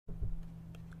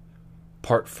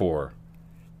Part 4.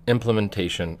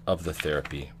 Implementation of the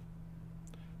Therapy.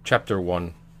 Chapter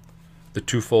 1. The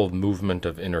Twofold Movement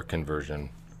of Inner Conversion.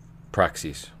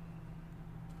 Praxis.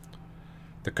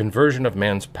 The conversion of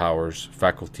man's powers,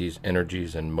 faculties,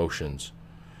 energies, and motions,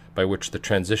 by which the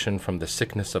transition from the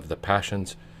sickness of the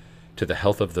passions to the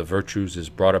health of the virtues is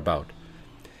brought about,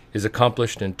 is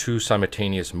accomplished in two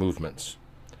simultaneous movements.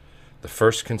 The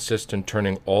first consists in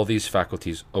turning all these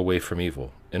faculties away from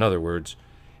evil, in other words,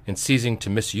 in ceasing to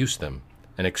misuse them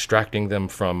and extracting them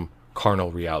from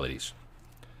carnal realities.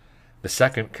 The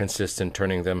second consists in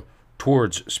turning them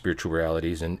towards spiritual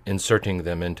realities and inserting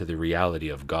them into the reality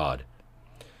of God.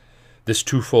 This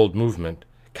twofold movement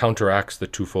counteracts the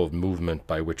twofold movement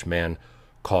by which man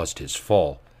caused his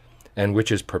fall, and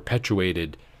which is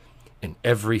perpetuated in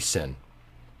every sin.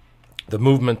 The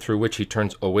movement through which he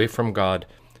turns away from God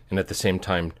and at the same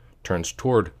time turns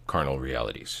toward carnal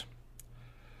realities.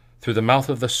 Through the mouth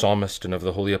of the psalmist and of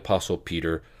the holy apostle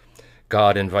Peter,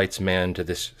 God invites man to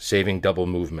this saving double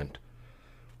movement,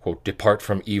 quote, "Depart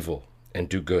from evil and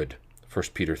do good,"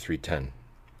 1 Peter 3:10.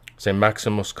 St.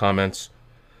 Maximus comments,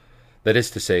 that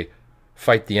is to say,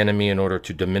 fight the enemy in order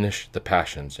to diminish the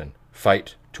passions and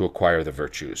fight to acquire the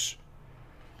virtues.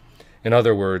 In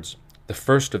other words, the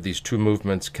first of these two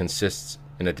movements consists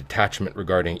in a detachment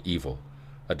regarding evil,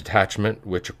 a detachment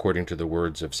which, according to the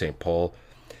words of St. Paul,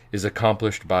 is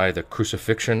accomplished by the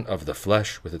crucifixion of the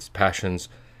flesh with its passions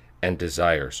and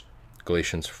desires,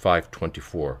 Galatians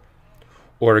 5:24,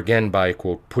 or again by,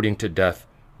 quote, "putting to death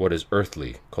what is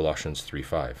earthly," Colossians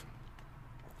 3:5.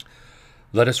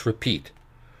 Let us repeat,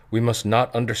 we must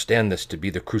not understand this to be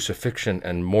the crucifixion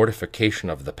and mortification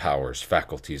of the powers,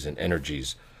 faculties, and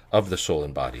energies of the soul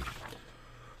and body.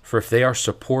 For if they are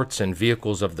supports and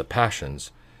vehicles of the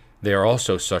passions, they are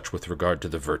also such with regard to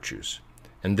the virtues.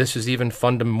 And this is even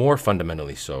more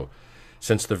fundamentally so,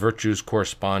 since the virtues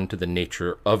correspond to the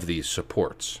nature of these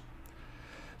supports.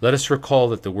 Let us recall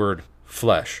that the word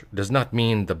flesh does not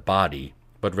mean the body,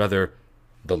 but rather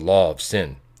the law of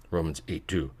sin, Romans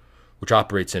 8:2, which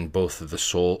operates in both the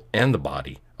soul and the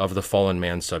body of the fallen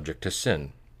man subject to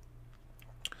sin.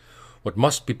 What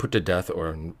must be put to death,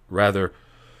 or rather,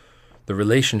 the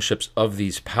relationships of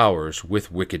these powers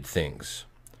with wicked things.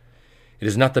 It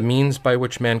is not the means by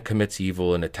which man commits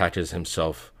evil and attaches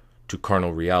himself to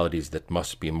carnal realities that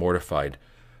must be mortified,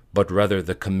 but rather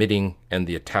the committing and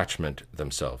the attachment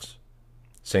themselves.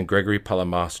 St. Gregory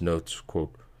Palamas notes,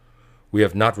 quote, "We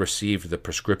have not received the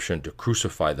prescription to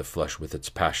crucify the flesh with its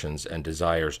passions and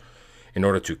desires in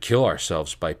order to kill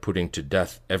ourselves by putting to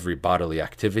death every bodily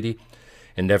activity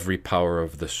and every power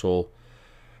of the soul,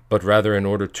 but rather in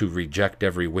order to reject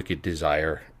every wicked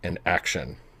desire and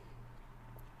action."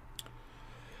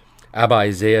 Abba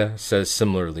Isaiah says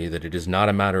similarly that it is not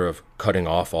a matter of cutting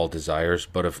off all desires,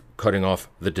 but of cutting off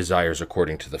the desires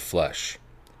according to the flesh.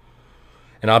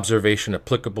 An observation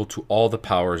applicable to all the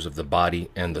powers of the body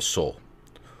and the soul.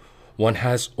 One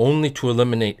has only to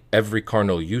eliminate every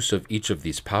carnal use of each of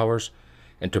these powers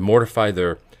and to mortify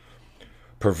their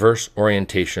perverse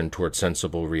orientation toward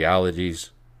sensible realities,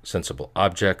 sensible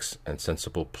objects, and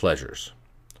sensible pleasures.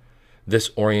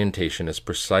 This orientation is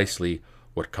precisely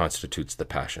what constitutes the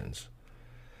passions.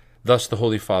 Thus the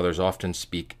Holy Fathers often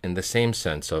speak in the same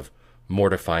sense of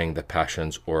mortifying the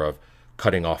passions or of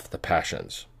cutting off the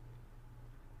passions.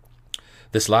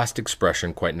 This last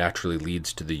expression quite naturally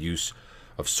leads to the use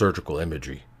of surgical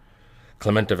imagery.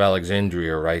 Clement of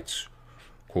Alexandria writes,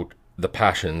 quote, "The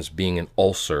passions, being an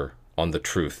ulcer on the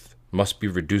truth, must be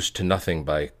reduced to nothing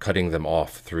by cutting them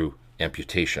off through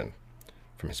amputation,"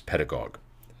 from his Pedagogue.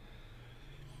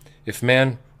 If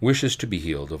man wishes to be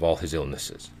healed of all his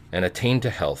illnesses, and attain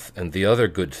to health and the other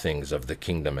good things of the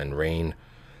kingdom and reign,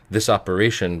 this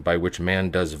operation by which man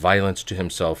does violence to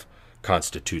himself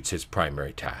constitutes his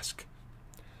primary task.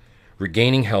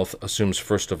 Regaining health assumes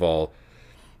first of all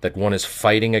that one is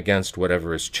fighting against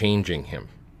whatever is changing him.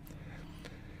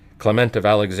 Clement of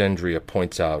Alexandria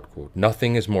points out, quote,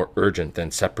 "Nothing is more urgent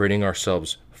than separating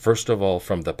ourselves first of all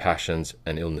from the passions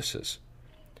and illnesses."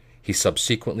 He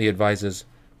subsequently advises,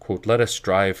 quote, "Let us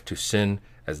strive to sin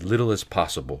as little as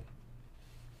possible."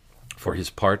 For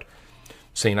his part,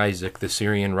 St. Isaac the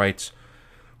Syrian writes,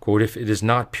 quote, "If it is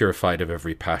not purified of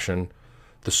every passion,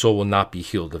 the soul will not be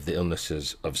healed of the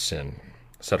illnesses of sin."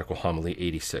 Ascetical Homily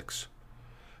 86.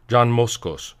 John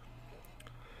Moscos,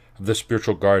 of the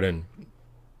Spiritual Garden,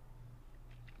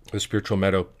 the Spiritual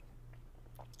Meadow,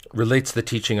 relates the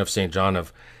teaching of St. John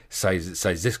of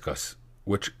Cyzicus,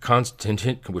 which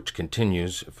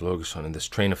continues, Phlogoson, in this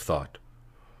train of thought.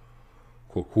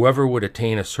 Whoever would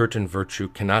attain a certain virtue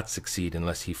cannot succeed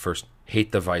unless he first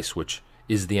hate the vice which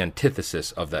is the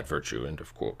antithesis of that virtue, end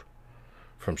of quote.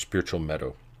 From Spiritual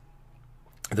Meadow.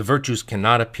 The virtues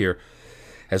cannot appear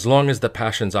as long as the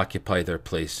passions occupy their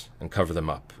place and cover them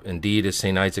up. Indeed, as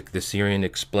St. Isaac the Syrian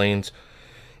explains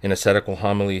in Ascetical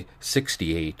Homily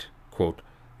 68, quote,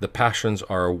 the passions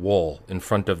are a wall in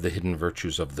front of the hidden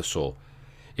virtues of the soul.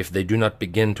 If they do not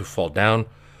begin to fall down,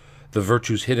 the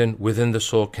virtues hidden within the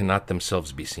soul cannot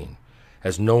themselves be seen.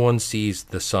 As no one sees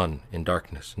the sun in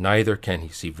darkness, neither can he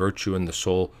see virtue in the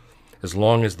soul as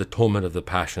long as the tumult of the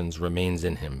passions remains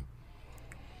in him.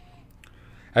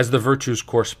 As the virtues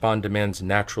correspond to man's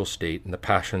natural state and the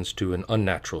passions to an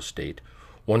unnatural state,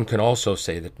 one can also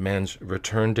say that man's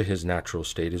return to his natural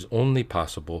state is only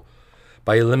possible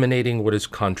by eliminating what is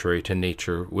contrary to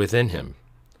nature within him.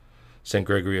 St.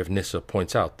 Gregory of Nyssa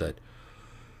points out that,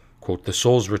 quote, the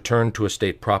soul's return to a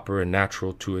state proper and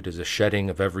natural to it is a shedding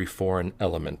of every foreign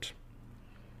element.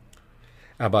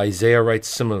 Abba Isaiah writes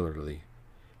similarly,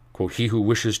 quote, he who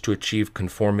wishes to achieve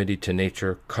conformity to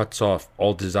nature cuts off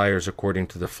all desires according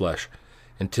to the flesh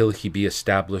until he be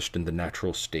established in the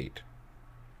natural state.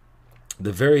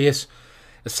 The various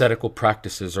ascetical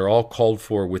practices are all called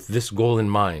for with this goal in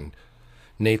mind,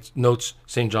 notes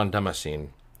St. John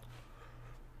Damascene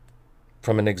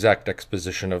from an exact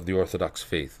exposition of the Orthodox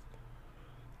faith.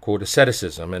 Quote,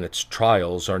 asceticism and its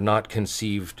trials are not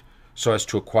conceived so as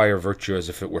to acquire virtue as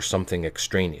if it were something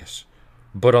extraneous,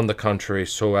 but on the contrary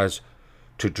so as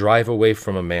to drive away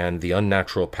from a man the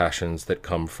unnatural passions that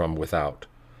come from without.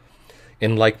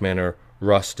 In like manner,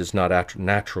 rust is not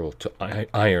natural to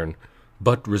iron,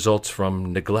 but results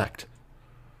from neglect.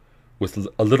 With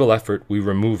a little effort we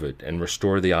remove it and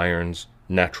restore the iron's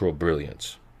natural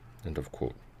brilliance. End of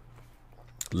quote.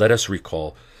 Let us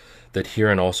recall that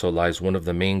herein also lies one of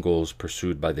the main goals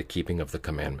pursued by the keeping of the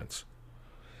commandments.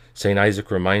 St. Isaac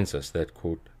reminds us that,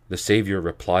 quote, the Savior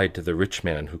replied to the rich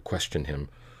man who questioned him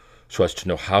so as to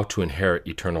know how to inherit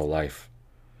eternal life.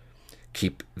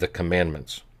 Keep the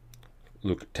commandments.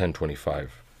 Luke 10:25.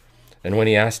 And when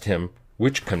he asked him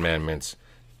which commandments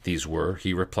these were,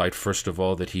 he replied first of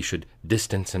all that he should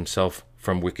distance himself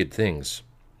from wicked things.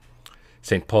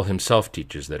 St. Paul himself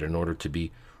teaches that in order to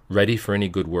be ready for any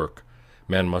good work,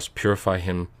 man must purify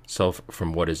himself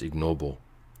from what is ignoble.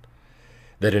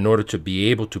 That in order to be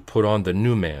able to put on the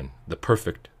new man, the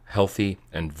perfect, healthy,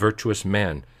 and virtuous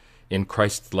man in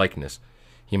Christ's likeness,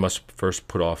 he must first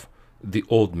put off the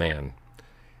old man,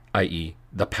 i.e.,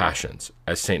 the passions,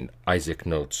 as St. Isaac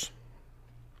notes.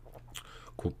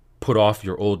 Put off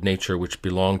your old nature which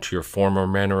belonged to your former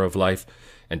manner of life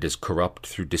and is corrupt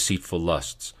through deceitful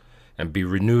lusts, and be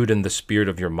renewed in the spirit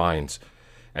of your minds,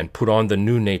 and put on the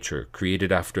new nature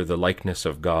created after the likeness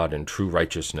of God in true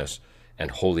righteousness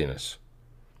and holiness.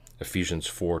 Ephesians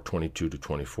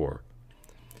 4:22-24.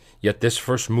 Yet this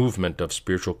first movement of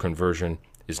spiritual conversion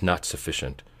is not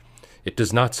sufficient. It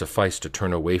does not suffice to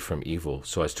turn away from evil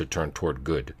so as to turn toward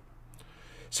good.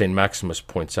 St. Maximus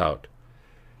points out,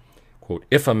 quote,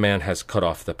 if a man has cut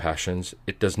off the passions,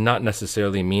 it does not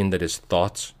necessarily mean that his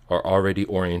thoughts are already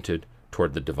oriented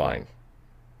toward the divine.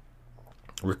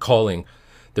 Recalling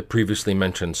the previously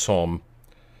mentioned psalm,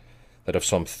 that of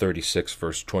Psalm 36,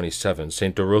 verse 27,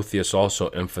 St. Dorotheus also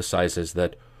emphasizes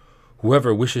that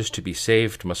whoever wishes to be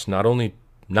saved must not only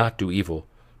not do evil,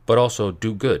 but also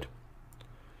do good.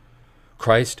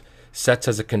 Christ sets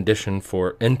as a condition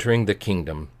for entering the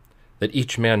kingdom that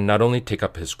each man not only take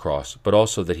up his cross, but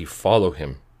also that he follow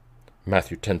him.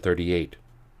 Matthew 10:38.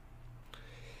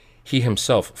 He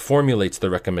himself formulates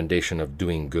the recommendation of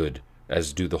doing good,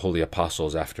 as do the holy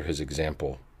apostles after his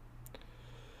example.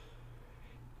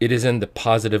 It is in the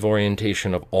positive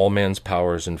orientation of all man's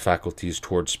powers and faculties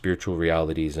towards spiritual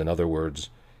realities, in other words,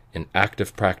 in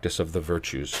active practice of the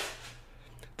virtues,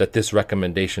 that this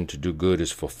recommendation to do good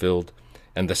is fulfilled,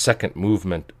 and the second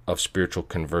movement of spiritual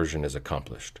conversion is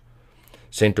accomplished.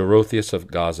 St. Dorotheus of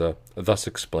Gaza thus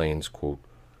explains, quote,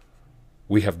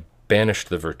 we have banished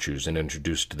the virtues and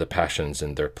introduced the passions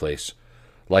in their place.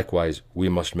 Likewise, we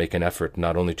must make an effort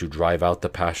not only to drive out the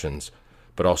passions,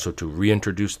 but also to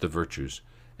reintroduce the virtues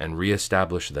and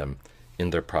reestablish them in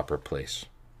their proper place.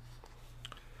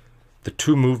 The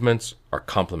two movements are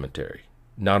complementary,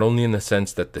 not only in the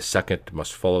sense that the second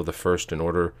must follow the first in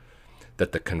order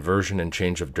that the conversion and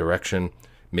change of direction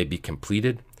may be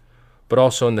completed, but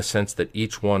also in the sense that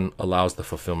each one allows the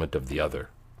fulfillment of the other.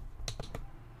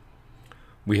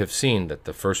 We have seen that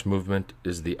the first movement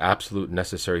is the absolute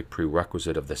necessary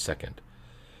prerequisite of the second.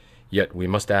 Yet we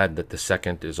must add that the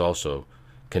second is also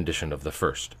condition of the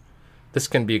first. This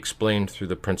can be explained through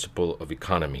the principle of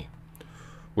economy,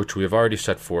 which we have already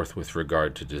set forth with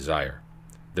regard to desire.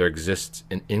 There exists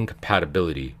an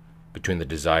incompatibility between the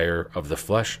desire of the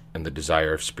flesh and the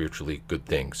desire of spiritually good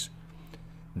things.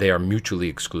 They are mutually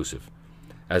exclusive,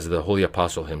 as the Holy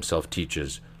Apostle himself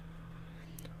teaches,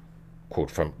 quote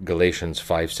from Galatians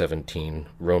 5:17,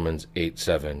 Romans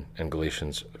 8:7, and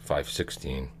Galatians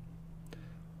 5:16.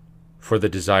 For the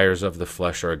desires of the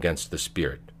flesh are against the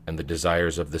Spirit, and the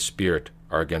desires of the Spirit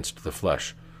are against the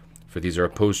flesh, for these are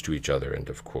opposed to each other, end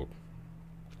of quote.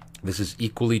 This is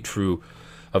equally true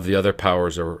of the other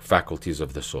powers or faculties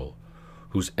of the soul,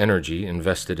 whose energy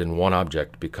invested in one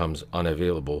object becomes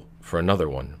unavailable for another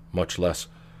one, much less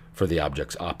for the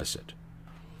object's opposite.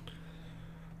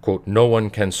 Quote, no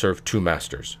one can serve two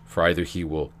masters, for either he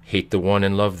will hate the one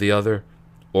and love the other,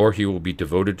 or he will be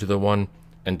devoted to the one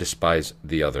and despise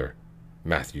the other.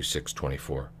 Matthew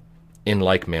 6:24. In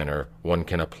like manner, one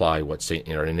can apply what St.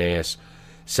 Irenaeus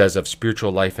says of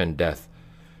spiritual life and death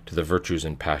to the virtues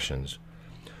and passions,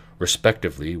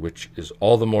 respectively, which is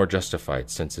all the more justified,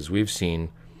 since, as we've seen,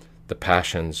 the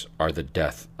passions are the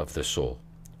death of the soul,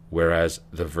 whereas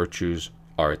the virtues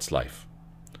are its life.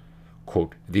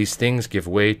 Quote, these things give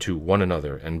way to one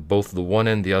another, and both the one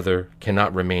and the other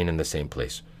cannot remain in the same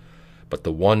place, but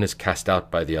the one is cast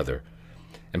out by the other,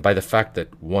 and by the fact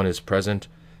that one is present,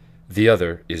 the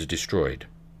other is destroyed,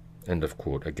 end of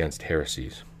quote, against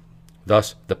heresies.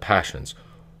 Thus the passions,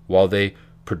 while they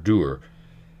perdure,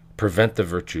 prevent the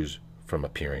virtues from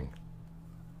appearing.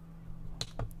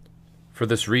 For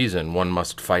this reason, one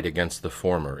must fight against the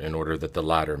former in order that the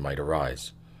latter might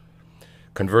arise.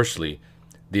 Conversely,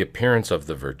 the appearance of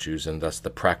the virtues, and thus the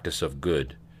practice of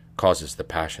good, causes the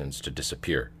passions to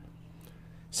disappear.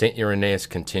 St. Irenaeus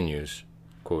continues,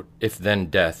 quote, if then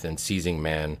death, in seizing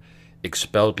man,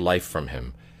 expelled life from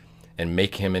him, and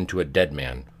make him into a dead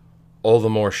man, all the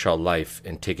more shall life,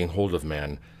 in taking hold of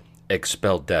man,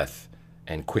 expel death,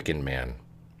 and quicken man.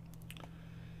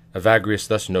 Evagrius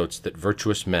thus notes that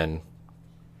virtuous men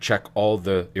check all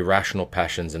the irrational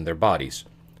passions in their bodies,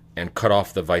 and cut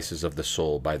off the vices of the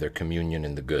soul by their communion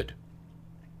in the good.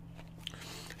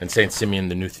 And St. Simeon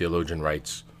the New Theologian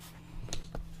writes,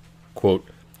 quote,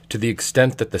 to the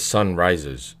extent that the sun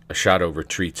rises, a shadow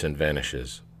retreats and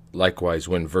vanishes. Likewise,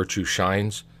 when virtue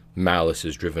shines, malice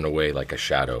is driven away like a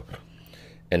shadow.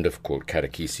 End of quote,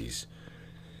 Catechesis.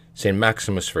 St.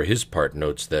 Maximus, for his part,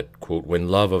 notes that, quote, when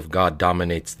love of God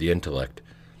dominates the intellect,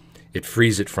 it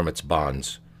frees it from its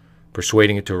bonds,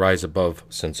 persuading it to rise above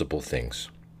sensible things.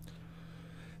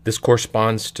 This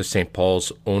corresponds to St.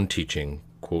 Paul's own teaching,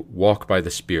 quote, walk by the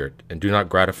Spirit, and do not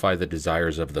gratify the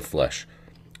desires of the flesh,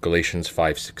 Galatians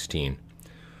 5:16,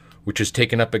 which is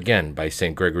taken up again by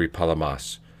St. Gregory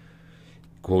Palamas,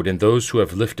 quote, in those who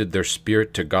have lifted their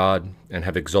spirit to God and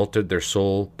have exalted their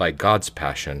soul by God's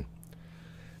passion,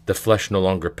 the flesh no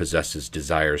longer possesses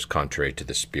desires contrary to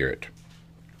the Spirit,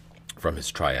 from his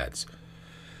triads.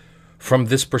 From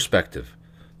this perspective,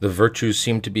 the virtues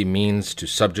seem to be means to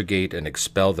subjugate and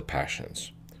expel the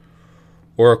passions.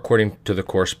 Or, according to the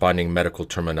corresponding medical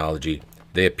terminology,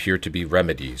 they appear to be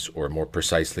remedies, or more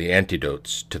precisely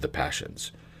antidotes, to the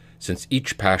passions, since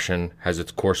each passion has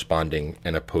its corresponding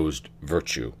and opposed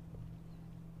virtue.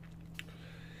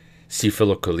 See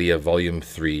Philokalia, Volume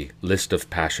 3, List of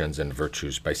Passions and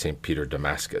Virtues by St. Peter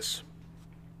Damascus.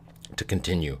 To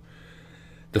continue,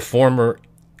 the former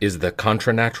is the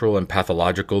contranatural and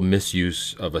pathological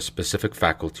misuse of a specific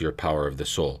faculty or power of the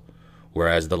soul,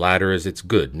 whereas the latter is its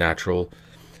good, natural,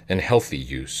 and healthy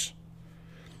use.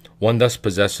 One thus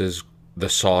possesses the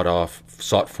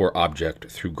sought-for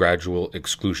object through gradual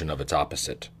exclusion of its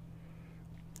opposite.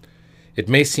 It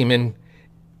may seem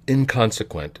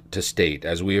inconsequent to state,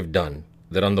 as we have done,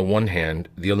 that on the one hand,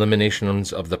 the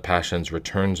eliminations of the passions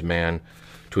returns man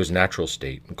to his natural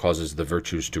state and causes the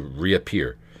virtues to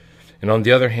reappear, and on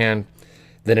the other hand,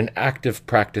 that an active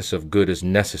practice of good is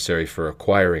necessary for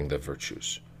acquiring the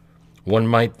virtues. One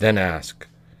might then ask,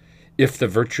 if the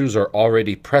virtues are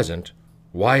already present,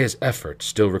 why is effort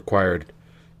still required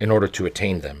in order to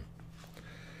attain them?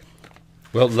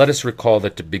 Well, let us recall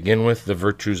that to begin with, the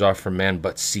virtues are for man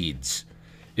but seeds.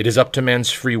 It is up to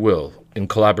man's free will, in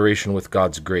collaboration with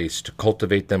God's grace, to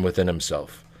cultivate them within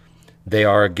himself. They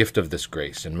are a gift of this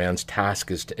grace, and man's task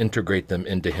is to integrate them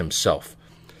into himself,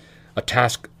 a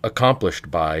task accomplished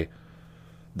by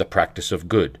the practice of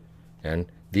good and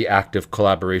the active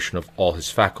collaboration of all his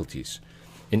faculties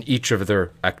in each of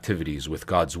their activities with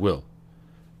God's will,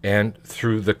 and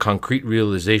through the concrete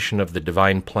realization of the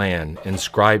divine plan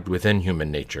inscribed within human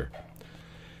nature.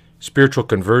 Spiritual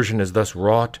conversion is thus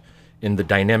wrought in the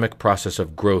dynamic process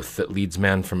of growth that leads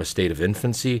man from a state of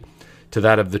infancy to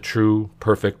that of the true,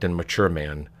 perfect, and mature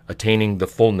man, attaining the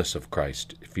fullness of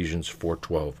Christ, Ephesians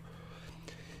 4:12.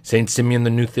 St. Simeon the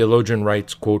New Theologian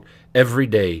writes, quote, "Every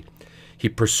day he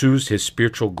pursues his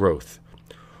spiritual growth,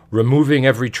 removing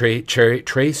every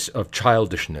trace of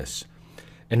childishness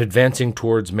and advancing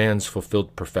towards man's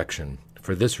fulfilled perfection.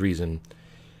 For this reason,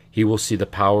 he will see the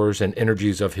powers and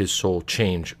energies of his soul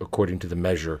change according to the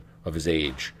measure of his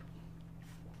age."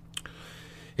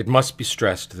 It must be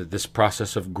stressed that this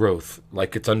process of growth,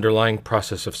 like its underlying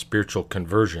process of spiritual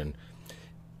conversion,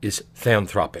 is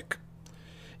theanthropic.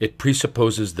 It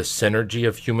presupposes the synergy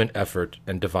of human effort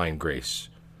and divine grace.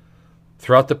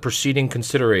 Throughout the preceding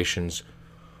considerations,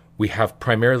 we have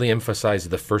primarily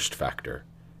emphasized the first factor,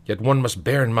 yet one must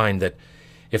bear in mind that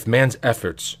if man's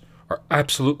efforts are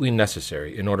absolutely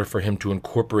necessary in order for him to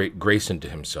incorporate grace into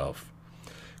himself,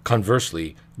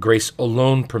 conversely, grace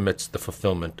alone permits the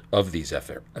fulfillment of these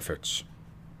efforts.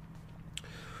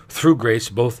 Through grace,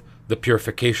 both the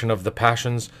purification of the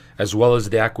passions as well as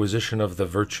the acquisition of the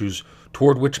virtues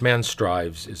toward which man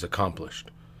strives is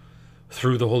accomplished.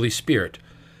 Through the Holy Spirit,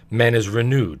 man is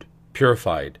renewed,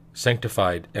 purified,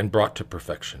 sanctified, and brought to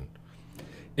perfection.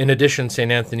 In addition,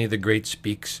 St. Anthony the Great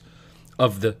speaks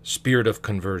of the spirit of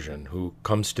conversion, who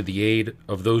comes to the aid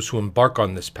of those who embark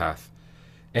on this path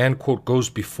and, quote, "goes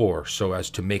before so as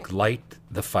to make light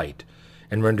the fight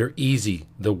and render easy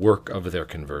the work of their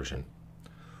conversion,"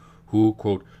 who,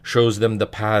 quote, "shows them the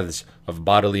paths of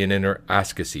bodily and inner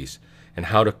asceties and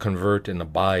how to convert and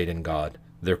abide in God,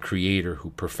 their Creator, who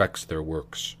perfects their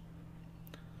works."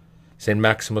 St.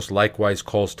 Maximus likewise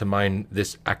calls to mind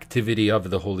this activity of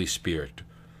the Holy Spirit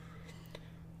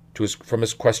from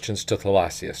his questions to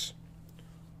Thalassius.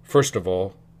 First of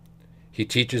all, he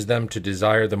teaches them to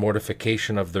desire the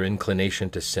mortification of their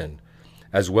inclination to sin,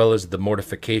 as well as the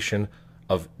mortification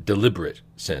of deliberate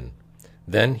sin.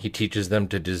 Then he teaches them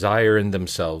to desire in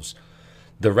themselves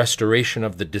the restoration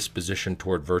of the disposition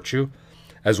toward virtue,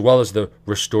 as well as the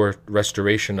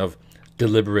restoration of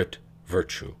deliberate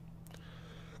virtue.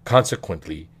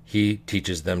 Consequently, he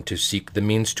teaches them to seek the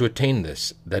means to attain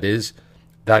this, that is,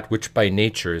 that which by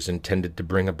nature is intended to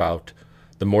bring about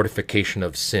the mortification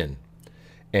of sin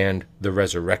and the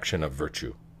resurrection of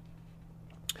virtue.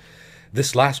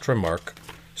 This last remark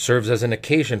serves as an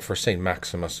occasion for St.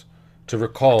 Maximus to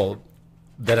recall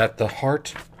that at the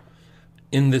heart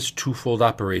in this twofold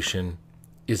operation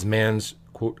is man's,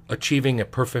 quote, "achieving a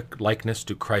perfect likeness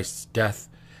to Christ's death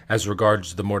as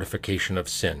regards the mortification of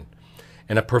sin,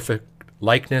 and a perfect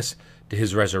likeness to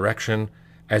his resurrection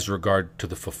as regard to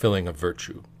the fulfilling of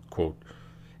virtue," quote,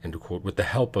 and quote, "with the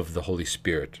help of the Holy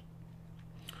Spirit."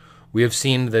 We have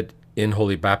seen that in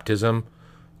Holy Baptism,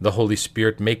 the Holy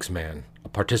Spirit makes man a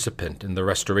participant in the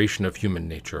restoration of human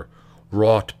nature,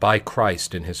 wrought by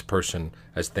Christ in his person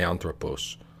as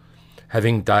Theanthropos.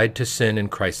 Having died to sin in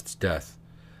Christ's death,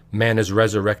 man is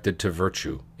resurrected to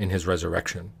virtue in his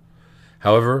resurrection.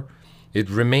 However, it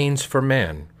remains for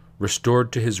man,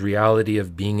 restored to his reality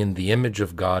of being in the image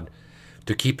of God,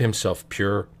 to keep himself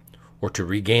pure, or to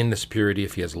regain this purity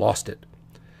if he has lost it,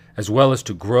 as well as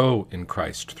to grow in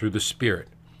Christ through the Spirit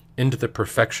into the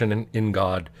perfection in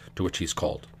God to which he is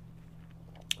called.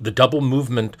 The double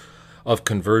movement of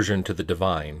conversion to the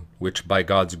divine, which by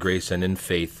God's grace and in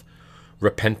faith,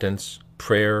 repentance,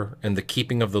 prayer, and the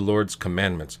keeping of the Lord's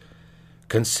commandments,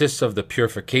 consists of the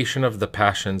purification of the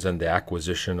passions and the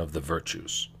acquisition of the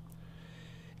virtues,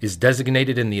 is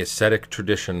designated in the ascetic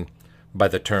tradition by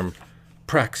the term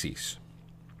Praxis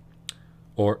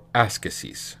or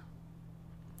ascesis.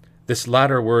 This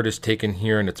latter word is taken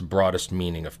here in its broadest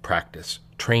meaning of practice,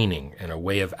 training, and a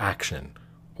way of action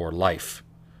or life,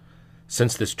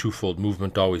 since this twofold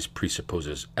movement always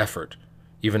presupposes effort,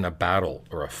 even a battle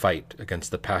or a fight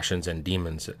against the passions and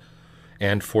demons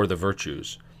and for the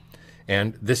virtues.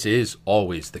 And this is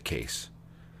always the case.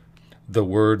 The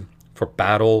word for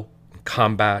battle,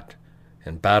 combat,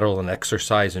 and battle and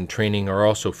exercise and training are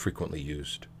also frequently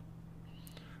used.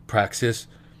 Praxis,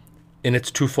 in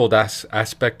its twofold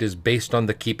aspect, is based on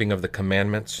the keeping of the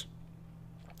commandments.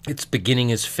 Its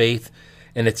beginning is faith,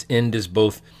 and its end is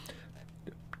both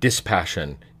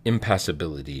dispassion,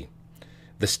 impassibility,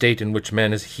 the state in which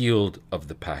man is healed of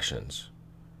the passions,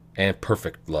 and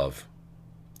perfect love.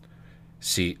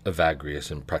 See Evagrius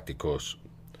and Practicos.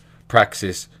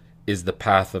 Praxis is the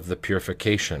path of the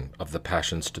purification of the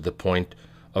passions to the point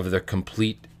of their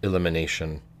complete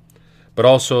elimination, but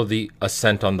also the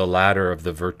ascent on the ladder of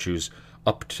the virtues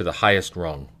up to the highest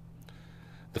rung.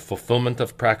 The fulfillment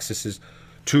of Praxis's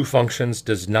two functions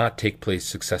does not take place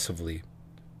successively,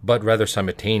 but rather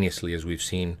simultaneously, as we've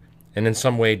seen, and in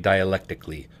some way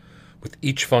dialectically, with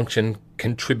each function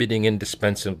contributing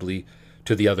indispensably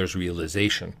to the other's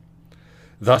realization.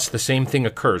 Thus, the same thing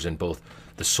occurs in both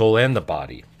the soul and the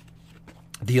body.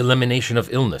 The elimination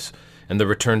of illness and the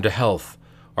return to health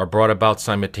are brought about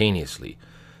simultaneously,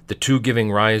 the two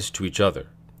giving rise to each other.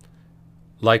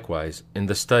 Likewise, in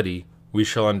the study we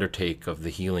shall undertake of the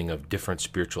healing of different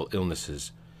spiritual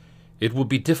illnesses, it will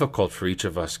be difficult for each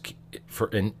of us,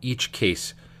 in each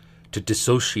case, to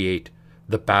dissociate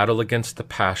the battle against the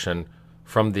passion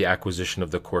from the acquisition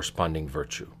of the corresponding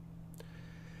virtue.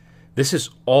 This is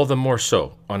all the more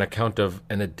so on account of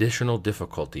an additional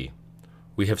difficulty.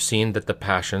 We have seen that the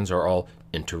passions are all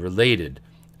interrelated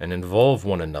and involve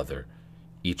one another,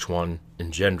 each one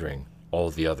engendering all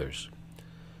the others.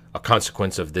 A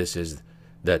consequence of this is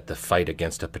that the fight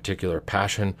against a particular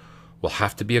passion will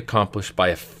have to be accomplished by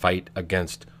a fight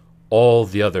against all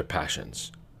the other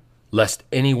passions, lest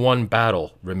any one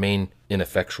battle remain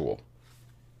ineffectual.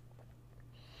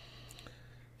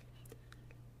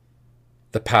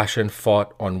 The passion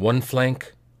fought on one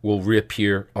flank will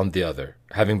reappear on the other,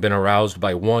 having been aroused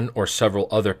by one or several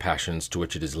other passions to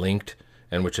which it is linked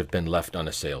and which have been left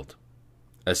unassailed.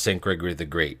 As St. Gregory the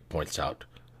Great points out,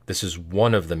 this is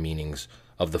one of the meanings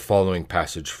of the following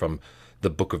passage from the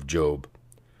book of Job.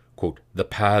 Quote, "The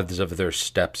paths of their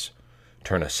steps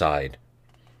turn aside."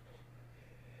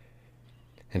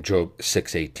 In Job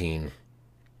 6:18,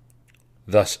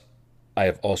 "Thus I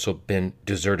have also been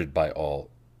deserted by all,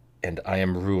 and I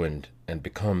am ruined and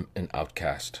become an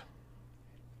outcast."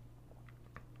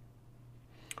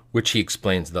 Which he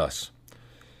explains thus: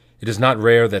 "It is not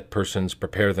rare that persons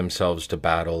prepare themselves to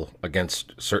battle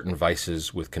against certain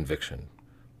vices with conviction,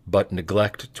 but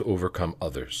neglect to overcome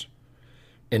others.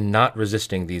 In not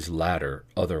resisting these latter,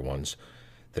 other ones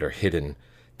that are hidden,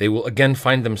 they will again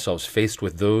find themselves faced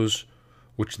with those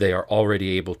which they are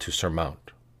already able to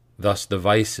surmount. Thus the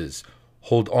vices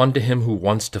hold on to him who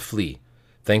wants to flee,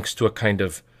 thanks to a kind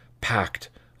of pact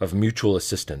of mutual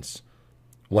assistance.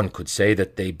 One could say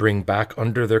that they bring back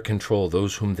under their control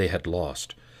those whom they had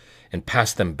lost, and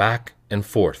pass them back and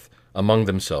forth among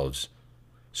themselves,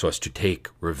 so as to take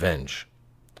revenge.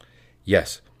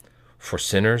 Yes, for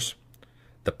sinners,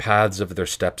 the paths of their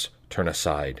steps turn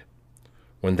aside.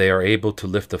 When they are able to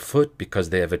lift a foot because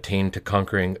they have attained to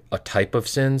conquering a type of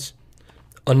sins,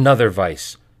 another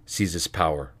vice seizes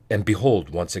power, and behold,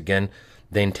 once again,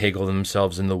 they entangle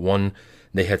themselves in the one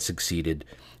they had succeeded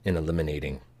in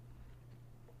eliminating."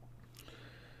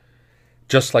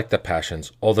 Just like the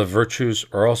passions, all the virtues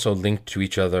are also linked to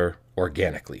each other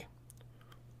organically.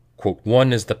 Quote,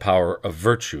 "One is the power of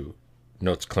virtue,"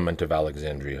 notes Clement of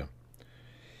Alexandria.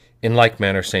 In like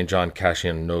manner, St. John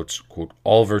Cassian notes, quote,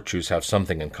 "All virtues have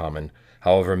something in common,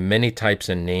 however many types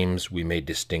and names we may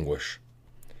distinguish."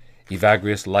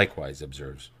 Evagrius likewise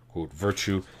observes, quote,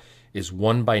 "Virtue is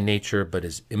one by nature, but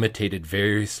is imitated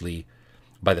variously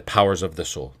by the powers of the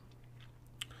soul."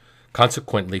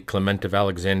 Consequently, Clement of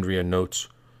Alexandria notes,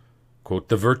 quote,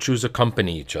 "The virtues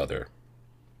accompany each other."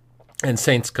 And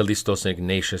Saints Callistos and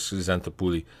Ignatius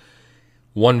Xanthopouli,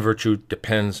 "One virtue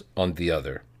depends on the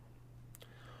other."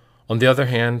 On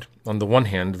the one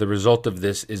hand, the result of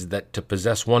this is that to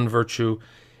possess one virtue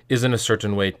is in a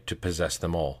certain way to possess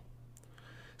them all.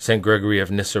 St. Gregory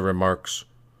of Nyssa remarks,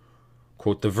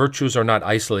 quote, "The virtues are not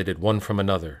isolated one from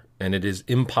another, and it is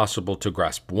impossible to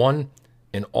grasp one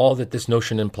and all that this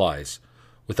notion implies,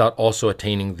 without also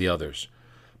attaining the others.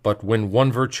 But when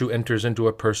one virtue enters into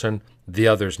a person, the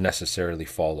others necessarily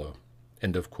follow."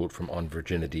 End of quote from On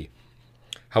Virginity.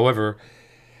 However,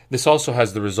 this also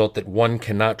has the result that one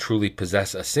cannot truly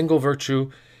possess a single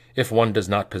virtue if one does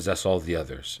not possess all the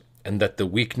others, and that the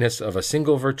weakness of a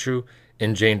single virtue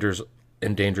engenders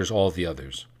all the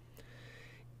others.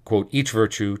 Quote, "Each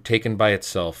virtue, taken by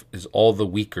itself, is all the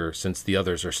weaker since the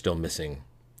others are still missing,"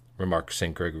 remarks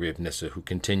St. Gregory of Nyssa, who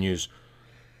continues,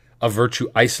 "A virtue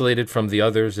isolated from the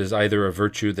others is either a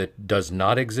virtue that does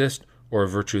not exist or a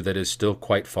virtue that is still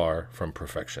quite far from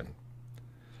perfection."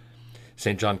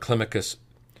 St. John Climacus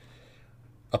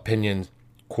opinion,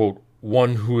 quote,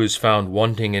 "One who is found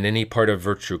wanting in any part of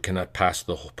virtue cannot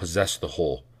possess the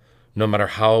whole, no matter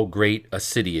how great a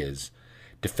city is,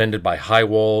 defended by high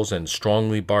walls and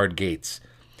strongly barred gates.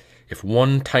 If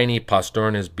one tiny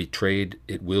postern is betrayed,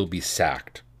 it will be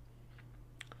sacked."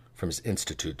 From his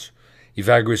Institutes.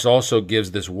 Evagrius also gives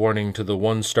this warning to the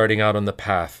one starting out on the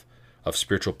path of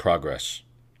spiritual progress.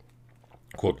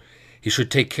 Quote, "He should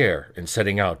take care in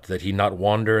setting out that he not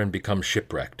wander and become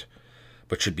shipwrecked,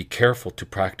 but should be careful to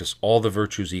practice all the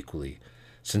virtues equally,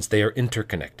 since they are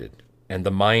interconnected, and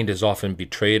the mind is often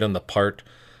betrayed on the part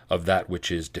of that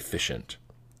which is deficient."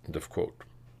 End of quote.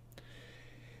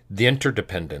 The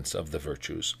interdependence of the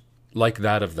virtues, like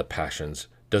that of the passions,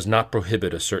 does not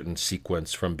prohibit a certain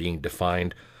sequence from being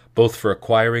defined, both for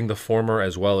acquiring the former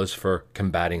as well as for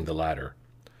combating the latter.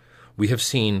 we have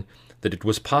seen that it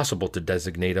was possible to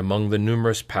designate among the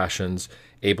numerous passions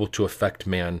able to affect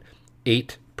man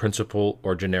 8 principal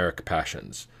or generic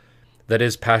passions, that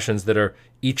is, passions that are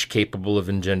each capable of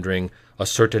engendering a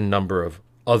certain number of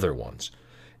other ones,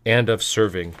 and of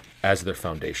serving as their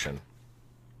foundation.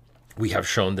 We have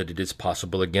shown that it is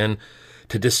possible again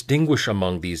to distinguish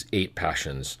among these 8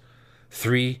 passions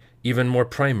 3 even more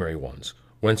primary ones,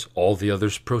 whence all the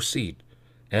others proceed,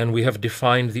 and we have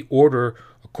defined the order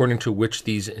according to which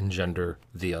these engender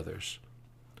the others.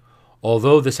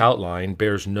 Although this outline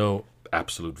bears no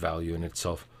absolute value in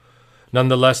itself,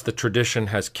 nonetheless the tradition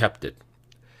has kept it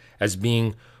as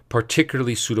being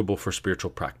particularly suitable for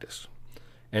spiritual practice.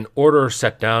 An order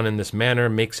set down in this manner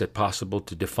makes it possible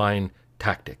to define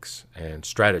tactics and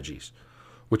strategies,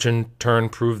 which in turn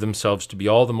prove themselves to be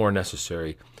all the more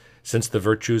necessary since the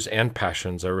virtues and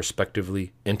passions are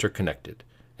respectively interconnected,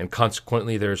 and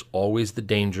consequently there is always the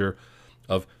danger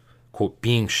of, quote,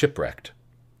 being shipwrecked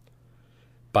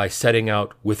by setting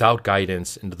out without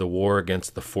guidance into the war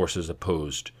against the forces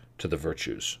opposed to the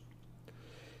virtues.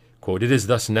 Quote, it is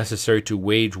thus necessary to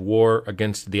wage war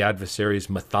against the adversaries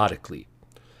methodically,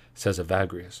 says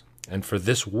Evagrius, and for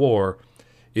this war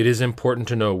it is important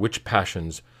to know which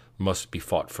passions must be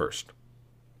fought first.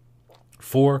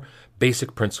 4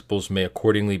 basic principles may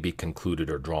accordingly be concluded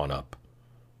or drawn up.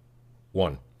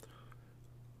 1.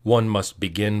 One must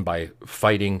begin by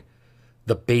fighting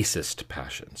the basest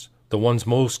passions, the ones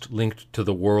most linked to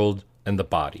the world and the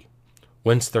body,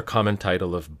 whence their common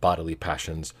title of bodily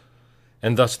passions,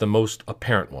 and thus the most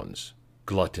apparent ones,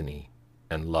 gluttony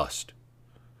and lust.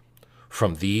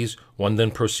 From these, one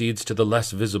then proceeds to the less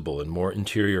visible and more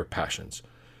interior passions,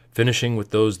 finishing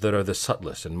with those that are the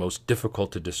subtlest and most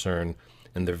difficult to discern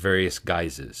in their various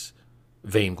guises,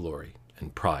 vainglory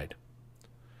and pride.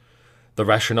 The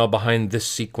rationale behind this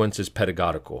sequence is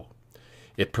pedagogical.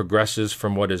 It progresses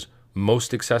from what is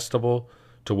most accessible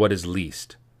to what is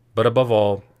least, but above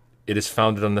all, it is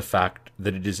founded on the fact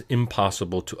that it is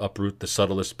impossible to uproot the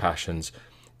subtlest passions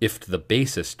if the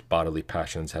basest bodily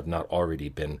passions have not already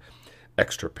been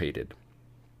extirpated.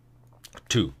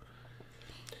 2.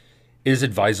 It is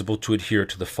advisable to adhere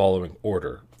to the following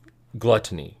order: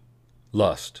 gluttony,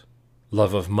 lust,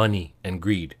 love of money and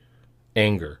greed,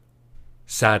 anger,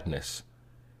 sadness,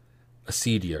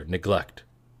 acedia, neglect,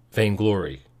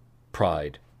 vainglory,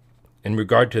 pride. In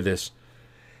regard to this,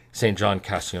 St. John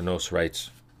Cassianos writes,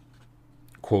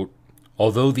 quote,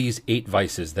 although these 8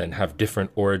 vices then have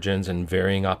different origins and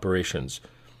varying operations,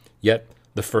 yet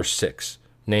the first 6,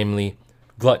 namely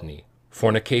gluttony,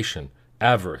 fornication,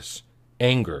 avarice,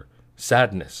 anger,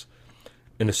 sadness,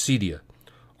 and acedia,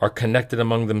 are connected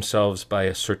among themselves by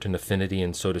a certain affinity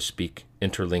and, so to speak,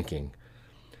 interlinking,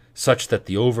 such that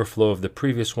the overflow of the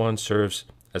previous one serves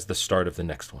as the start of the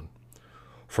next one.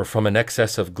 For from an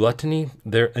excess of gluttony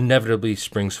there inevitably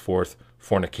springs forth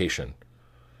fornication.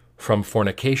 From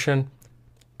fornication,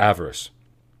 avarice.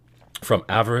 From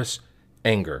avarice,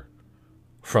 anger.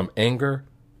 From anger,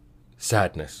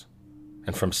 sadness.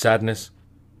 And from sadness,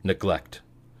 neglect.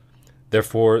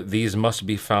 Therefore, these must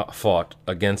be fought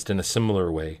against in a similar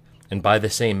way and by the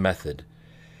same method,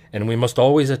 and we must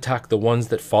always attack the ones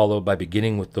that follow by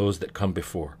beginning with those that come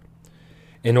before.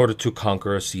 In order to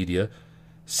conquer acedia,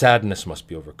 sadness must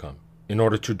be overcome. In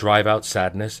order to drive out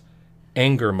sadness,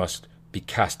 anger must be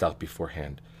cast out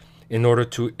beforehand. In order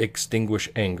to extinguish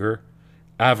anger,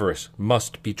 avarice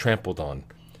must be trampled on.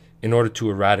 In order to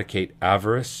eradicate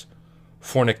avarice,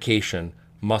 fornication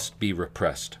must be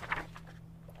repressed.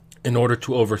 In order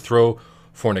to overthrow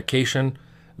fornication,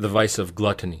 the vice of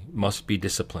gluttony must be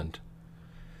disciplined.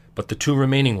 But the 2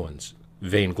 remaining ones,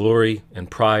 vainglory and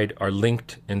pride, are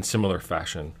linked in similar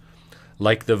fashion,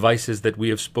 like the vices that we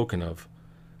have spoken of,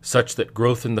 such that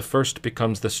growth in the first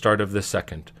becomes the start of the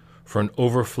second, for an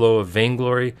overflow of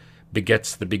vainglory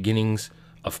begets the beginnings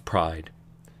of pride.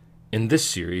 In this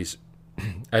series,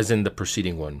 as in the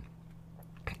preceding one,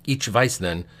 each vice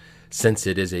then, since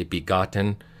it is a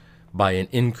begotten by an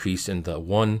increase in the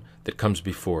one that comes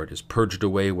before it, is purged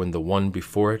away when the one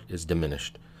before it is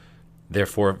diminished.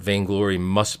 Therefore, vainglory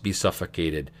must be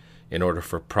suffocated in order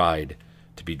for pride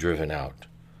to be driven out.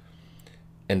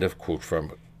 End of quote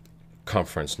from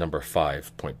conference number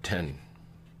 5.10.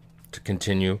 To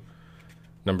continue,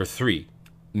 number 3.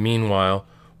 Meanwhile,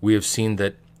 we have seen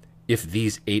that if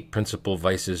these 8 principal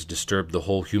vices disturb the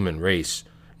whole human race,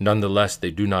 nonetheless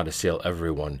they do not assail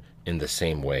everyone in the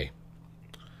same way.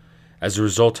 As a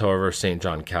result, however, St.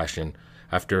 John Cassian,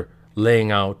 after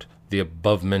laying out the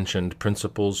above-mentioned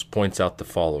principles, points out the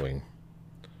following.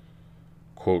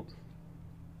 Quote,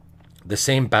 the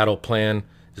same battle plan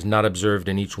is not observed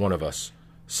in each one of us,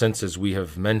 since, as we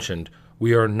have mentioned,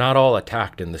 we are not all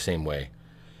attacked in the same way.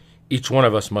 Each one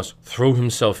of us must throw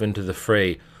himself into the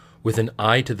fray with an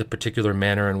eye to the particular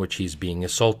manner in which he is being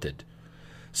assaulted,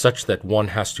 such that one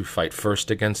has to fight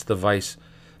first against the vice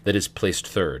that is placed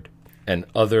third, and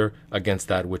other against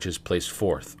that which is placed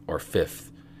fourth or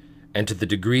fifth. And to the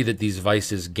degree that these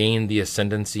vices gain the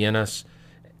ascendancy in us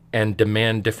and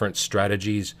demand different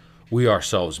strategies, we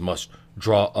ourselves must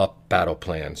draw up battle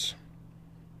plans.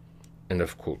 End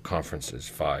of quote. Conferences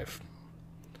 5.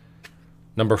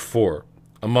 Number 4.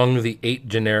 Among the 8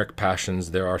 generic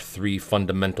passions, there are 3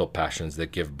 fundamental passions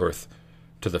that give birth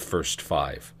to the first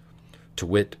 5, to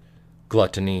wit,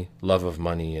 gluttony, love of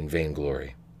money, and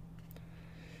vainglory.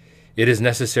 It is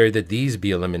necessary that these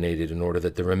be eliminated in order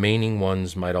that the remaining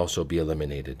ones might also be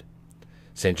eliminated.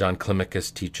 St. John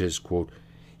Climacus teaches, quote,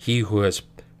 "He who has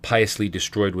piously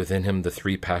destroyed within him the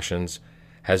 3 passions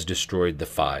has destroyed the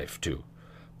 5 too,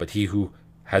 but he who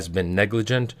has been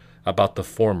negligent about the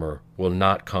former will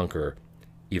not conquer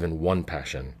even 1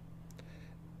 passion."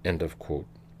 End of quote.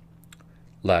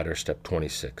 Ladder, step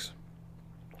 26.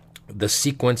 The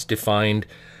sequence defined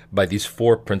by these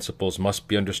 4 principles must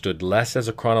be understood less as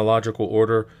a chronological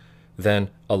order than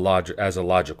as a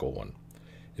logical one.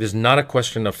 It is not a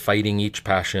question of fighting each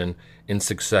passion in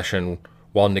succession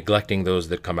while neglecting those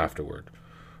that come afterward,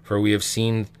 for we have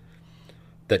seen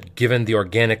that given the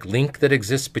organic link that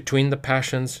exists between the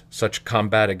passions, such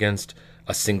combat against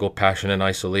a single passion in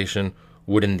isolation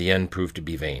would in the end prove to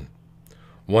be vain.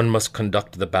 One must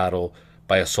conduct the battle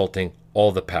by assaulting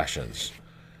all the passions,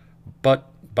 but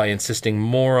by insisting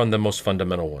more on the most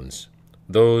fundamental ones,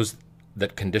 those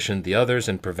that condition the others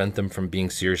and prevent them from being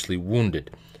seriously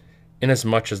wounded,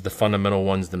 inasmuch as the fundamental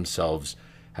ones themselves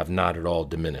have not at all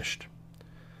diminished.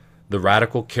 The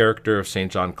radical character of St.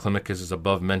 John Climacus'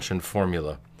 above-mentioned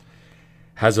formula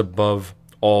has above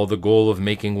all the goal of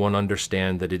making one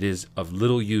understand that it is of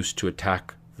little use to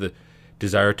attack the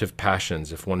desirative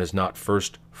passions if one has not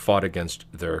first fought against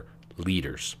their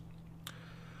leaders.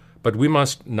 But we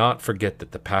must not forget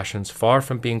that the passions, far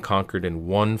from being conquered in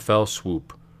one fell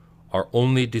swoop, are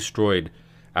only destroyed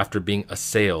after being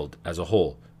assailed as a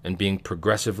whole and being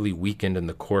progressively weakened in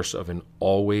the course of an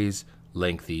always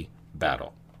lengthy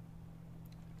battle.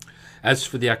 As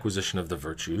for the acquisition of the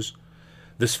virtues,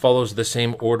 this follows the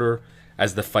same order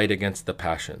as the fight against the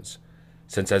passions,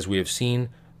 since, as we have seen,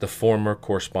 the former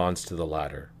corresponds to the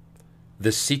latter.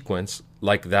 This sequence,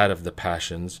 like that of the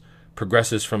passions,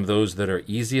 progresses from those that are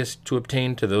easiest to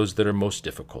obtain to those that are most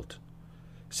difficult.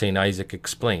 St. Isaac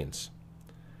explains,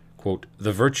 quote,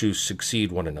 "The virtues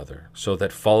succeed one another, so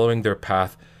that following their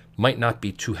path might not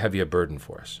be too heavy a burden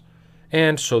for us,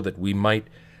 and so that we might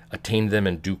attain them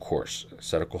in due course."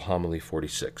 Ascetical Homily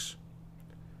 46.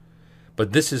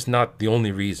 But this is not the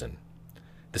only reason.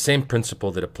 The same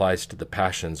principle that applies to the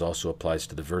passions also applies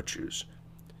to the virtues.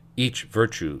 Each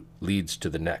virtue leads to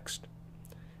the next.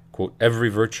 Quote, "Every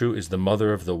virtue is the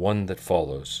mother of the one that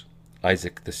follows."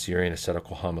 Isaac the Syrian,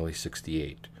 Ascetical Homily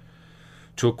 68.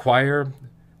 To acquire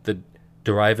the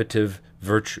derivative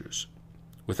virtues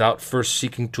without first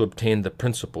seeking to obtain the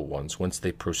principal ones whence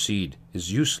they proceed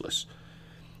is useless,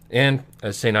 and,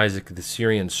 as St. Isaac the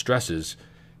Syrian stresses,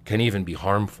 can even be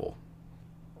harmful.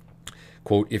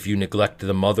 Quote, "If you neglect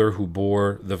the mother who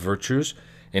bore the virtues,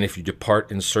 and if you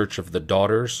depart in search of the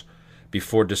daughters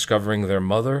before discovering their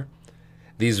mother,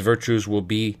 these virtues will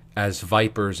be as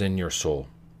vipers in your soul."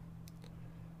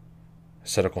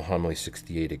 Ascetical Homily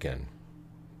 68 again.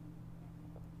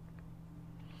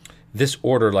 This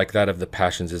order, like that of the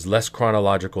passions, is less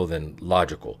chronological than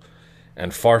logical,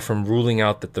 and far from ruling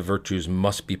out that the virtues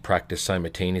must be practiced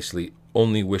simultaneously,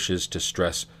 only wishes to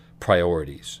stress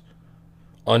priorities.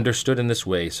 Understood in this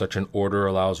way, such an order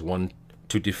allows one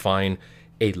to define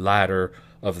a ladder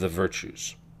of the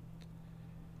virtues,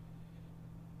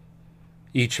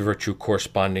 each virtue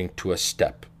corresponding to a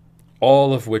step,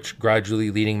 all of which gradually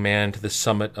leading man to the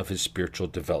summit of his spiritual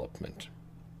development.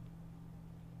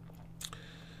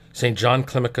 St. John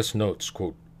Climacus notes,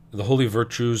 quote, "The holy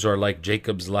virtues are like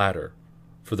Jacob's ladder,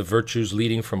 for the virtues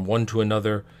leading from one to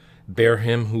another bear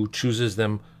him who chooses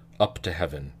them up to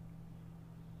heaven."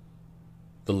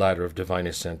 The Ladder of Divine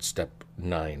Ascent, step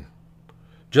 9.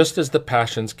 Just as the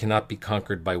passions cannot be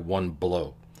conquered by one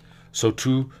blow, so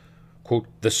too, quote,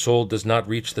 "the soul does not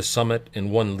reach the summit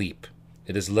in one leap.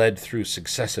 It is led through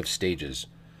successive stages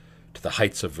to the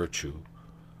heights of virtue.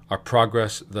 Our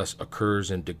progress thus occurs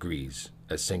in degrees,"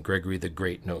 as St. Gregory the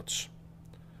Great notes.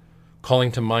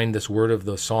 Calling to mind this word of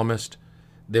the psalmist,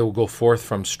 "They will go forth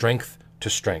from strength to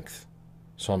strength."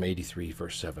 Psalm 83,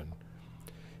 verse 7.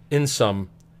 In sum,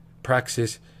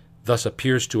 Praxis thus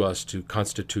appears to us to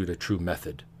constitute a true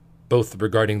method, both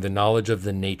regarding the knowledge of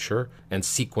the nature and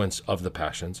sequence of the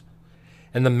passions,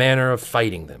 and the manner of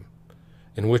fighting them,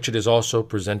 in which it is also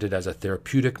presented as a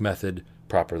therapeutic method,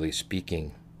 properly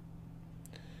speaking,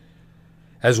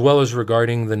 as well as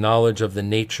regarding the knowledge of the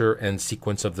nature and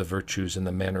sequence of the virtues and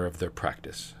the manner of their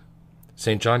practice.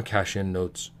 St. John Cassian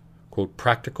notes, quote,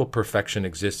 "Practical perfection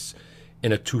exists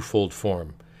in a twofold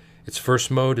form. Its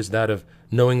first mode is that of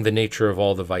knowing the nature of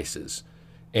all the vices,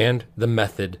 and the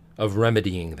method of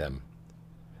remedying them.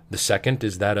 The second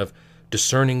is that of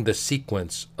discerning the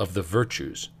sequence of the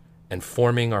virtues and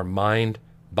forming our mind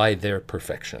by their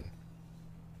perfection."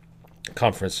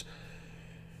 Conference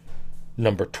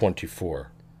number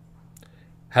 24.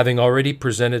 Having already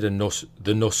presented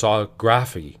the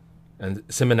nosography and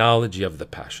semenology of the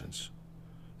passions,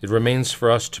 it remains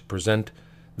for us to present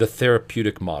the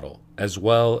therapeutic model, as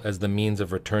well as the means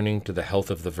of returning to the health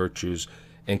of the virtues,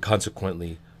 and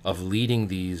consequently of leading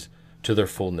these to their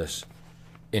fullness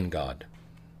in God.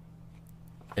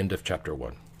 End of Chapter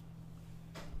 1.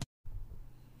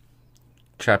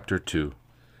 Chapter 2.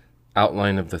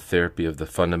 Outline of the therapy of the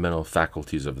fundamental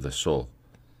faculties of the soul.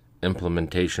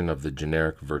 Implementation of the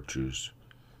generic virtues.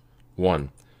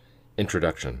 1.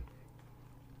 Introduction.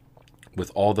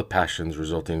 With all the passions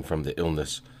resulting from the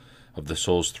illness of the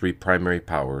soul's three primary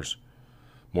powers,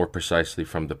 more precisely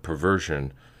from the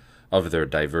perversion of their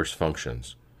diverse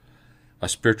functions, a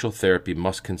spiritual therapy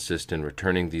must consist in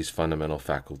returning these fundamental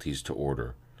faculties to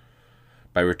order.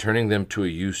 By returning them to a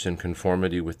use in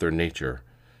conformity with their nature,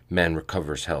 man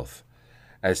recovers health.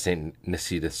 As St.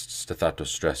 Nicetas Stathatos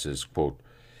stresses, quote,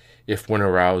 "If when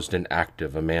aroused and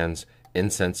active a man's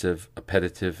insensitive,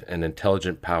 appetitive, and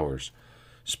intelligent powers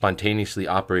spontaneously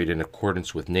operate in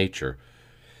accordance with nature,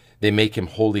 they make him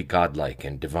wholly godlike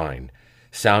and divine,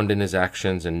 sound in his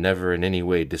actions and never in any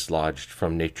way dislodged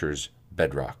from nature's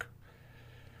bedrock.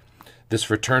 This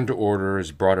return to order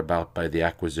is brought about by the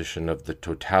acquisition of the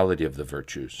totality of the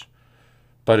virtues,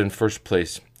 but in first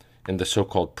place in the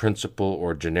so-called principal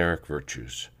or generic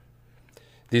virtues.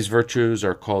 These virtues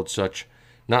are called such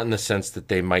not in the sense that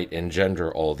they might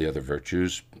engender all the other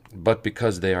virtues, but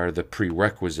because they are the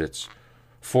prerequisites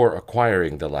for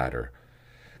acquiring the latter,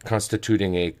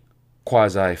 constituting a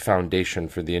quasi-foundation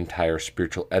for the entire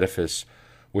spiritual edifice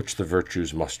which the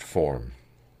virtues must form.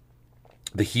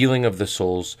 The healing of the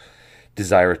soul's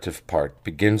desirative part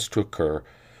begins to occur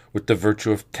with the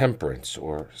virtue of temperance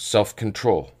or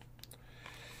self-control,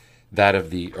 that of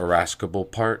the irascible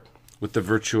part with the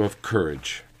virtue of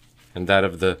courage, and that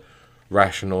of the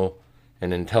rational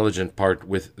and intelligent part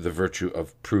with the virtue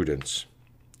of prudence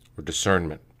or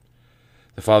discernment.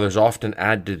 The Fathers often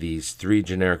add to these three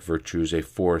generic virtues a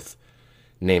fourth,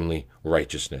 namely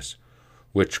righteousness,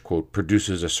 which, quote,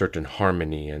 produces a certain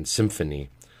harmony and symphony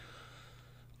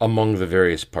among the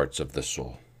various parts of the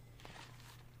soul.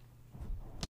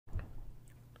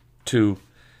 2.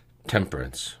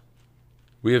 Temperance.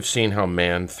 We have seen how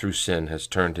man, through sin, has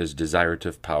turned his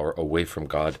desirative power away from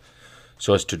God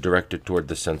so as to direct it toward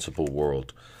the sensible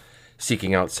world,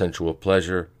 seeking out sensual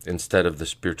pleasure instead of the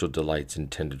spiritual delights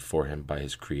intended for him by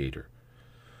his Creator.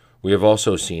 We have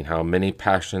also seen how many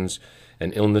passions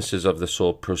and illnesses of the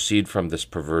soul proceed from this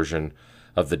perversion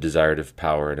of the desirative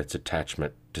power and its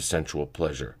attachment to sensual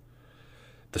pleasure.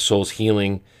 The soul's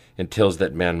healing entails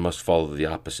that man must follow the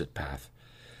opposite path,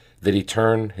 that he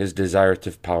turn his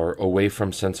desirative power away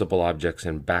from sensible objects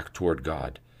and back toward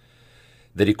God,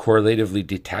 that he correlatively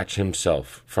detach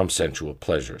himself from sensual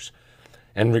pleasures,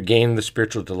 and regain the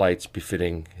spiritual delights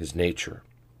befitting his nature.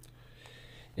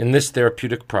 In this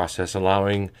therapeutic process,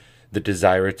 allowing the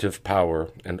desirative power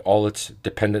and all its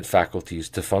dependent faculties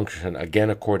to function again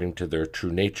according to their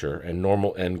true nature and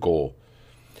normal end goal,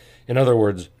 in other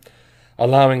words,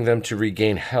 allowing them to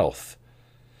regain health,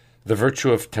 the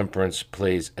virtue of temperance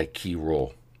plays a key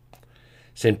role.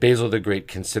 St. Basil the Great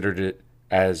considered it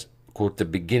as, quote, the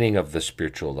beginning of the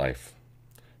spiritual life,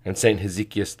 and St.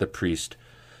 Hezekias the priest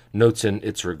notes in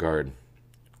its regard,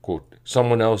 quote,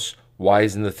 someone else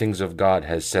wise in the things of God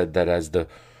has said that as the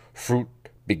fruit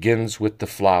begins with the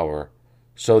flower,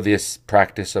 so the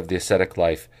practice of the ascetic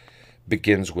life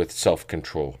begins with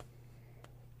self-control.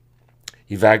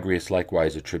 Evagrius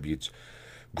likewise attributes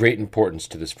great importance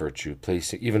to this virtue,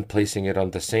 even placing it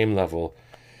on the same level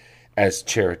as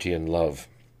charity and love.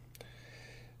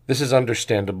 This is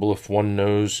understandable if one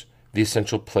knows the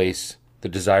essential place the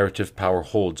desirative power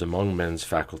holds among men's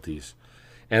faculties,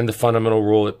 and the fundamental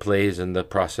role it plays in the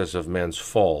process of man's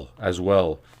fall as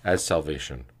well as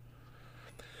salvation.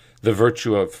 The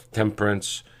virtue of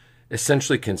temperance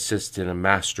essentially consists in a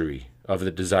mastery of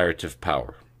the desirative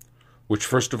power, which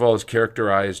first of all is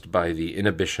characterized by the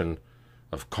inhibition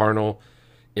of carnal,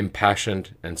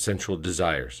 impassioned, and sensual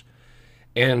desires,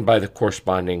 and by the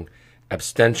corresponding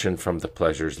abstention from the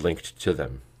pleasures linked to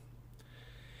them.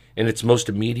 In its most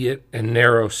immediate and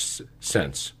narrow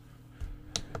sense,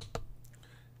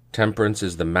 temperance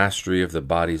is the mastery of the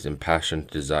body's impassioned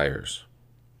desires.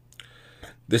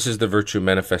 This is the virtue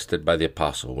manifested by the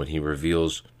Apostle when he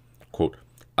reveals, quote,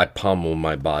 "I pommel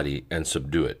my body and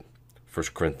subdue it,"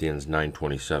 1 Corinthians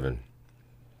 9:27.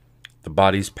 The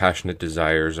body's passionate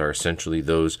desires are essentially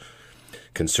those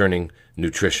concerning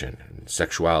nutrition and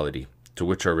sexuality, to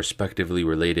which are respectively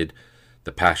related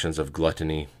the passions of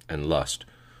gluttony and lust,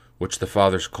 which the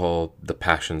Fathers call the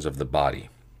passions of the body.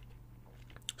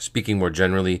 Speaking more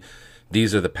generally,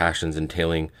 these are the passions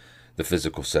entailing the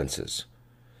physical senses.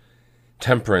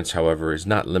 Temperance, however, is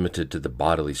not limited to the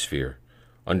bodily sphere.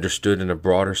 Understood in a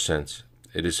broader sense,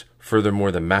 it is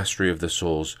furthermore the mastery of the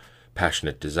soul's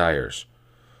passionate desires,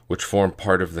 which form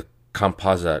part of the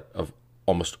composite of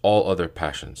almost all other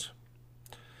passions.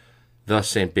 Thus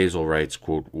St. Basil writes,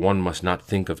 quote, "One must not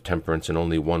think of temperance in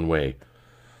only one way.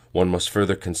 One must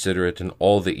further consider it in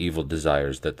all the evil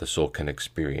desires that the soul can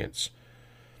experience."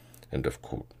 End of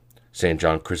quote. St.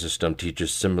 John Chrysostom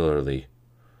teaches similarly,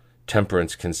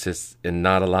 temperance consists in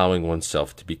not allowing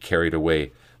oneself to be carried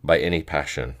away by any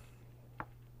passion.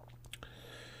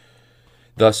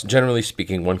 Thus, generally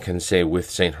speaking, one can say with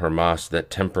St. Hermas that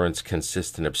temperance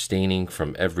consists in abstaining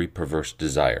from every perverse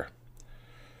desire.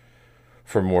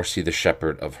 For more, see the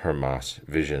Shepherd of Hermas,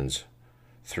 Visions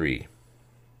 3.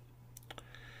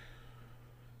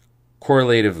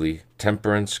 Correlatively,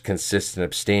 temperance consists in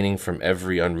abstaining from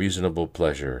every unreasonable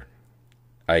pleasure,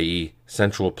 i.e.,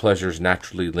 sensual pleasures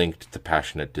naturally linked to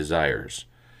passionate desires.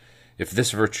 If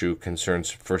this virtue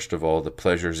concerns first of all the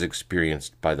pleasures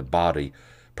experienced by the body,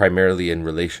 primarily in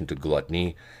relation to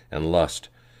gluttony and lust,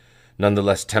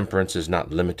 nonetheless temperance is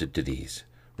not limited to these.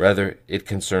 Rather, it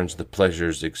concerns the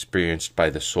pleasures experienced by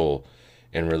the soul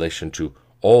in relation to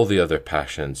all the other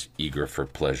passions eager for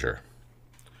pleasure.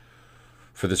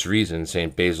 For this reason,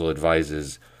 St. Basil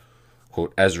advises,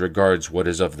 quote, "As regards what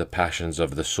is of the passions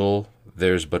of the soul,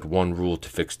 there is but one rule to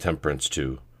fix temperance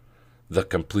to, the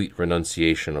complete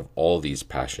renunciation of all these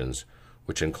passions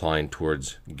which incline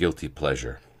towards guilty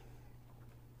pleasure."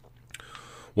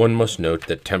 One must note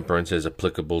that temperance is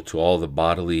applicable to all the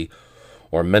bodily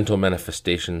or mental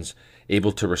manifestations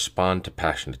able to respond to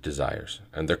passionate desires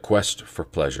and their quest for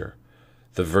pleasure.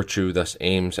 The virtue thus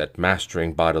aims at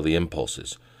mastering bodily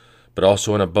impulses, but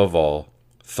also and above all,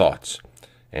 thoughts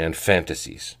and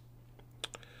fantasies.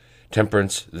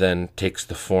 Temperance then takes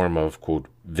the form of, quote,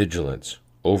 vigilance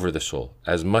over the soul,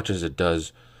 as much as it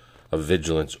does of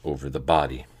vigilance over the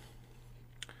body.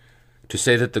 To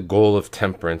say that the goal of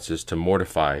temperance is to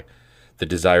mortify the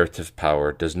desirative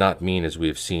power does not mean, as we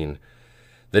have seen,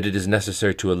 that it is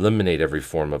necessary to eliminate every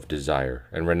form of desire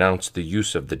and renounce the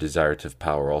use of the desirative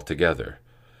power altogether.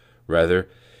 Rather,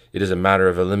 it is a matter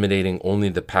of eliminating only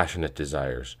the passionate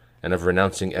desires and of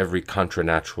renouncing every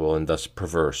contranatural and thus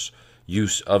perverse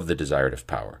use of the desirative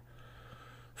power.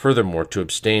 Furthermore, to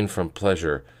abstain from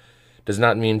pleasure does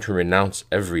not mean to renounce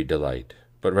every delight,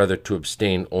 but rather to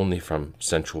abstain only from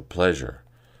sensual pleasure.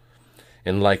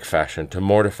 In like fashion, to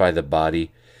mortify the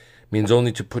body means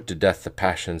only to put to death the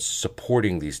passions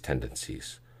supporting these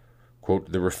tendencies.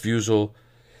 Quote, "The refusal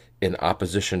in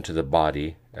opposition to the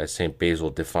body, as St. Basil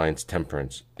defines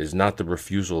temperance, is not the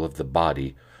refusal of the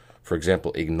body, for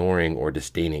example, ignoring or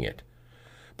disdaining it,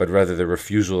 but rather the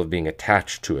refusal of being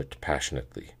attached to it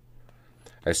passionately.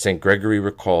 As St. Gregory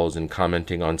recalls in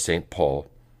commenting on St. Paul,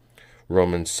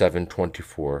 Romans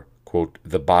 7:24, quote,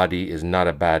 "The body is not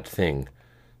a bad thing,"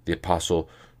 the apostle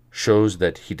shows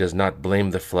that he does not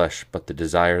blame the flesh but the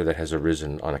desire that has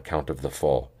arisen on account of the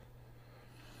fall.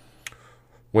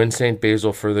 When St.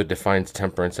 Basil further defines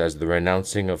temperance as the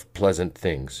renouncing of pleasant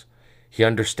things, he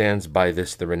understands by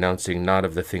this the renouncing not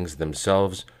of the things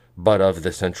themselves, but of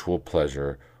the sensual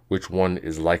pleasure which one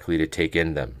is likely to take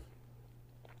in them.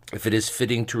 If it is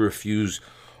fitting to refuse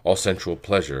all sensual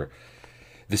pleasure,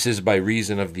 this is by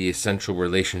reason of the essential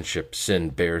relationship sin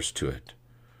bears to it.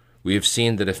 We have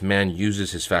seen that if man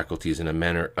uses his faculties in a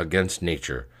manner against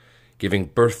nature, giving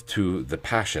birth to the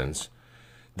passions,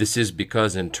 this is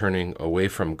because in turning away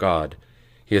from God,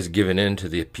 he has given in to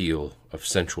the appeal of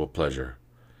sensual pleasure.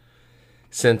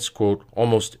 Since, quote,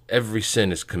 "almost every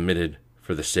sin is committed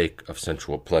for the sake of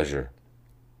sensual pleasure,"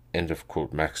 end of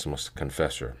quote, Maximus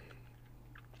Confessor.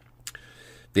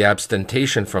 The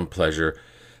abstention from pleasure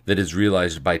that is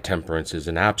realized by temperance is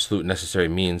an absolute necessary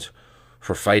means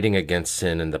for fighting against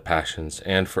sin and the passions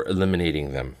and for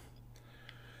eliminating them.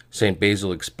 St.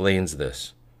 Basil explains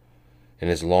this in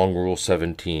his long Rule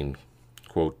 17,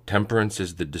 quote, "Temperance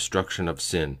is the destruction of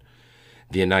sin,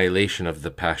 the annihilation of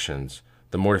the passions,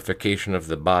 the mortification of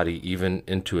the body even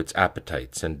into its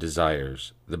appetites and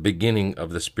desires, the beginning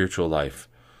of the spiritual life.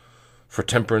 For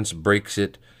temperance breaks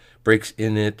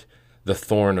in it the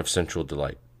thorn of sensual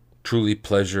delight. Truly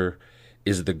pleasure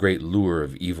is the great lure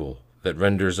of evil that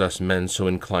renders us men so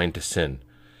inclined to sin,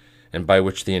 and by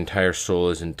which the entire soul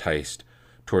is enticed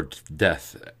toward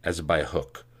death as by a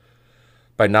hook.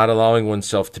 By not allowing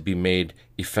oneself to be made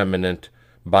effeminate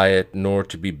by it, nor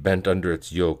to be bent under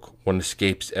its yoke, one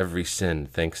escapes every sin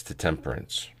thanks to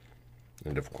temperance."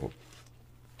 End of quote.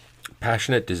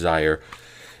 Passionate desire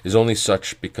is only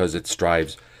such because it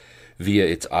strives via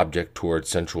its object towards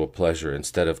sensual pleasure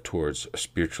instead of towards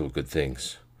spiritual good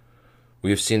things. We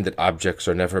have seen that objects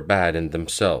are never bad in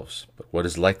themselves, but what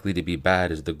is likely to be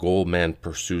bad is the goal man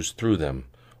pursues through them,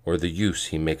 or the use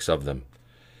he makes of them.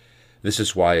 This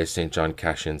is why, as St. John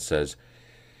Cassian says,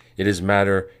 it is a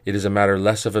matter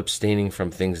less of abstaining from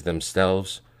things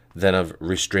themselves than of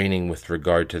restraining with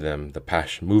regard to them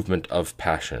the movement of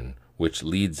passion, which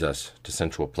leads us to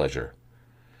sensual pleasure.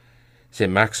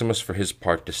 St. Maximus, for his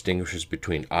part, distinguishes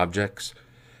between objects,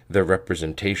 their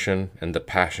representation, and the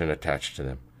passion attached to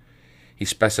them. He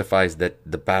specifies that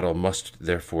the battle must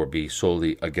therefore be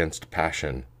solely against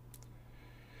passion.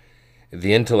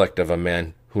 The intellect of a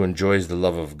man who enjoys the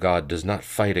love of God does not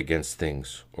fight against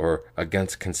things or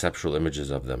against conceptual images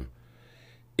of them.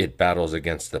 It battles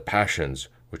against the passions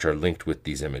which are linked with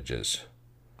these images.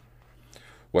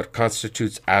 What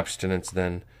constitutes abstinence,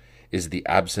 then, is the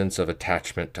absence of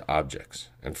attachment to objects,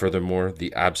 and furthermore,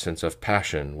 the absence of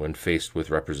passion when faced with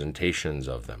representations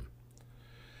of them.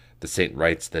 The saint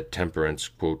writes that temperance,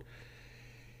 quote,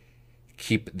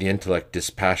 "keep the intellect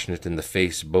dispassionate in the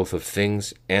face both of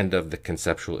things and of the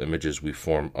conceptual images we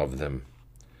form of them.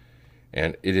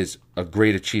 And it is a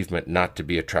great achievement not to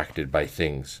be attracted by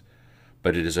things,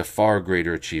 but it is a far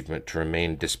greater achievement to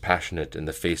remain dispassionate in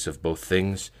the face of both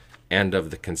things and of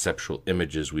the conceptual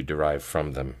images we derive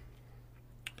from them."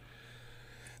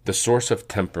 The source of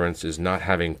temperance is not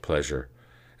having pleasure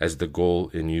as the goal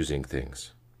in using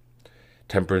things.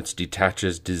 Temperance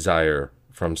detaches desire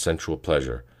from sensual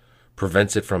pleasure,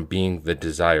 prevents it from being the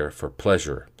desire for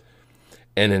pleasure,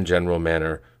 and in general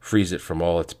manner frees it from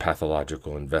all its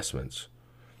pathological investments.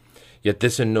 Yet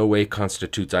this in no way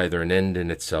constitutes either an end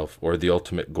in itself or the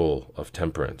ultimate goal of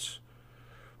temperance.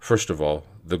 First of all,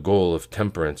 the goal of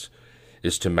temperance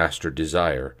is to master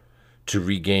desire, to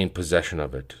regain possession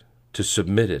of it, to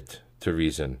submit it to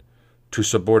reason, to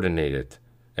subordinate it,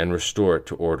 and restore it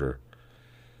to order.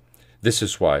 This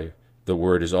is why the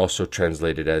word is also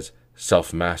translated as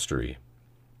self-mastery.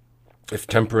 If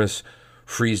temperance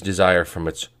frees desire from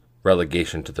its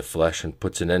relegation to the flesh and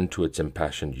puts an end to its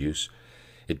impassioned use,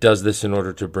 it does this in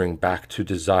order to bring back to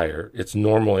desire its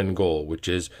normal end goal, which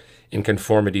is in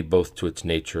conformity both to its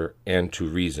nature and to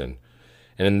reason,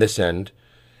 and in this end,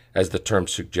 as the term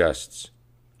suggests,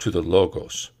 to the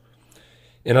logos.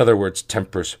 In other words,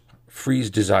 temperance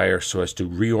frees desire so as to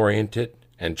reorient it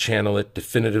and channel it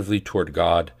definitively toward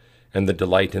God and the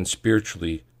delight in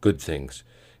spiritually good things,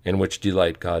 in which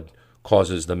delight God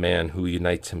causes the man who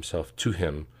unites himself to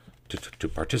him to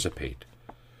participate.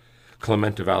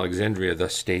 Clement of Alexandria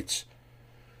thus states,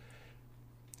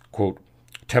 quote,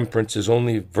 "Temperance is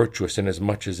only virtuous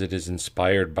inasmuch as it is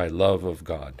inspired by love of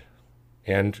God,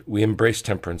 and we embrace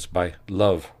temperance by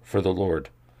love for the Lord."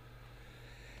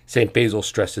 St. Basil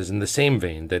stresses in the same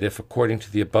vein that if, according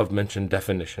to the above-mentioned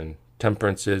definition,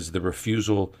 temperance is the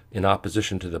refusal in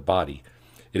opposition to the body,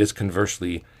 it is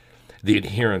conversely the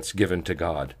adherence given to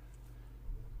God.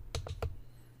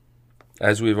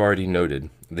 As we have already noted,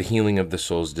 the healing of the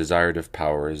soul's desirative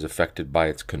power is effected by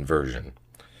its conversion.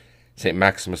 St.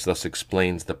 Maximus thus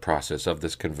explains the process of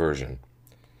this conversion.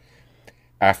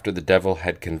 After the devil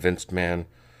had convinced man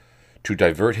to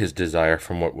divert his desire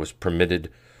from what was permitted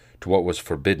to what was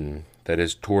forbidden, that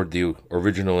is, toward the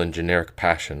original and generic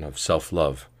passion of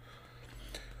self-love,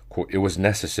 it was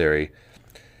necessary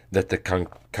that the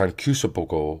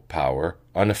concupiscible power,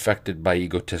 unaffected by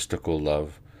egotistical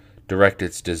love, direct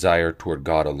its desire toward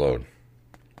God alone.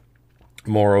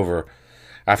 Moreover,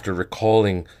 after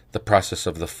recalling the process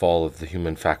of the fall of the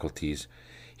human faculties,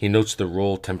 he notes the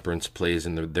role temperance plays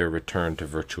in their return to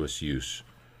virtuous use.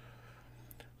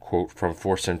 Quote from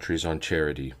 4 Centuries on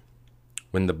Charity,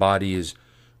 "When the body is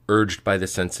urged by the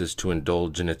senses to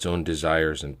indulge in its own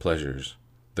desires and pleasures,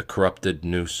 the corrupted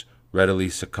nous readily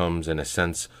succumbs in a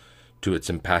sense to its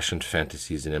impassioned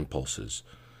fantasies and impulses.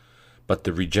 But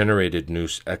the regenerated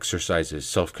nous exercises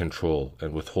self-control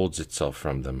and withholds itself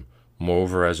from them,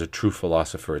 Moreover, as a true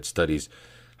philosopher, it studies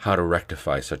how to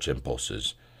rectify such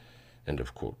impulses." End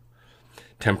of quote.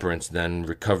 Temperance, then,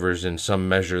 recovers in some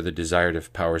measure the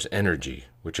desirative power's energy,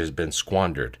 which has been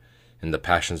squandered in the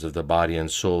passions of the body and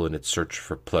soul in its search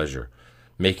for pleasure,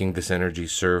 making this energy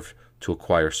serve to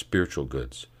acquire spiritual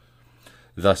goods.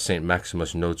 Thus, St.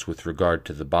 Maximus notes with regard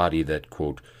to the body that,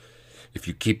 quote, "If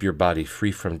you keep your body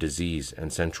free from disease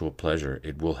and sensual pleasure,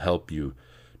 it will help you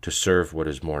to serve what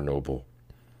is more noble."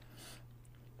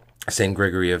 St.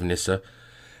 Gregory of Nyssa,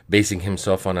 basing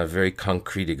himself on a very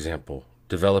concrete example,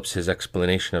 develops his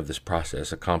explanation of this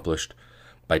process accomplished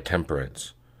by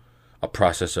temperance, a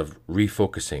process of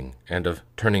refocusing and of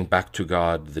turning back to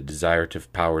God the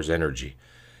desirative power's energy,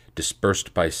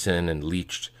 dispersed by sin and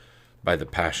leached by the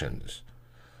passions.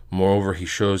 Moreover, he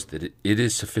shows that it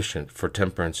is sufficient for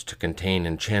temperance to contain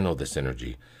and channel this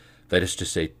energy, that is to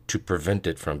say, to prevent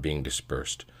it from being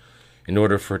dispersed, in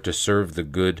order for it to serve the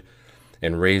good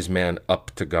and raise man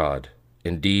up to God.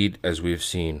 Indeed, as we have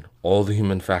seen, all the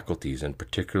human faculties, and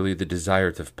particularly the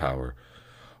desirative power,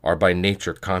 are by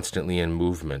nature constantly in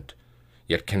movement,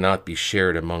 yet cannot be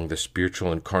shared among the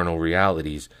spiritual and carnal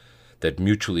realities that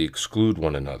mutually exclude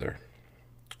one another.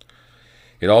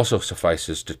 It also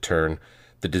suffices to turn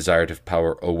the desirative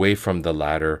power away from the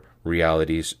latter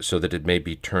realities so that it may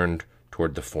be turned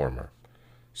toward the former.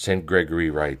 St. Gregory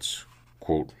writes,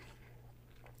 quote,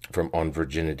 on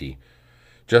virginity,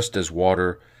 "Just as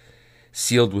water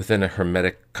sealed within a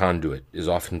hermetic conduit is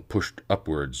often pushed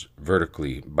upwards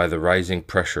vertically by the rising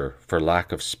pressure for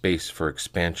lack of space for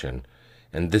expansion,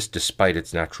 and this despite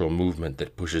its natural movement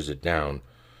that pushes it down,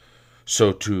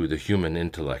 so too the human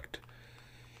intellect,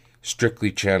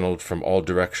 strictly channeled from all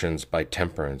directions by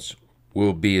temperance,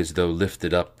 will be as though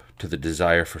lifted up to the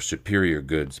desire for superior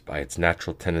goods by its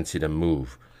natural tendency to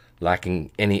move, lacking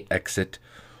any exit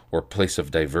or place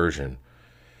of diversion.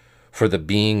 For the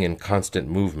being in constant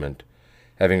movement,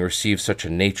 having received such a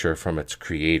nature from its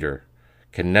Creator,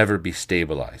 can never be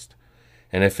stabilized,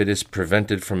 and if it is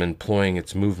prevented from employing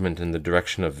its movement in the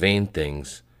direction of vain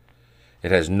things,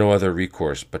 it has no other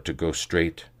recourse but to go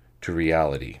straight to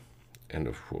reality." End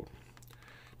of quote.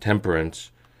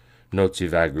 Temperance, notes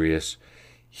Evagrius,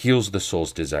 heals the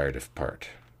soul's desirative part.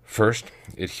 First,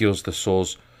 it heals the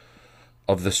souls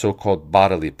of the so-called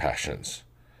bodily passions,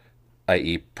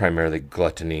 i.e. primarily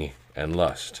gluttony and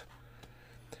lust.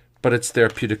 But its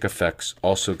therapeutic effects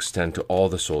also extend to all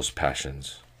the soul's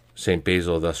passions. St.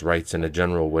 Basil thus writes in a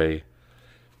general way,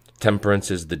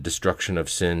 "Temperance is the destruction of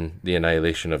sin, the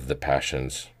annihilation of the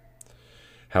passions."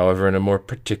 However, in a more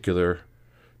particularly,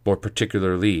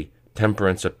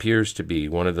 temperance appears to be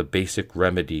one of the basic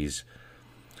remedies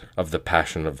of the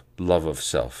passion of love of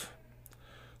self,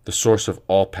 the source of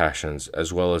all passions,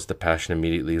 as well as the passion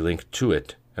immediately linked to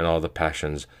it, and all the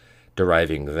passions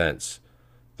deriving thence,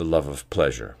 the love of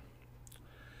pleasure.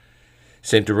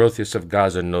 St. Dorotheus of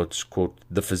Gaza notes, quote,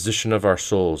 "The physician of our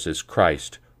souls is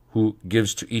Christ, who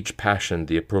gives to each passion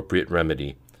the appropriate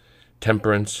remedy,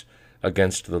 temperance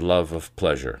against the love of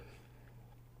pleasure."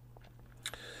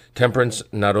 Temperance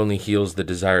not only heals the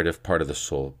desirative part of the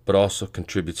soul, but also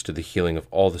contributes to the healing of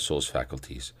all the soul's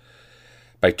faculties.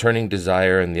 By turning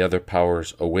desire and the other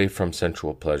powers away from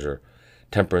sensual pleasure,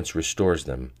 temperance restores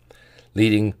them,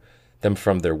 leading them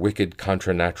from their wicked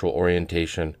contranatural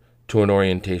orientation to an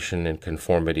orientation in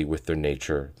conformity with their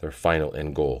nature, their final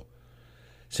end goal.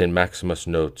 St. Maximus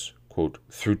notes, quote,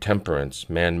 "Through temperance,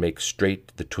 man makes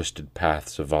straight the twisted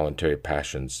paths of voluntary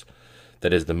passions,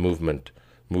 that is, the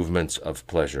movements of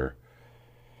pleasure."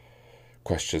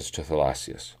 Questions to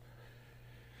Thalassius.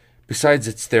 Besides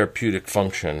its therapeutic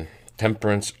function,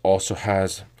 temperance also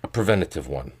has a preventative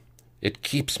one. It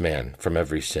keeps man from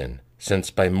every sin,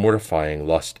 since by mortifying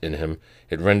lust in him,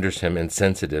 it renders him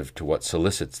insensitive to what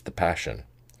solicits the passion.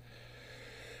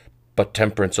 But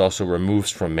temperance also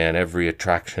removes from man every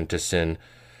attraction to sin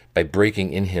by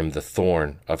breaking in him the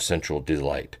thorn of sensual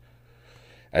delight.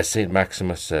 As St.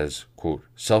 Maximus says, quote,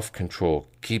 "Self-control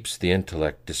keeps the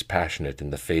intellect dispassionate in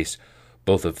the face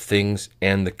both of things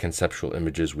and the conceptual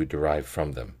images we derive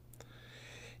from them.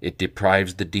 It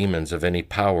deprives the demons of any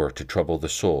power to trouble the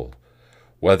soul,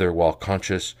 whether while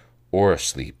conscious or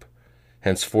asleep.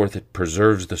 Henceforth it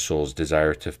preserves the soul's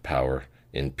desirative power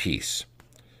in peace.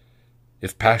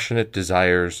 If passionate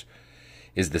desires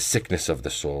is the sickness of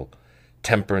the soul,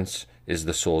 temperance is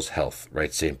the soul's health,"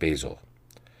 writes St. Basil.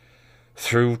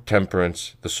 Through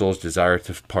temperance, the soul's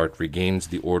desirative part regains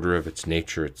the order of its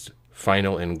nature, its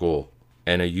final end goal,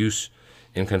 and a use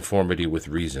in conformity with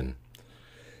reason.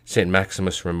 St.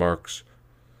 Maximus remarks,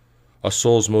 "A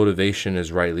soul's motivation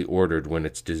is rightly ordered when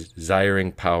its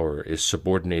desiring power is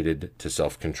subordinated to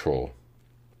self-control."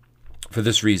 For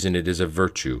this reason it is a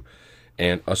virtue,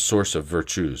 and a source of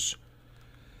virtues.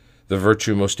 The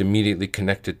virtue most immediately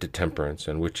connected to temperance,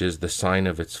 and which is the sign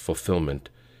of its fulfillment,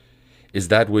 is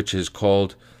that which is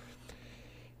called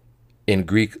in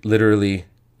Greek literally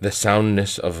the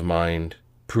soundness of mind,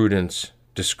 prudence,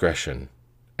 discretion,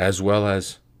 as well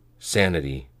as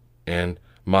sanity, and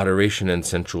moderation in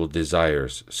sensual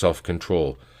desires,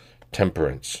 self-control,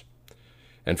 temperance,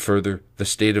 and further, the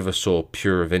state of a soul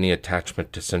pure of any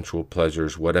attachment to sensual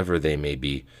pleasures, whatever they may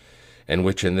be, and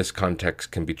which in this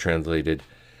context can be translated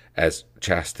as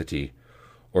chastity,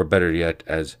 or better yet,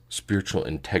 as spiritual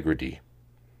integrity.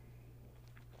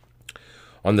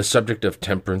 On the subject of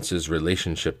temperance's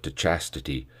relationship to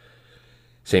chastity,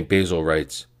 St. Basil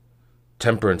writes,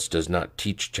 "Temperance does not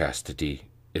teach chastity,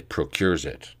 it procures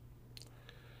it."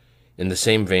 In the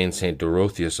same vein, St.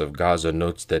 Dorotheus of Gaza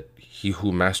notes that he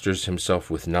who masters himself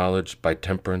with knowledge by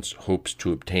temperance hopes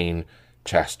to obtain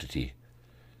chastity,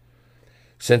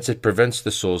 since it prevents the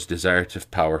soul's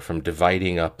desirative power from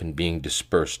dividing up and being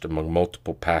dispersed among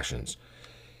multiple passions,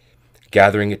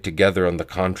 gathering it together on the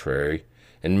contrary,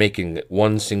 and making it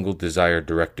one single desire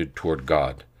directed toward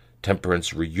God.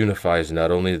 Temperance reunifies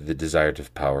not only the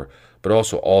desirative power, but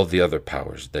also all the other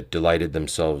powers that delighted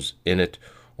themselves in it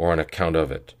or on account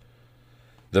of it.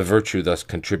 The virtue thus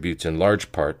contributes in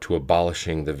large part to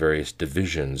abolishing the various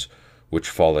divisions which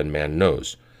fallen man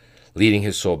knows, leading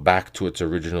his soul back to its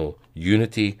original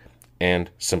unity and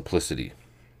simplicity.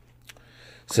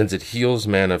 Since it heals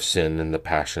man of sin and the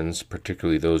passions,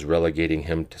 particularly those relegating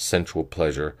him to sensual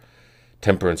pleasure,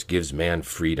 temperance gives man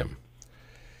freedom.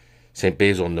 St.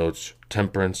 Basil notes,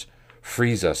 temperance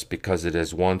frees us because it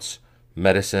is once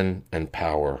medicine and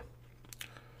power.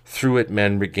 Through it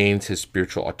man regains his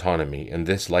spiritual autonomy, and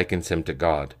this likens him to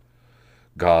God.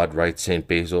 God, writes St.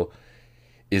 Basil,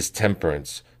 is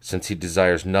temperance, since he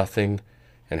desires nothing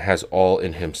and has all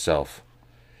in himself.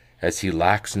 As he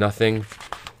lacks nothing,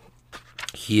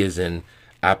 he is in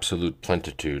absolute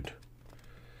plenitude.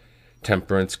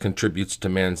 Temperance contributes to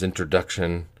man's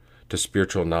introduction to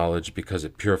spiritual knowledge because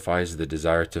it purifies the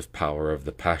desirative power of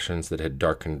the passions that had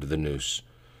darkened the nous.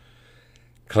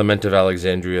 Clement of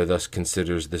Alexandria thus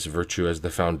considers this virtue as the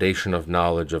foundation of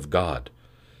knowledge of God,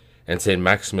 and St.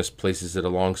 Maximus places it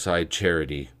alongside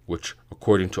charity, which,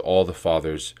 according to all the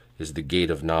fathers, is the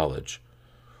gate of knowledge.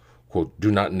 Quote,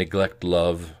 "Do not neglect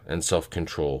love and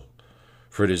self-control,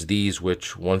 for it is these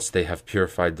which, once they have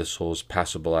purified the soul's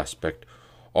passible aspect,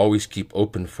 always keep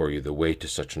open for you the way to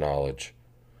such knowledge."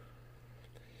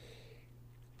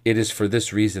 It is for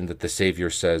this reason that the Savior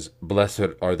says,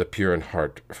 "Blessed are the pure in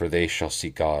heart, for they shall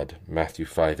see God." Matthew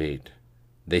 5:8.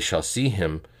 They shall see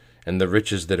him and the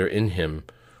riches that are in him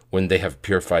when they have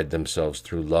purified themselves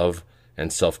through love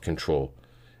and self-control,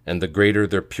 and the greater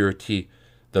their purity,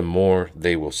 the more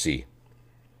they will see.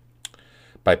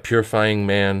 By purifying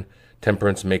man,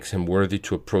 temperance makes him worthy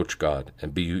to approach God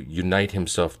and unite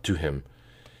himself to him.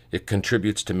 It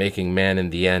contributes to making man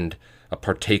in the end a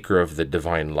partaker of the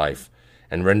divine life,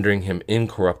 and rendering him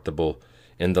incorruptible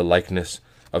in the likeness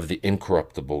of the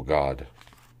incorruptible God.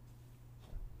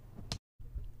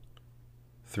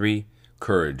 3.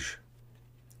 Courage.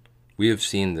 We have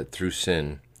seen that through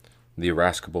sin, the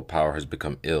irascible power has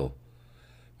become ill.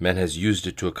 Man has used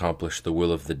it to accomplish the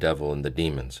will of the devil and the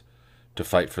demons, to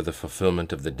fight for the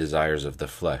fulfillment of the desires of the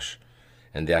flesh,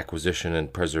 and the acquisition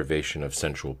and preservation of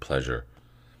sensual pleasure,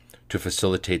 to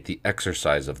facilitate the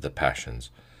exercise of the passions,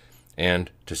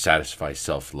 and to satisfy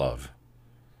self-love.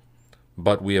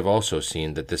 But we have also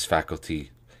seen that this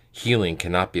faculty healing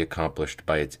cannot be accomplished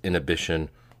by its inhibition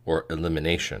or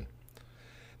elimination.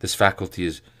 This faculty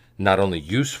is not only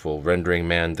useful, rendering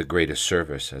man the greatest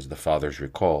service, as the Fathers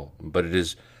recall, but it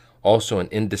is also an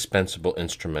indispensable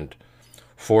instrument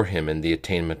for him in the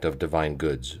attainment of divine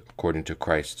goods, according to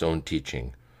Christ's own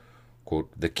teaching.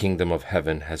 Quote, "The kingdom of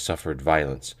heaven has suffered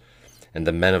violence, and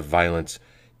the men of violence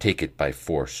take it by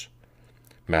force."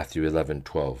 Matthew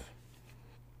 11:12.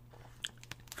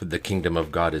 "For the kingdom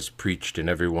of God is preached, and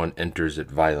everyone enters it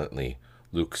violently."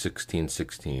 Luke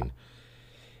 16:16.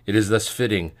 It is thus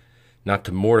fitting not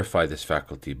to mortify this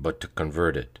faculty, but to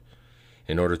convert it,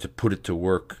 in order to put it to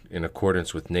work in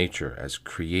accordance with nature as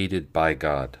created by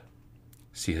God.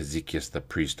 See Hezekiah the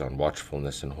priest on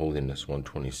Watchfulness and Holiness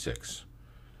 126.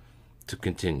 To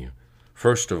continue,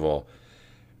 first of all,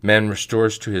 man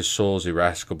restores to his soul's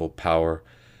irascible power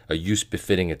a use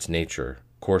befitting its nature,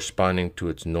 corresponding to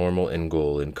its normal end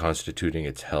goal in constituting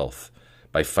its health,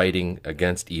 by fighting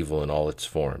against evil in all its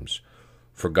forms,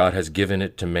 for God has given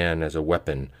it to man as a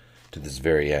weapon to this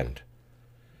very end.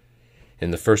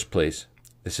 In the first place,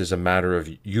 this is a matter of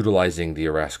utilizing the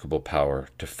irascible power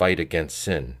to fight against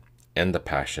sin, and the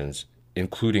passions,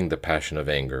 including the passion of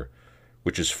anger,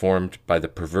 which is formed by the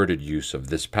perverted use of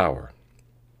this power.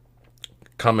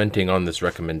 Commenting on this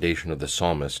recommendation of the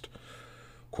psalmist,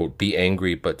 quote, "Be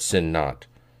angry, but sin not,"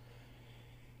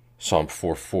 Psalm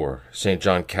 4:4, St.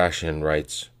 John Cassian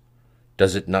writes,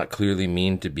 "Does it not clearly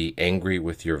mean to be angry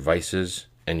with your vices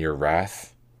and your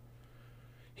wrath?"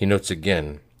 He notes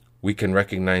again, "We can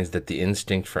recognize that the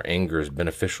instinct for anger is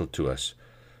beneficial to us,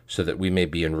 so that we may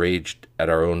be enraged at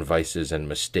our own vices and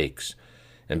mistakes,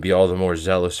 and be all the more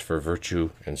zealous for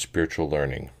virtue and spiritual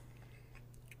learning."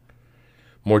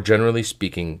 More generally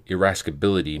speaking,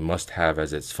 irascibility must have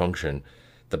as its function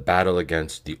the battle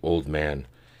against the old man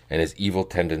and his evil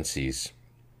tendencies,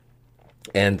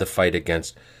 and the fight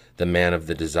against the man of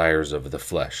the desires of the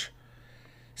flesh.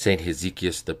 St.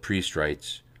 Hezekiah the priest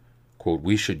writes, quote,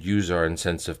 "We should use our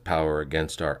incensive power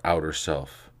against our outer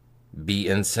self. Be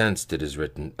incensed, it is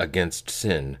written, against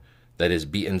sin, that is,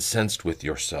 be incensed with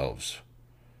yourselves."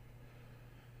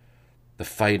 The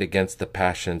fight against the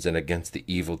passions and against the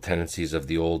evil tendencies of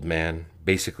the old man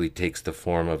basically takes the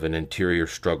form of an interior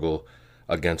struggle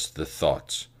against the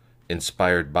thoughts,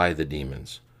 inspired by the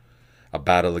demons, a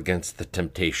battle against the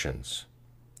temptations.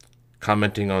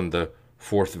 Commenting on the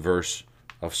 4th verse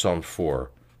of Psalm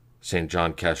 4, St.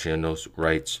 John Cassianos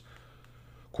writes,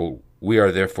 quote, "We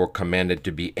are therefore commanded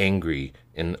to be angry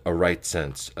in a right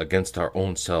sense against our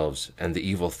own selves and the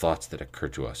evil thoughts that occur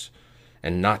to us,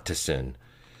 and not to sin,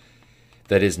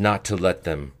 that is, not to let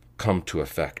them come to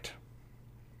effect."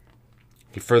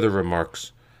 He further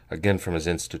remarks, again from his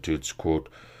Institutes, quote,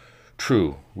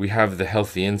 "True, we have the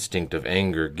healthy instinct of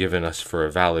anger given us for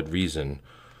a valid reason,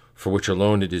 for which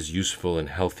alone it is useful and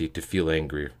healthy to feel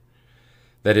angry.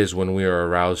 That is, when we are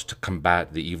aroused to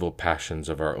combat the evil passions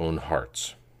of our own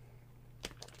hearts.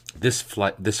 This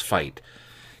fight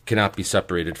cannot be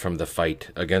separated from the fight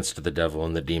against the devil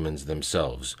and the demons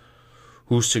themselves,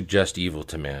 who suggest evil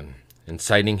to man,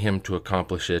 inciting him to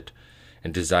accomplish it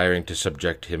and desiring to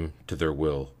subject him to their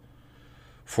will.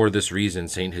 For this reason,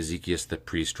 St. Hezekiah the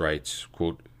priest writes,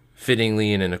 quote,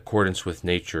 "Fittingly and in accordance with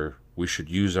nature, we should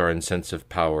use our incensive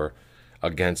power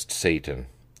against Satan,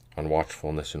 on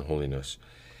watchfulness and holiness."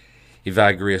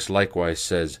 Evagrius likewise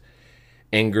says,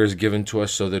 "Anger is given to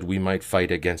us so that we might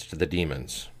fight against the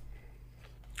demons."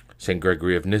 St.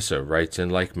 Gregory of Nyssa writes in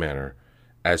like manner,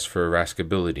 "As for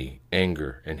irascibility,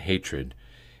 anger, and hatred,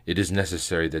 it is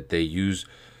necessary that they use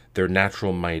their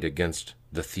natural might against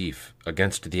the thief,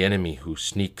 against the enemy who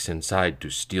sneaks inside to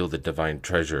steal the divine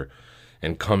treasure,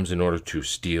 and comes in order to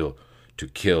steal, to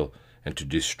kill, and to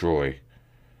destroy."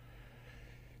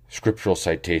 Scriptural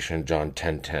citation, John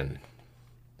 10:10.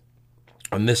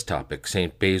 On this topic,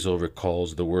 St. Basil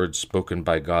recalls the words spoken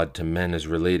by God to men as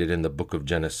related in the book of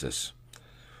Genesis.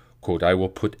 Quote, "I will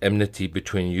put enmity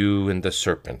between you and the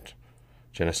serpent."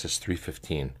 Genesis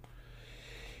 3:15.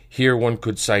 Here one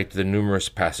could cite the numerous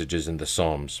passages in the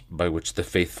Psalms by which the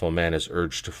faithful man is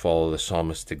urged to follow the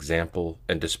psalmist's example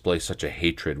and display such a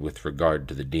hatred with regard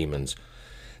to the demons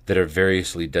that are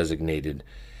variously designated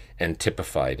and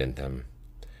typified in them.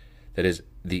 That is,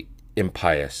 the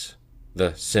impious,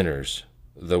 the sinners,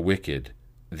 the wicked,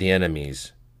 the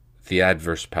enemies, the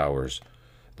adverse powers,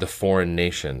 the foreign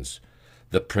nations,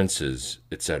 the princes,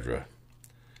 etc.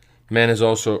 Man is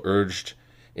also urged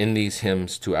in these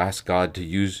hymns to ask God to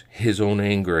use his own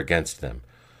anger against them,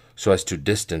 so as to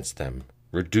distance them,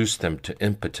 reduce them to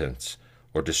impotence,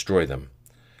 or destroy them.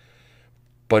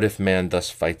 But if man thus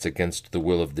fights against the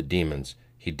will of the demons,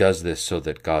 he does this so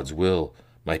that God's will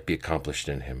might be accomplished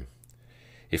in him.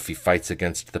 If he fights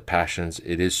against the passions,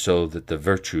 it is so that the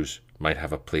virtues might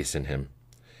have a place in him.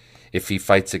 If he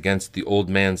fights against the old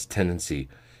man's tendency,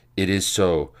 it is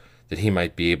so that he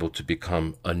might be able to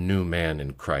become a new man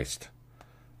in Christ.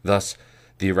 Thus,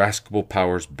 the irascible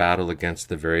powers' battle against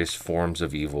the various forms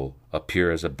of evil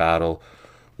appear as a battle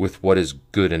with what is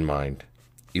good in mind.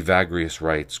 Evagrius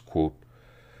writes, quote,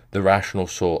 "The rational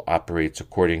soul operates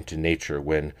according to nature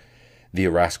when the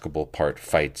irascible part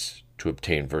fights to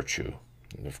obtain virtue."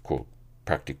 End of quote.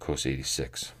 Practicos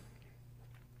 86.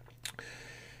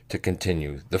 To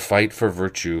continue, the fight for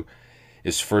virtue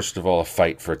is first of all a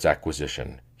fight for its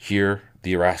acquisition. Here,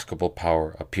 the irascible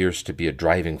power appears to be a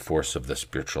driving force of the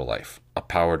spiritual life, a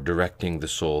power directing the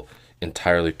soul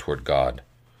entirely toward God.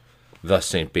 Thus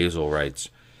St. Basil writes,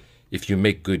 "If you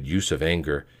make good use of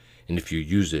anger, and if you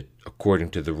use it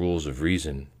according to the rules of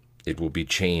reason, it will be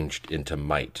changed into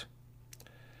might."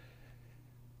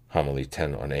 Homily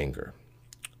 10 on anger.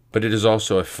 But it is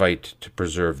also a fight to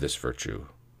preserve this virtue.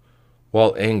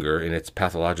 While anger, in its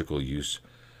pathological use,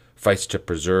 fights to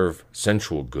preserve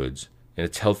sensual goods, In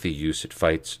its healthy use, it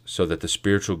fights so that the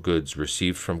spiritual goods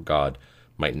received from God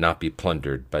might not be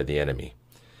plundered by the enemy.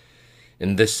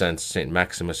 In this sense, St.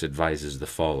 Maximus advises the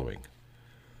following,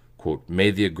 quote,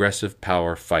 "May the aggressive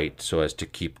power fight so as to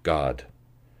keep God.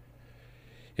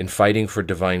 In fighting for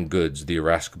divine goods, the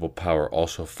irascible power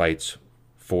also fights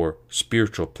for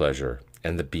spiritual pleasure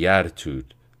and the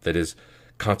beatitude that is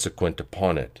consequent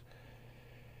upon it,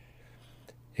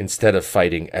 instead of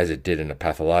fighting, as it did in a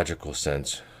pathological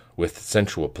sense, with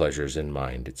sensual pleasures in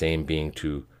mind, its aim being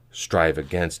to strive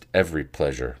against every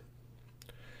pleasure.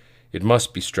 It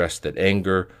must be stressed that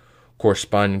anger,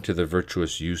 corresponding to the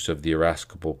virtuous use of the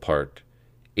irascible part,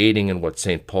 aiding in what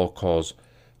St. Paul calls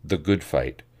the good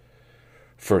fight,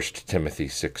 1 Timothy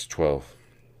 6:12,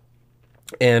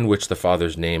 and which the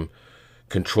Father's name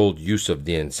controlled use of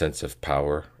the incensive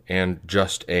power, and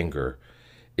just anger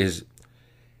is,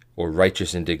 or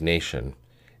righteous indignation,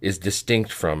 is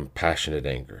distinct from passionate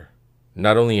anger,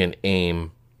 not only in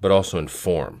aim, but also in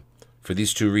form. For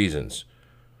these two reasons,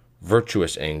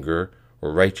 virtuous anger,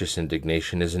 or righteous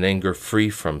indignation, is an anger free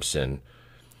from sin,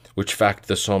 which fact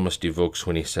the psalmist evokes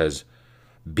when he says,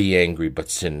 "Be angry, but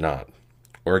sin not."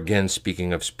 Or again,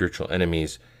 speaking of spiritual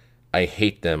enemies, "I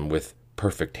hate them with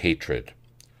perfect hatred."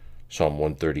 Psalm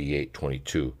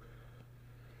 138:22.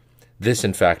 This,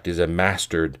 in fact, is a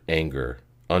mastered anger,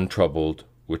 untroubled,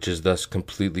 which is thus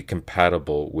completely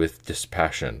compatible with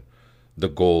dispassion, the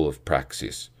goal of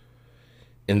Praxis.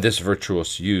 In this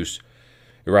virtuous use,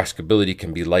 irascibility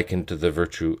can be likened to the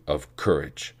virtue of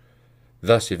courage.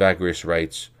 Thus, Evagrius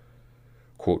writes,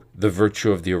 quote, "The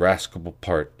virtue of the irascible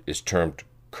part is termed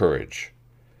courage."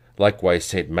 Likewise,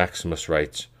 St. Maximus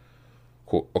writes,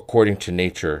 quote, "According to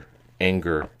nature,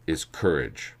 anger is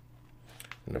courage."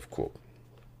 End of quote.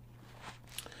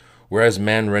 Whereas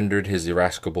man rendered his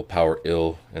irascible power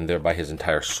ill, and thereby his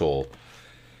entire soul,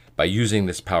 by using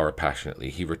this power passionately,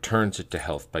 he returns it to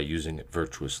health by using it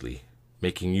virtuously,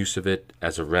 making use of it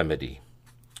as a remedy,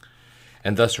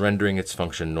 and thus rendering its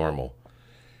function normal.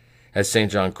 As St.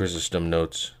 John Chrysostom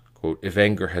notes, quote, "If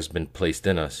anger has been placed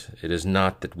in us, it is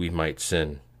not that we might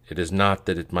sin. It is not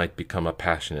that it might become a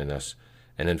passion in us,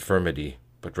 an infirmity,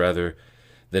 but rather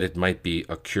that it might be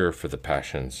a cure for the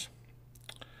passions."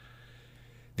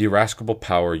 The irascible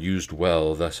power used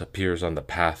well thus appears on the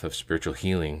path of spiritual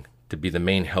healing to be the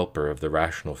main helper of the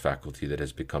rational faculty that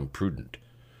has become prudent.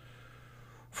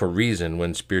 For reason,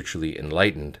 when spiritually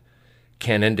enlightened,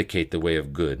 can indicate the way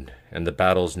of good and the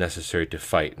battles necessary to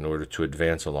fight in order to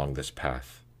advance along this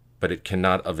path, but it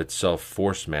cannot of itself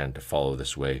force man to follow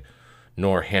this way,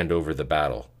 nor hand over the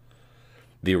battle.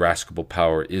 The irascible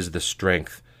power is the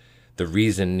strength the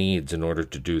reason needs in order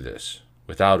to do this.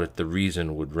 Without it, the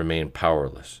reason would remain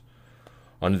powerless.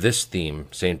 On this theme,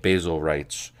 St. Basil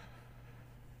writes,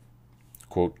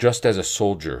 quote, "Just as a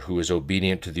soldier who is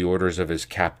obedient to the orders of his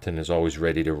captain is always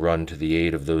ready to run to the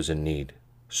aid of those in need,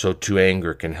 so too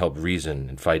anger can help reason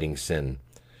in fighting sin.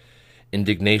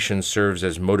 Indignation serves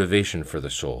as motivation for the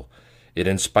soul. It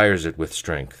inspires it with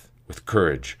strength, with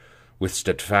courage, with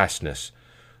steadfastness,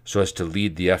 so as to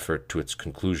lead the effort to its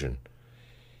conclusion.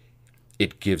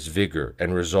 It gives vigor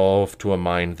and resolve to a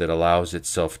mind that allows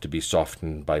itself to be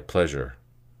softened by pleasure.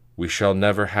 We shall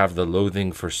never have the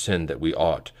loathing for sin that we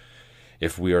ought,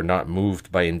 if we are not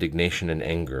moved by indignation and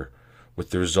anger, with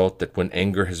the result that when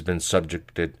anger has been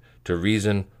subjected to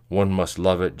reason, one must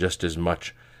love it just as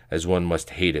much as one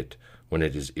must hate it when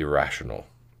it is irrational."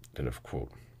 End of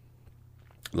quote.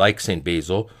 Like St.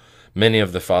 Basil, many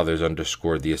of the fathers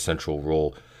underscored the essential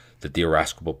role that the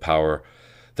irascible power,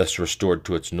 thus restored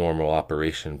to its normal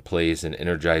operation, plays in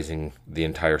energizing the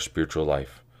entire spiritual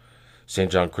life.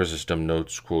 St. John Chrysostom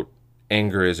notes, quote,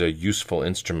 "Anger is a useful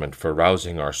instrument for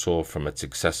rousing our soul from its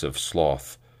excessive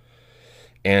sloth,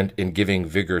 and in giving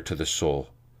vigor to the soul.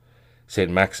 St.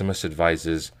 Maximus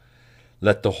advises,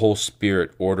 let the whole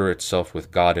spirit order itself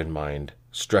with God in mind,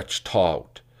 stretched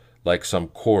taut like some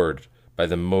cord by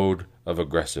the mode of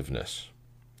aggressiveness.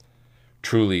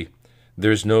 Truly,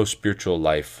 there is no spiritual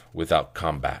life without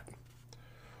combat.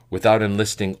 Without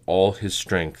enlisting all his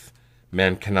strength,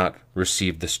 man cannot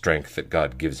receive the strength that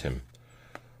God gives him.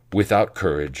 Without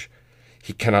courage,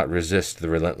 he cannot resist the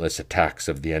relentless attacks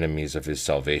of the enemies of his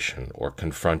salvation or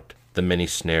confront the many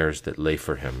snares that lay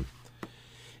for him.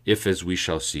 If, as we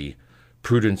shall see,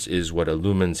 prudence is what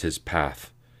illumines his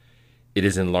path, it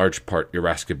is in large part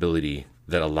irascibility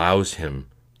that allows him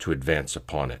to advance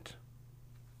upon it."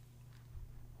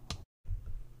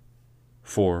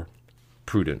 4.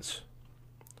 Prudence.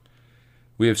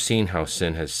 We have seen how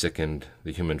sin has sickened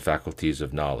the human faculties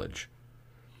of knowledge,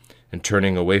 and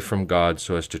turning away from God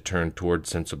so as to turn toward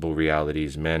sensible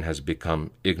realities, man has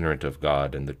become ignorant of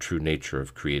God and the true nature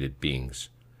of created beings.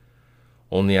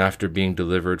 Only after being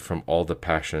delivered from all the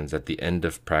passions at the end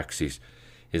of Praxis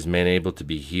is man able to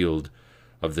be healed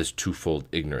of this twofold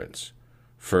ignorance.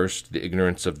 First, the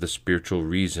ignorance of the spiritual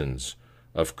reasons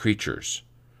of creatures,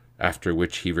 after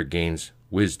which he regains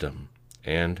wisdom,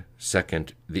 and,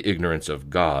 second, the ignorance of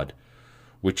God,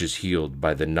 which is healed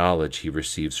by the knowledge he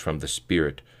receives from the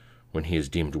Spirit when he is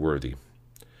deemed worthy.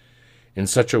 In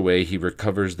such a way he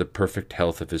recovers the perfect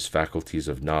health of his faculties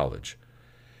of knowledge.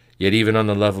 Yet even on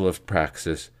the level of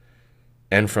praxis,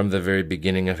 and from the very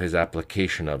beginning of his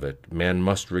application of it, man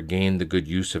must regain the good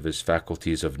use of his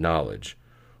faculties of knowledge,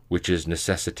 which is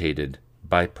necessitated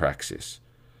by praxis.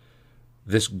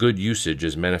 This good usage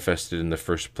is manifested in the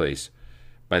first place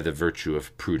by the virtue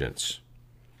of prudence.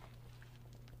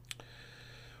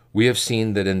 We have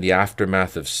seen that in the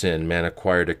aftermath of sin, man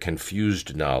acquired a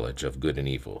confused knowledge of good and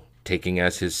evil, taking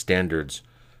as his standards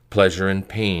pleasure and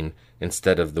pain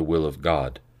instead of the will of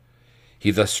God. He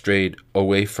thus strayed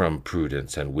away from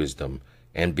prudence and wisdom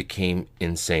and became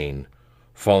insane,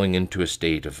 falling into a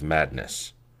state of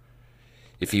madness.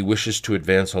 If he wishes to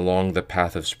advance along the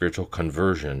path of spiritual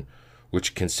conversion,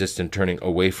 which consists in turning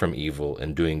away from evil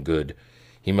and doing good,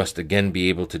 he must again be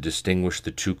able to distinguish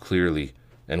the two clearly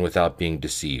and without being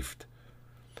deceived.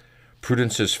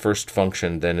 Prudence's first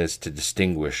function then is to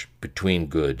distinguish between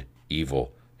good,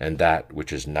 evil, and that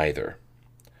which is neither.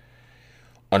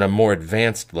 On a more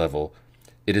advanced level,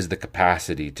 it is the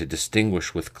capacity to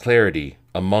distinguish with clarity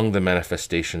among the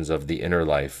manifestations of the inner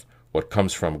life what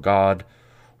comes from God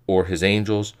or his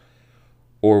angels,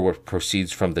 or what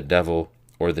proceeds from the devil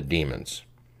or the demons.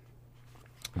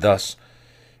 Thus,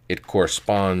 it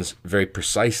corresponds very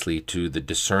precisely to the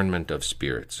discernment of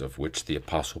spirits, of which the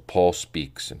Apostle Paul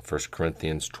speaks in 1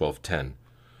 Corinthians 12:10.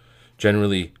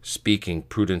 Generally speaking,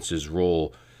 prudence's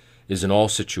role is in all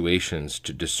situations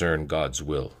to discern God's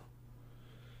will.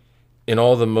 In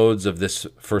all the modes of this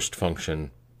first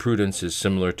function, prudence is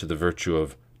similar to the virtue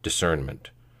of discernment,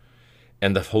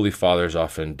 and the Holy Fathers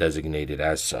often designate it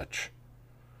as such.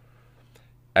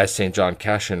 As St. John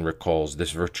Cassian recalls,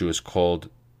 this virtue is called,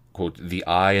 quote, the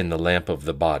eye and the lamp of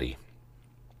the body.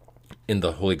 In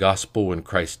the Holy Gospel, when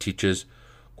Christ teaches,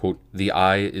 quote, the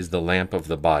eye is the lamp of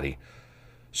the body.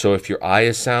 So if your eye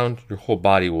is sound, your whole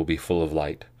body will be full of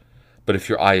light. But if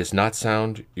your eye is not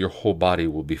sound, your whole body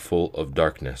will be full of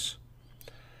darkness.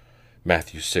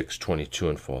 Matthew 6:22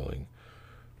 and following.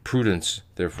 Prudence,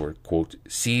 therefore, quote,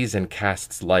 sees and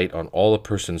casts light on all a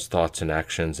person's thoughts and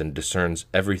actions and discerns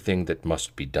everything that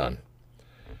must be done.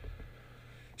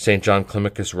 St. John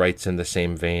Climacus writes in the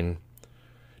same vein,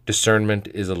 discernment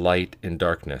is a light in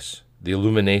darkness, the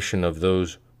illumination of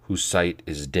those whose sight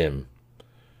is dim.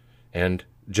 And,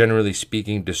 generally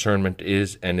speaking, discernment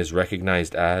is and is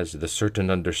recognized as the certain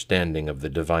understanding of the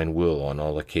divine will on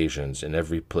all occasions, in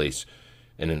every place,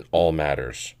 and in all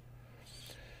matters.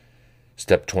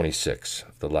 Step 26,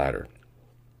 the latter.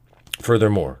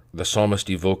 Furthermore, the psalmist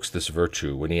evokes this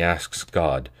virtue when he asks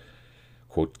God,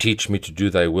 quote, teach me to do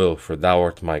thy will, for thou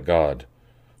art my God.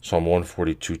 Psalm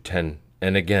 142:10,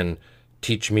 and again,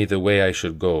 teach me the way I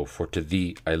should go, for to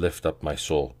thee I lift up my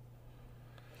soul.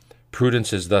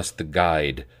 Prudence is thus the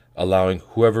guide, allowing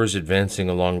whoever is advancing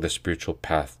along the spiritual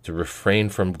path to refrain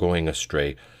from going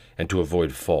astray and to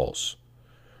avoid falls.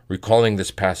 Recalling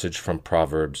this passage from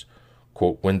Proverbs,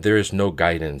 quote, when there is no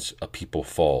guidance, a people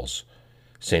falls.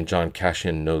 St. John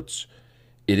Cassian notes,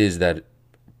 it is that,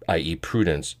 i.e.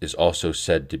 prudence, is also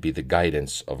said to be the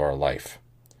guidance of our life.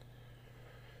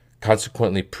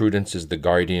 Consequently, prudence is the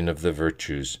guardian of the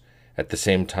virtues, at the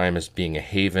same time as being a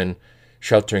haven,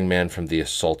 sheltering man from the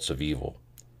assaults of evil.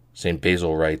 St.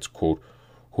 Basil writes, quote,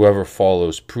 whoever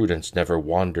follows prudence never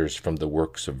wanders from the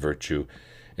works of virtue,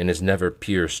 and is never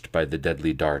pierced by the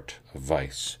deadly dart of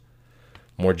vice.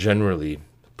 More generally,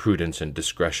 prudence and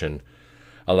discretion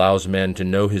allows man to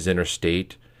know his inner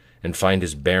state and find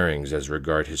his bearings as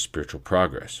regard his spiritual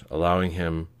progress, allowing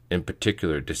him, in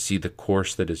particular, to see the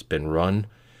course that has been run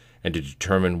and to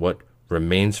determine what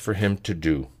remains for him to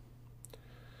do.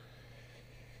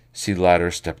 See latter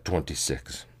step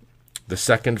 26. The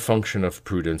second function of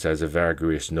prudence, as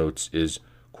Evagrius notes, is,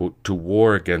 quote, to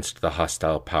war against the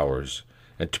hostile powers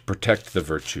and to protect the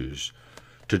virtues,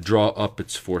 to draw up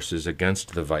its forces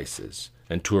against the vices,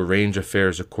 and to arrange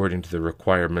affairs according to the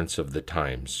requirements of the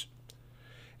times,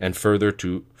 and further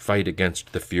to fight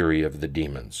against the fury of the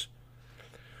demons.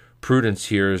 Prudence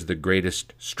here is the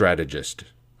greatest strategist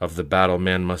of the battle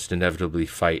man must inevitably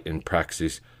fight in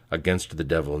praxis against the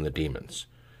devil and the demons.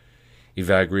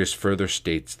 Evagrius further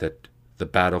states that the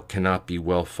battle cannot be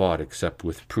well fought except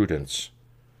with prudence.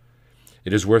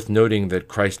 It is worth noting that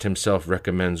Christ himself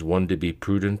recommends one to be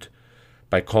prudent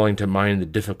by calling to mind the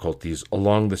difficulties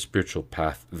along the spiritual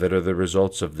path that are the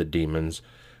results of the demons,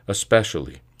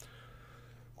 especially.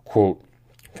 Quote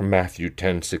from Matthew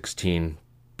 10:16,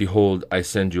 "Behold, I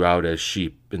send you out as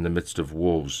sheep in the midst of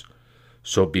wolves,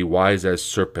 so be wise as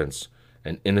serpents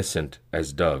and innocent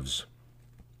as doves."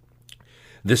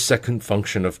 This second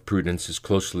function of prudence is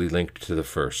closely linked to the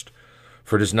first,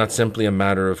 for it is not simply a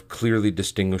matter of clearly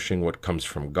distinguishing what comes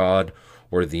from God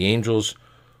or the angels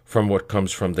from what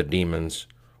comes from the demons,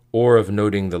 or of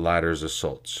noting the latter's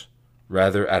assaults.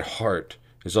 Rather, at heart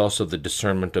is also the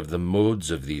discernment of the modes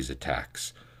of these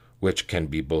attacks, which can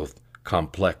be both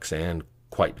complex and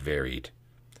quite varied,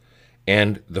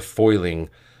 and the foiling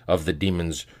of the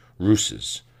demon's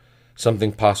ruses,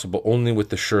 something possible only with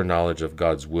the sure knowledge of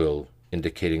God's will,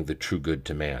 indicating the true good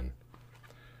to man.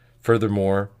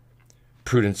 Furthermore,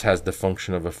 prudence has the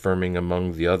function of affirming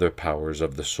among the other powers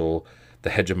of the soul the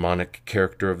hegemonic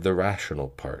character of the rational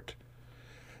part,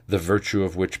 the virtue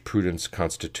of which prudence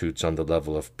constitutes on the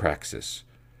level of praxis.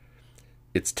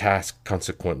 Its task,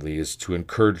 consequently, is to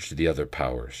encourage the other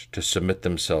powers to submit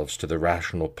themselves to the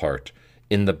rational part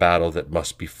in the battle that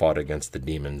must be fought against the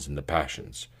demons and the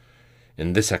passions.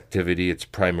 In this activity, its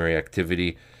primary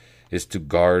activity is to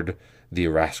guard the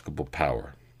irascible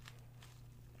power.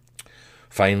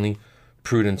 Finally,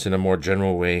 prudence in a more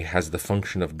general way has the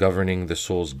function of governing the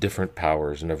soul's different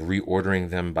powers and of reordering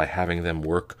them by having them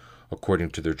work according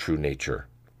to their true nature.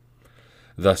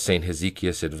 Thus, St.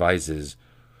 Hezekiah advises,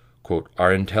 quote,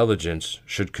 "Our intelligence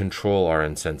should control our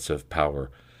incentive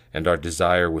power and our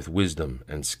desire with wisdom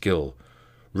and skill,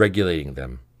 regulating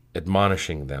them,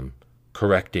 admonishing them,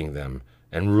 correcting them,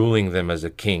 and ruling them as a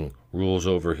king rules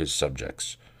over his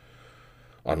subjects."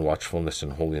 On Watchfulness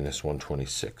and Holiness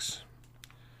 126.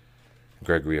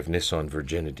 Gregory of Nyssa on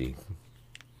Virginity.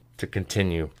 To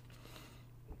continue,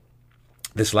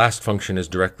 this last function is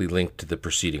directly linked to the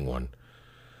preceding one.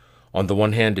 On the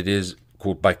one hand, it is,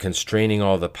 quote, "by constraining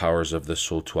all the powers of the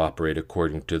soul to operate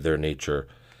according to their nature,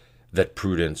 that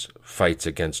prudence fights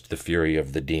against the fury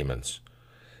of the demons,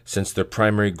 since their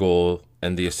primary goal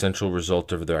and the essential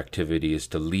result of their activity is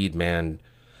to lead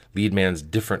man's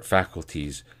different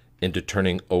faculties into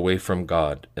turning away from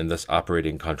God and thus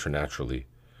operating contranaturally.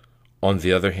 On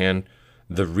the other hand,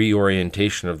 the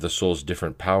reorientation of the soul's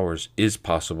different powers is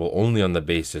possible only on the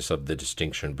basis of the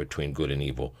distinction between good and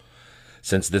evil,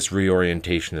 since this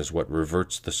reorientation is what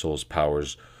reverts the soul's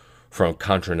powers from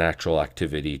contranatural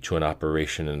activity to an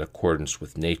operation in accordance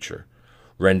with nature,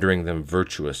 rendering them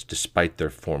virtuous despite their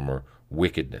former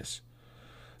wickedness.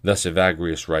 Thus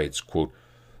Evagrius writes, quote,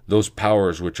 "Those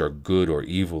powers which are good or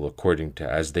evil according to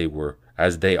as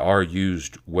they are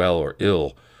used well or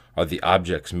ill are the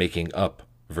objects making up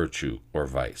virtue or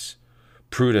vice.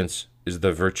 Prudence is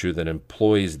the virtue that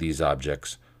employs these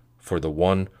objects for the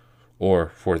one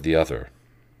or for the other."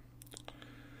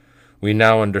 We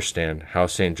now understand how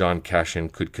St. John Cassian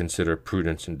could consider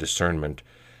prudence and discernment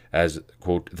as,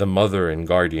 quote, "the mother and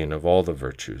guardian of all the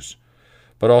virtues,"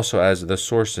 but also as the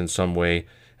source in some way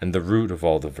and the root of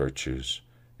all the virtues,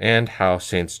 and how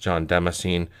Saints John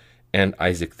Damascene and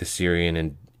Isaac the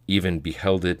Syrian even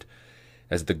beheld it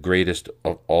as the greatest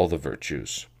of all the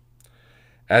virtues.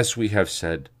 As we have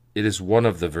said, it is one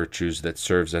of the virtues that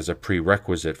serves as a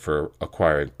prerequisite for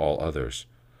acquiring all others.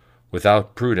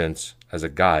 Without prudence as a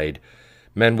guide,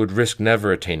 man would risk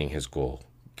never attaining his goal,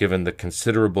 given the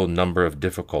considerable number of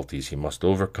difficulties he must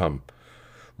overcome,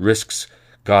 risks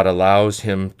God allows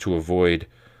him to avoid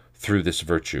through this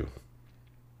virtue.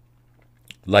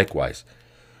 Likewise,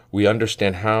 we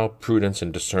understand how prudence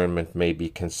and discernment may be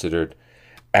considered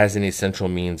as an essential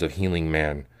means of healing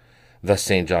man. Thus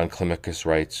St. John Climacus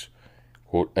writes,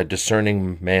 quote, "A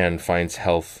discerning man finds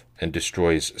health and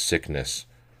destroys sickness."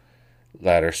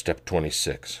 Latter, step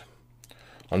 26.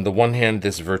 On the one hand,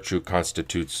 this virtue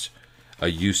constitutes a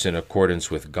use in accordance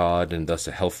with God, and thus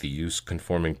a healthy use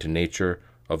conforming to nature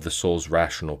of the soul's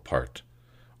rational part.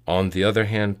 On the other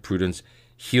hand, prudence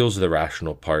heals the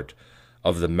rational part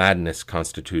of the madness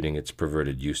constituting its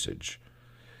perverted usage.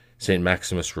 St.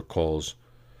 Maximus recalls,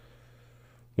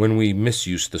 "When we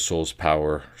misuse the soul's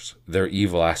powers, their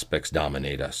evil aspects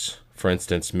dominate us. For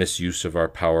instance, misuse of our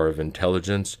power of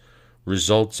intelligence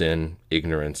results in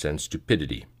ignorance and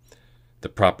stupidity. The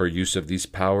proper use of these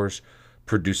powers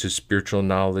produces spiritual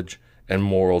knowledge and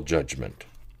moral judgment."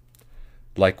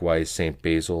 Likewise, St.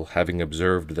 Basil, having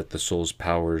observed that the soul's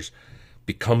powers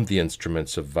become the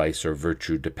instruments of vice or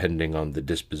virtue depending on the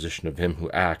disposition of him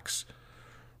who acts,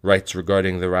 writes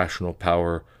regarding the rational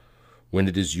power, When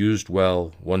it is used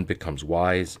well, one becomes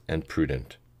wise and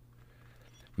prudent.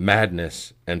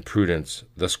 Madness and prudence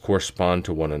thus correspond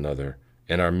to one another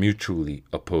and are mutually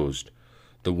opposed,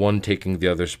 the one taking the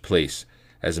other's place,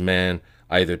 as man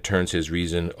either turns his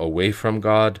reason away from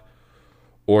God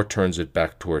or turns it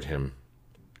back toward him.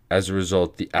 As a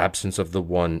result, the absence of the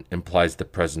one implies the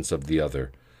presence of the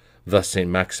other. Thus St.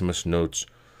 Maximus notes,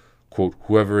 quote,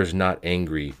 "Whoever is not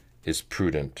angry is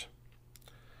prudent."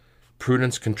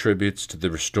 Prudence contributes to the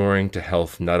restoring to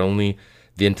health not only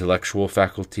the intellectual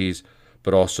faculties,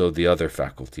 but also the other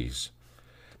faculties.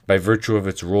 By virtue of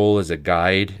its role as a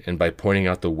guide and by pointing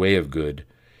out the way of good,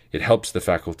 it helps the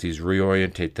faculties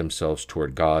reorientate themselves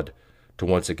toward God, to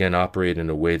once again operate in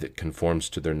a way that conforms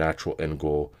to their natural end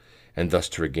goal, and thus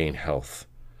to regain health.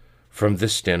 From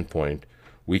this standpoint,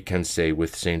 we can say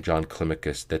with St. John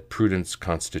Climacus that prudence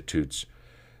constitutes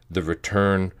the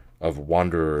return of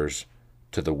wanderers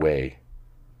to the way.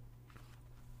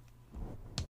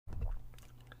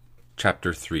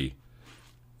 Chapter 3.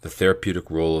 The Therapeutic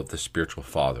Role of the Spiritual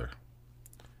Father.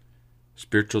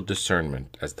 Spiritual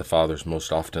discernment, as the Fathers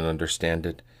most often understand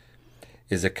it,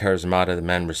 is a charismata the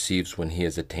man receives when he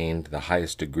has attained the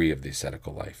highest degree of the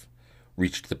ascetical life,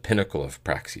 reached the pinnacle of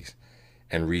Praxis,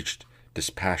 and reached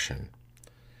dispassion.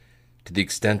 To the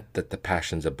extent that the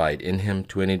passions abide in him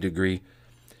to any degree,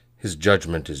 his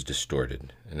judgment is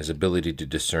distorted, and his ability to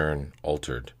discern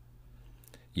altered.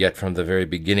 Yet from the very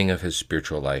beginning of his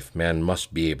spiritual life, man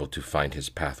must be able to find his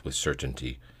path with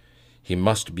certainty. He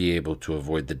must be able to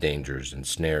avoid the dangers and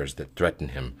snares that threaten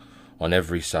him on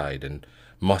every side, and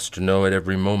must know at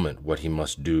every moment what he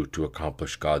must do to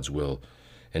accomplish God's will,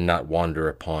 and not wander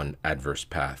upon adverse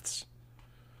paths.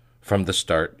 From the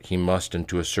start, he must, and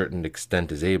to a certain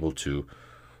extent is able to,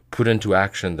 put into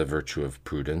action the virtue of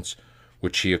prudence,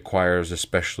 which he acquires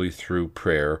especially through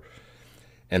prayer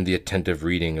and the attentive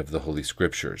reading of the Holy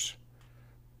Scriptures.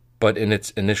 But in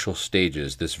its initial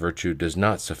stages, this virtue does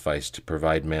not suffice to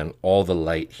provide man all the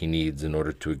light he needs in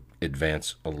order to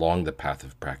advance along the path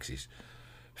of Praxis,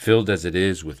 filled as it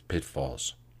is with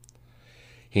pitfalls.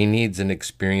 He needs an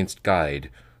experienced guide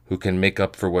who can make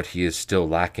up for what he is still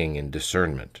lacking in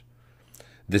discernment.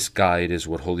 This guide is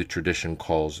what Holy Tradition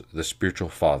calls the spiritual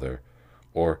father,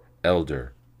 or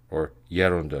elder, or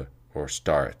Geronda, or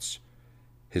starets.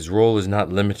 His role is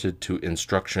not limited to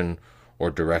instruction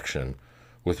or direction.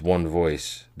 With one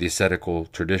voice, the ascetical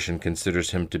tradition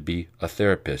considers him to be a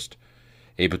therapist,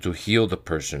 able to heal the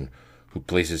person who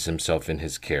places himself in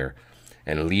his care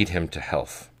and lead him to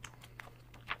health.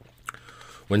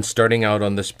 When starting out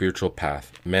on the spiritual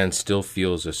path, man still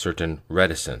feels a certain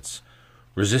reticence,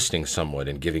 resisting somewhat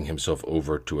in giving himself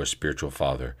over to a spiritual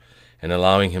father and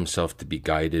allowing himself to be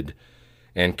guided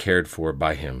and cared for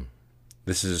by him.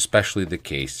 This is especially the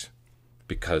case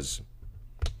because,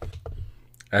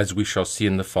 as we shall see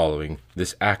in the following,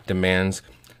 this act demands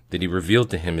that he reveal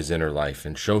to him his inner life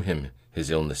and show him his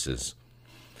illnesses.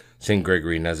 St.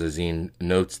 Gregory Nazianzen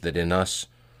notes that in us,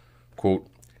 quote,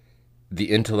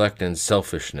 "the intellect and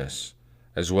selfishness,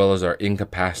 as well as our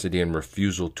incapacity and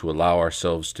refusal to allow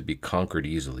ourselves to be conquered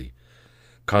easily,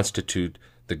 constitute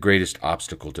the greatest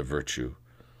obstacle to virtue.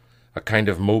 A kind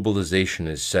of mobilization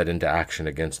is set into action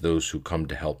against those who come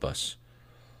to help us.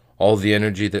 All the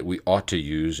energy that we ought to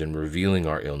use in revealing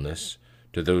our illness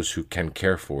to those who can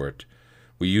care for it,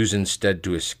 we use instead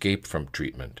to escape from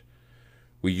treatment.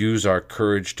 We use our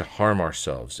courage to harm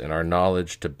ourselves and our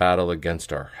knowledge to battle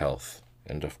against our health."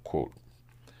 End of quote.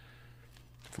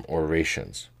 From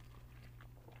Orations.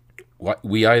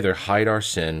 We either hide our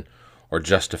sin or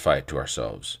justify it to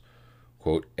ourselves,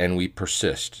 quote, "and we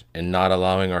persist in not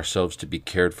allowing ourselves to be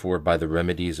cared for by the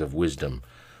remedies of wisdom,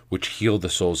 which heal the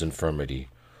soul's infirmity,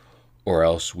 or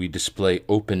else we display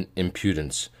open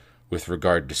impudence with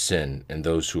regard to sin and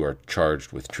those who are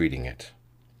charged with treating it."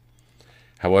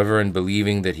 However, in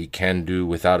believing that he can do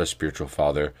without a spiritual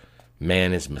father,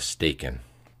 man is mistaken.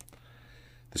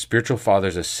 The spiritual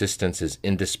father's assistance is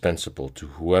indispensable to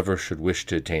whoever should wish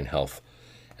to attain health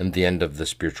and the end of the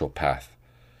spiritual path.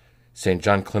 St.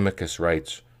 John Climacus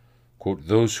writes, quote,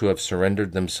 "Those who have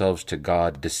surrendered themselves to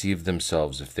God deceive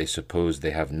themselves if they suppose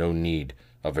they have no need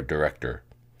of a director."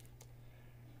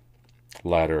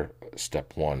 Latter,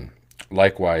 step 1.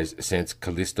 Likewise, Saints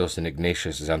Callistos and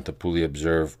Ignatius Xanthopuli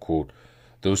observe, quote,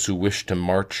 "Those who wish to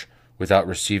march without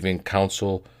receiving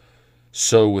counsel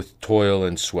sow with toil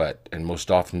and sweat, and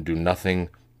most often do nothing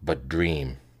but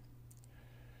dream."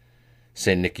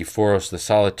 St. Nicephorus the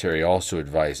Solitary also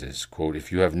advises, quote,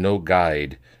 "If you have no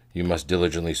guide, you must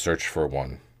diligently search for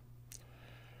one."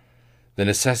 The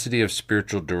necessity of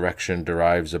spiritual direction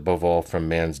derives above all from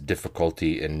man's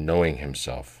difficulty in knowing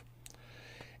himself.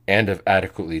 and of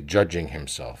adequately judging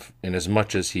himself,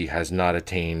 inasmuch as he has not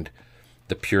attained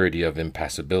the purity of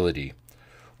impassibility,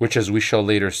 which, as we shall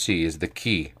later see, is the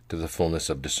key to the fullness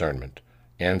of discernment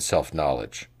and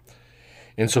self-knowledge.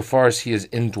 Insofar as he is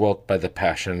indwelt by the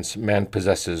passions, man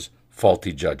possesses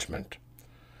faulty judgment.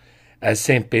 As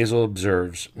St. Basil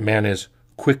observes, man is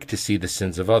quick to see the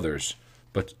sins of others,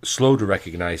 but slow to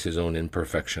recognize his own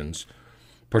imperfections,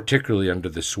 particularly under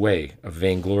the sway of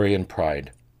vainglory and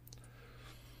pride.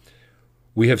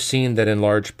 We have seen that in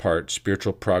large part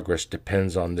spiritual progress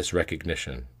depends on this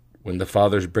recognition. When the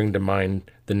Fathers bring to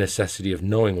mind the necessity of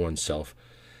knowing oneself,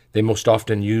 they most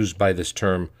often use by this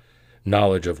term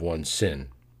knowledge of one's sin.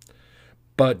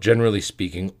 But, generally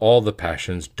speaking, all the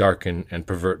passions darken and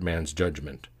pervert man's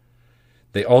judgment.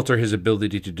 They alter his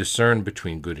ability to discern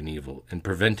between good and evil, and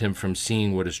prevent him from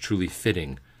seeing what is truly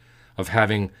fitting, of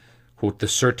having, quote, the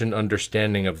certain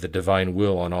understanding of the divine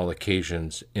will on all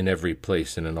occasions, in every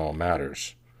place, and in all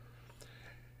matters.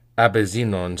 Abbe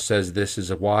Zenon says this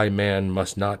is why man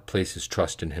must not place his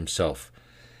trust in himself,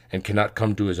 and cannot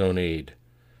come to his own aid.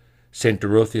 St.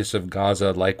 Dorotheus of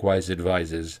Gaza likewise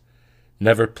advises,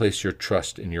 never place your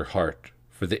trust in your heart,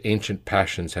 for the ancient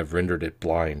passions have rendered it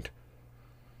blind.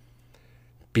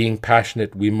 Being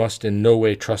passionate, we must in no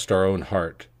way trust our own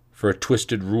heart, for a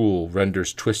twisted rule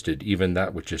renders twisted even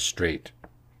that which is straight.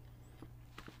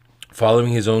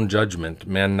 Following his own judgment,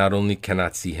 man not only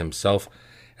cannot see himself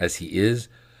as he is,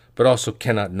 but also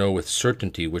cannot know with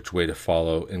certainty which way to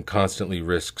follow, and constantly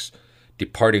risks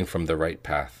departing from the right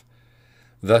path.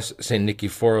 Thus, St.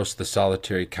 Nicephorus the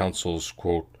Solitary counsels,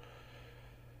 quote,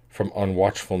 from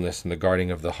unwatchfulness in the guarding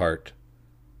of the heart,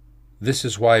 "This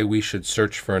is why we should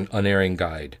search for an unerring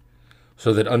guide,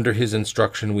 so that under his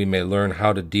instruction we may learn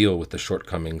how to deal with the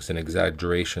shortcomings and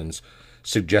exaggerations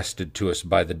suggested to us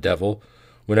by the devil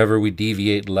whenever we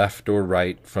deviate left or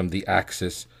right from the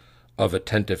axis of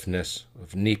attentiveness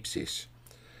of nipsis.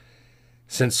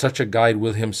 Since such a guide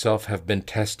will himself have been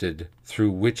tested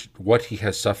through what he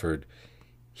has suffered,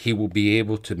 he will be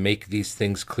able to make these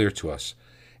things clear to us,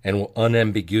 and will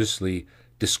unambiguously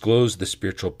disclose the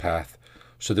spiritual path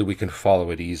so that we can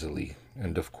follow it easily."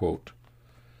 End of quote.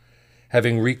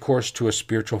 Having recourse to a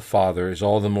spiritual father is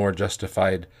all the more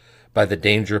justified by the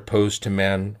danger posed to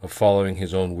man of following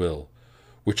his own will,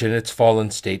 which in its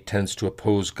fallen state tends to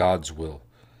oppose God's will.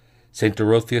 St.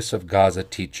 Dorotheus of Gaza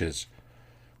teaches,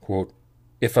 quote,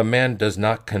 "If a man does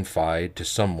not confide to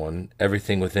someone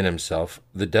everything within himself,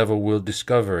 the devil will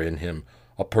discover in him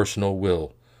a personal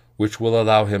will, which will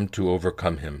allow him to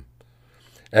overcome him.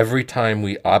 Every time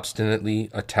we obstinately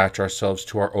attach ourselves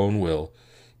to our own will,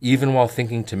 even while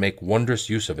thinking to make wondrous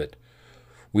use of it,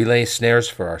 we lay snares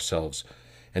for ourselves,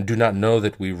 and do not know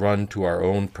that we run to our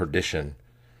own perdition.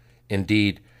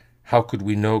 Indeed, how could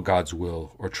we know God's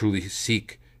will, or truly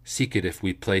seek it if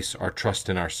we place our trust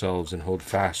in ourselves and hold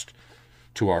fast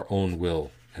to our own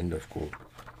will?" End of quote.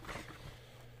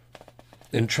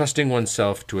 Entrusting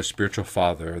oneself to a spiritual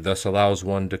father thus allows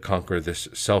one to conquer this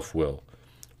self-will,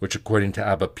 which, according to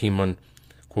Abba Pimon,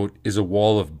 quote, is a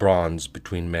wall of bronze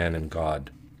between man and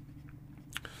God.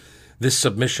 This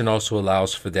submission also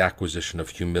allows for the acquisition of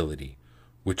humility,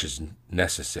 which is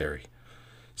necessary.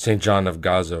 St. John of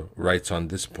Gaza writes on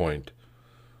this point,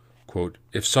 quote,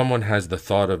 "If someone has the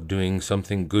thought of doing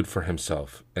something good for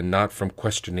himself, and not from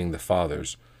questioning the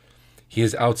fathers, he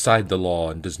is outside the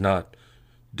law and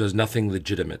does nothing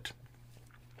legitimate.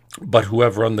 But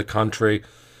whoever, on the contrary,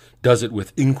 does it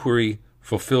with inquiry,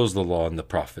 fulfills the law and the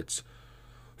prophets.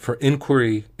 For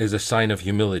inquiry is a sign of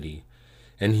humility,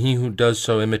 and he who does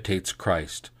so imitates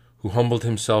Christ, who humbled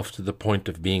himself to the point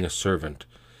of being a servant.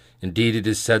 Indeed, it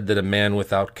is said that a man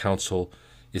without counsel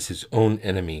is his own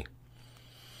enemy."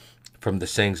 From the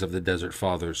sayings of the Desert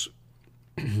Fathers.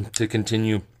 To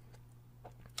continue,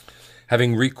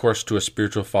 having recourse to a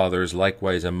spiritual father is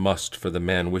likewise a must for the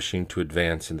man wishing to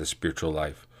advance in the spiritual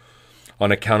life,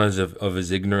 on account of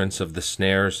his ignorance of the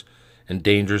snares and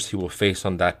dangers he will face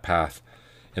on that path,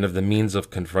 and of the means of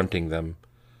confronting them.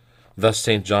 Thus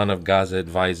St. John of Gaza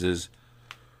advises,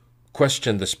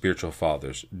 "Question the spiritual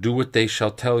fathers. Do what they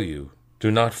shall tell you. Do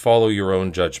not follow your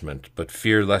own judgment, but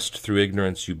fear lest through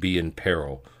ignorance you be in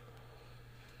peril."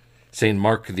 St.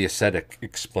 Mark the Ascetic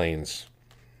explains,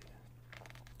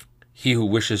 "He who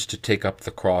wishes to take up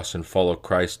the cross and follow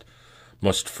Christ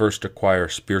must first acquire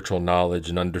spiritual knowledge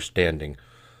and understanding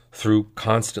through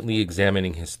constantly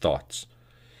examining his thoughts.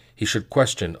 He should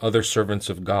question other servants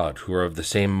of God who are of the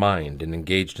same mind and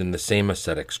engaged in the same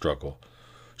ascetic struggle,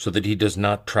 so that he does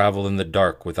not travel in the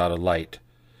dark without a light,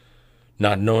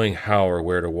 not knowing how or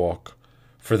where to walk.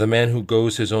 For the man who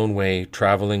goes his own way,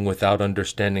 traveling without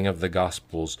understanding of the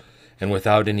Gospels, and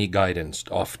without any guidance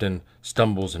often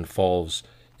stumbles and falls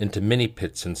into many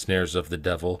pits and snares of the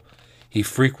devil. He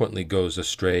frequently goes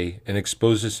astray and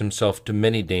exposes himself to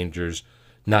many dangers,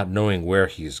 not knowing where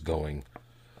he is going."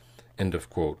 End of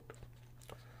quote.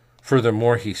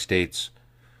 Furthermore, he states,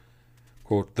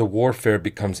 quote, "The warfare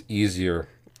becomes easier,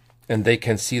 and they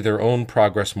can see their own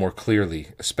progress more clearly,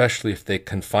 especially if they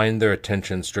confine their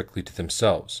attention strictly to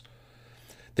themselves.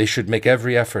 They should make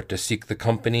every effort to seek the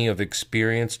company of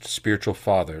experienced spiritual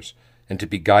fathers and to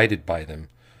be guided by them,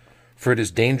 for it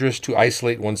is dangerous to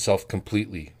isolate oneself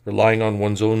completely, relying on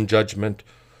one's own judgment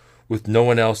with no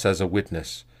one else as a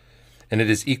witness, and it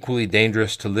is equally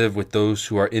dangerous to live with those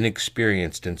who are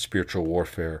inexperienced in spiritual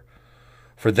warfare,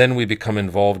 for then we become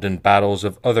involved in battles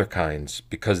of other kinds,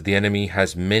 because the enemy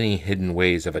has many hidden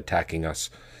ways of attacking us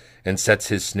and sets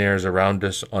his snares around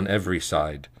us on every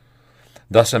side.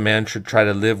 Thus a man should try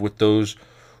to live with those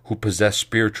who possess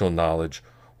spiritual knowledge,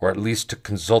 or at least to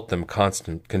consult them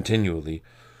continually,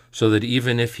 so that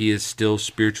even if he is still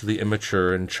spiritually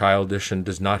immature and childish and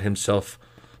does not himself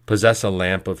possess a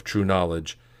lamp of true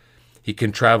knowledge, he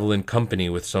can travel in company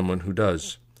with someone who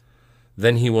does.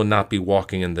 Then he will not be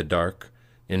walking in the dark,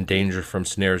 in danger from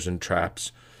snares and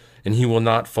traps, and he will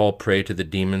not fall prey to the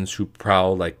demons who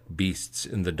prowl like beasts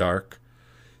in the dark,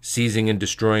 seizing and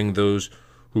destroying those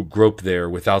who grope there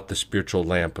without the spiritual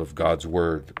lamp of God's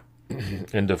word."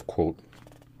 End of quote.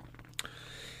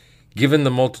 Given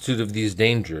the multitude of these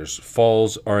dangers,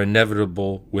 falls are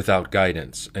inevitable without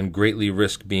guidance, and greatly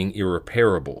risk being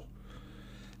irreparable.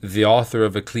 The author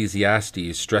of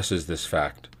Ecclesiastes stresses this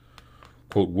fact.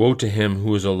 Quote, "Woe to him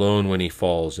who is alone when he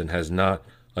falls and has not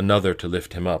another to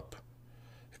lift him up."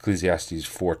 Ecclesiastes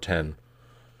 4:10.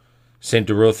 St.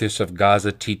 Dorotheus of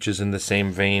Gaza teaches in the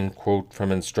same vein, quote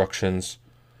from Instructions,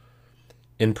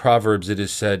 "In Proverbs it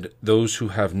is said, 'Those who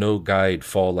have no guide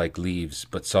fall like leaves,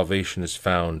 but salvation is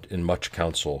found in much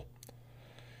counsel.'"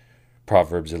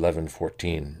 Proverbs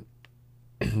 11:14.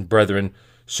 Brethren,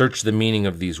 search the meaning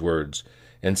of these words,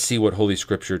 and see what Holy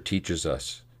Scripture teaches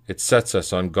us. It sets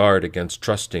us on guard against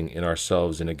trusting in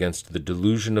ourselves and against the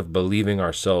delusion of believing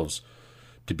ourselves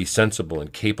to be sensible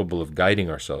and capable of guiding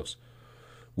ourselves.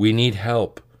 We need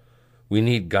help. We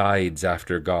need guides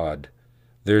after God.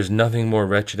 There is nothing more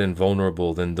wretched and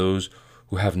vulnerable than those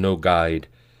who have no guide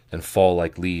and fall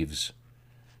like leaves."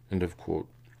 End of quote.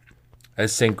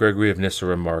 As St. Gregory of Nyssa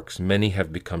remarks, many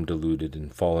have become deluded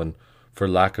and fallen for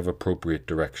lack of appropriate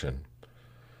direction.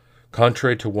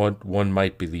 Contrary to what one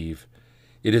might believe,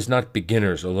 it is not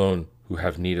beginners alone who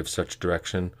have need of such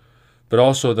direction, but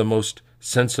also the most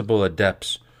sensible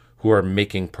adepts who are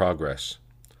making progress.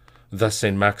 Thus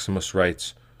St. Maximus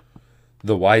writes,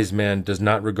 "The wise man does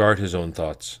not regard his own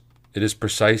thoughts. It is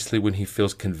precisely when he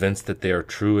feels convinced that they are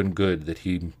true and good that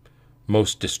he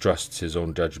most distrusts his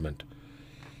own judgment.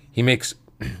 He makes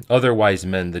other wise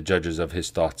men the judges of his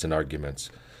thoughts and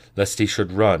arguments, lest he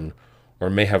should run, or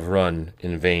may have run,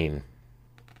 in vain.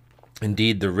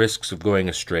 Indeed, the risks of going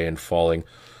astray and falling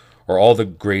are all the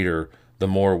greater the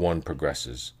more one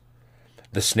progresses.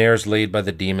 The snares laid by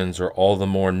the demons are all the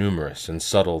more numerous and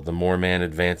subtle the more man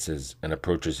advances and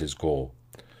approaches his goal.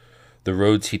 The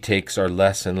roads he takes are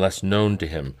less and less known to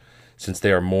him, since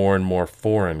they are more and more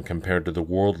foreign compared to the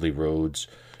worldly roads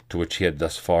to which he had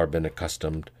thus far been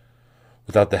accustomed.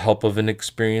 Without the help of an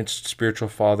experienced spiritual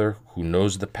father who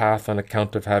knows the path on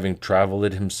account of having traveled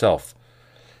it himself,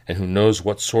 and who knows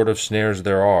what sort of snares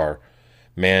there are,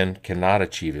 man cannot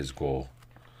achieve his goal."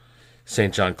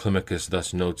 St. John Climacus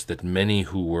thus notes that many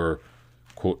who were,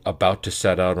 quote, "about to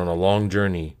set out on a long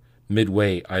journey,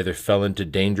 midway either fell into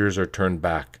dangers or turned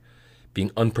back,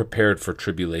 being unprepared for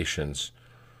tribulations,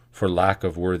 for lack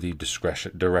of worthy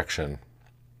direction.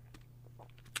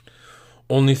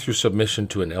 Only through submission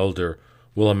to an elder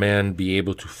will a man be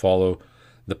able to follow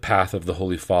the path of the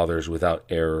Holy Fathers without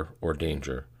error or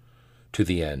danger, to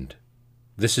the end.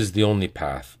 This is the only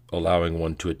path allowing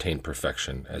one to attain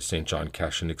perfection, as St. John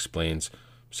Cassian explains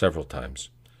several times.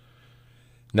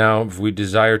 Now, if we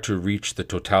desire to reach the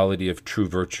totality of true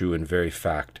virtue in very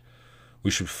fact,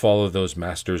 we should follow those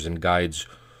masters and guides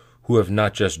who have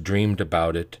not just dreamed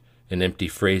about it in empty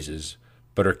phrases,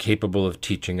 but are capable of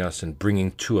teaching us and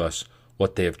bringing to us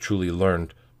what they have truly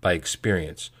learned by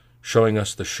experience, showing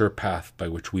us the sure path by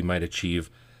which we might achieve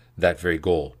that very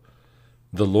goal.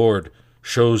 The Lord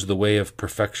shows the way of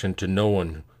perfection to no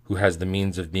one who has the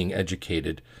means of being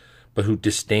educated, but who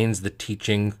disdains the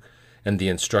teaching and the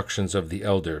instructions of the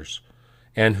elders,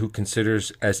 and who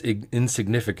considers as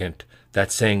insignificant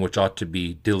that saying which ought to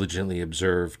be diligently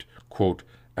observed, quote,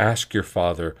 "Ask your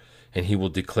Father, and he will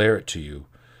declare it to you,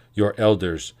 your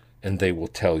elders, and they will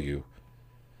tell you."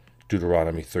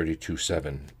 Deuteronomy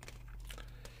 32:7.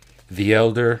 The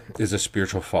elder is a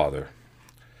spiritual father.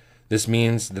 This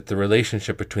means that the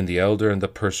relationship between the elder and the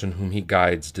person whom he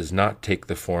guides does not take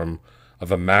the form of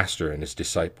a master and his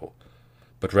disciple,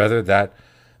 but rather that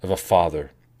of a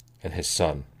father and his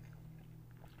son.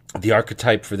 The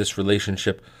archetype for this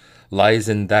relationship lies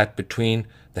in that between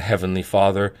the Heavenly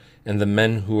Father and the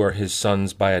men who are his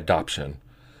sons by adoption,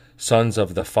 sons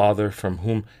of the Father from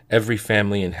whom every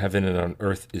family in heaven and on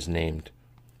earth is named.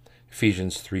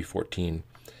 Ephesians 3:14.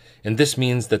 And this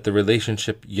means that the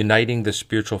relationship uniting the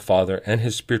spiritual father and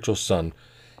his spiritual son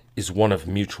is one of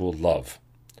mutual love.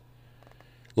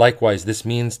 Likewise, this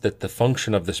means that the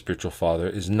function of the spiritual father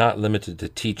is not limited to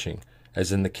teaching,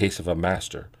 as in the case of a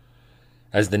master.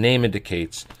 As the name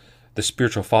indicates, the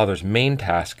spiritual father's main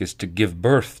task is to give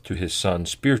birth to his son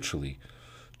spiritually,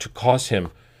 to cause him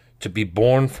to be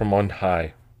born from on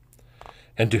high,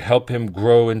 and to help him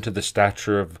grow into the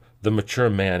stature of the mature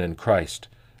man in Christ,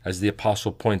 as the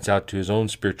apostle points out to his own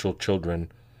spiritual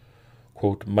children,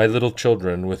 quote, "My little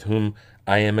children, with whom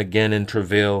I am again in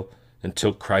travail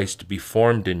until Christ be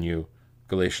formed in you,"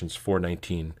 Galatians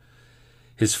 4:19.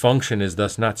 His function is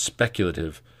thus not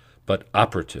speculative, but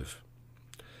operative.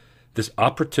 This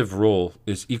operative role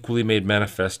is equally made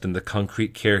manifest in the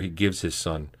concrete care he gives his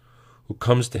son, who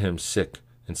comes to him sick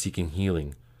and seeking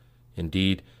healing.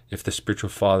 Indeed, if the spiritual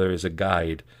father is a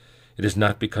guide, it is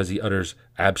not because he utters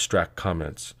abstract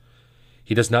comments.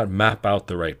 He does not map out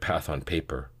the right path on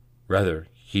paper. Rather,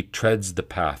 he treads the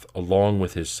path along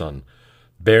with his son,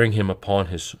 bearing him upon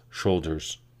his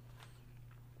shoulders.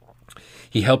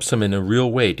 He helps him in a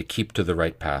real way to keep to the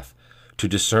right path, to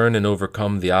discern and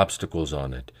overcome the obstacles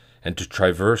on it, and to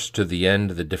traverse to the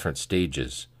end the different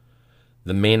stages.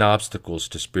 The main obstacles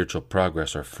to spiritual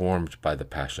progress are formed by the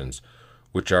passions,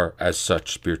 which are as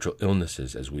such spiritual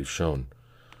illnesses, as we've shown.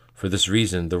 For this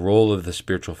reason, the role of the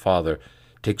spiritual father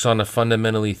takes on a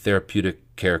fundamentally therapeutic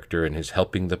character in his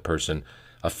helping the person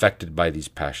affected by these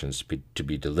passions to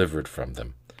be delivered from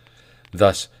them.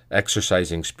 Thus,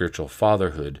 exercising spiritual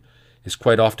fatherhood is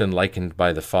quite often likened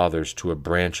by the fathers to a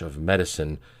branch of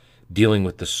medicine dealing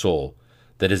with the soul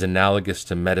that is analogous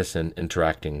to medicine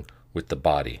interacting with the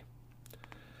body.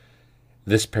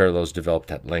 This parallel is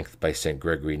developed at length by St.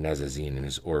 Gregory Nazianzen in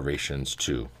his Orations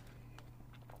too.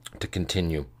 To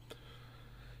continue,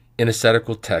 in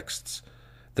ascetical texts,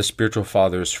 the spiritual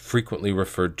father is frequently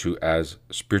referred to as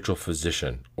spiritual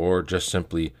physician, or just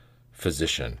simply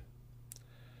physician.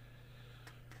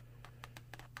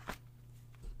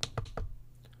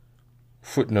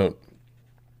 Footnote: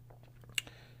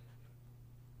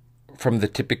 from the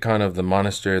Typicon of the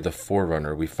Monastery of the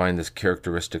Forerunner, we find this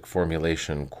characteristic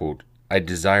formulation, quote, "I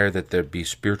desire that there be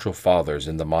spiritual fathers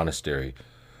in the monastery,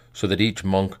 so that each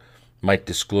monk might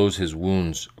disclose his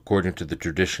wounds according to the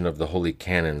tradition of the holy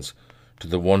canons to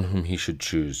the one whom he should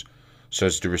choose, so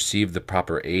as to receive the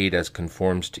proper aid as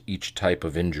conforms to each type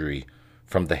of injury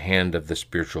from the hand of the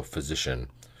spiritual physician,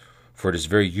 for it is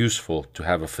very useful to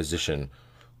have a physician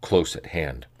close at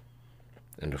hand."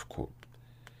 End of quote.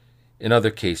 In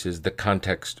other cases, the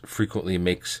context frequently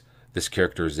makes this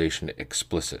characterization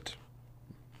explicit.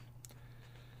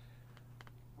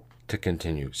 To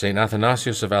continue, St.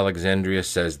 Athanasius of Alexandria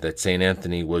says that St.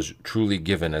 Anthony was truly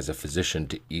given as a physician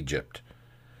to Egypt.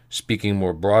 Speaking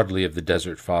more broadly of the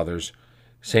Desert Fathers,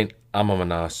 St.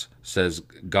 Amamanas says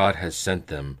God has sent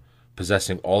them,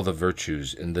 possessing all the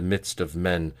virtues, in the midst of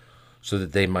men, so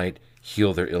that they might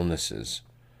heal their illnesses,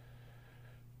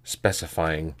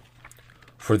 specifying,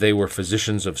 "For they were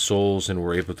physicians of souls and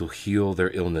were able to heal their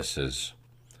illnesses."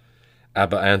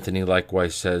 Abba Anthony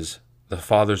likewise says, "The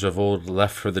fathers of old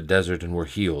left for the desert and were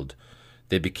healed.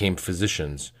 They became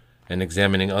physicians, and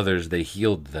examining others they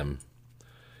healed them."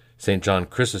 St. John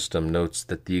Chrysostom notes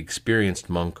that the experienced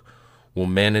monk will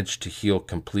manage to heal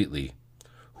completely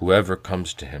whoever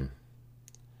comes to him.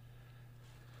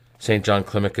 St. John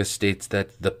Climacus states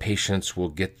that the patients will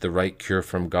get the right cure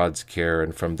from God's care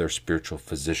and from their spiritual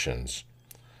physicians.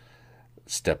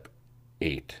 Step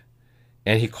 8.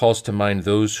 And he calls to mind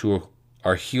those who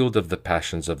are healed of the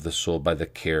passions of the soul by the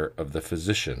care of the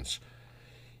physicians.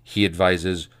 He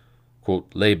advises,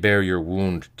 quote, "Lay bare your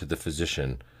wound to the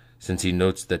physician," since he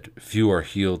notes that few are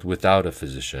healed without a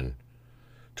physician.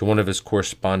 To one of his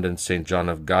correspondents, St. John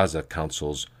of Gaza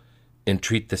counsels,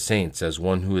 "Entreat the saints as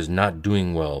one who is not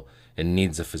doing well and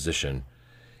needs a physician,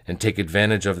 and take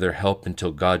advantage of their help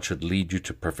until God should lead you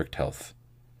to perfect health."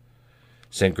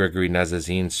 St. Gregory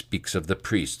Nazianzen speaks of the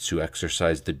priests who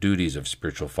exercise the duties of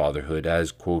spiritual fatherhood as,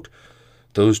 quote,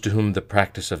 "those to whom the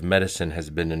practice of medicine has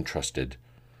been entrusted,"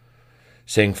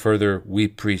 saying further, "We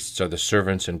priests are the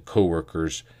servants and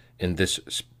co-workers in this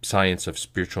science of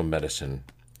spiritual medicine.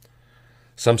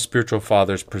 Some spiritual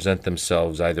fathers present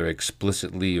themselves either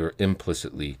explicitly or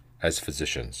implicitly as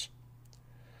physicians.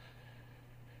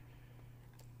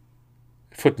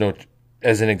 Footnote,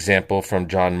 as an example from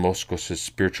John Moskos'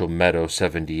 Spiritual Meadow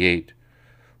 78,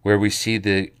 where we see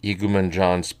the Igumen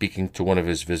John speaking to one of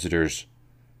his visitors,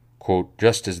 quote,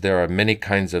 "Just as there are many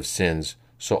kinds of sins,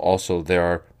 so also there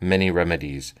are many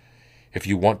remedies. If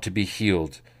you want to be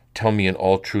healed, tell me in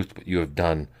all truth what you have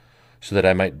done, so that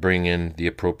I might bring in the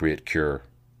appropriate cure."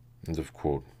 End of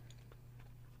quote.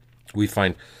 We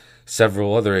find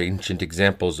several other ancient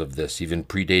examples of this, even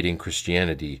predating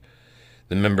Christianity.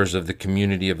 The members of the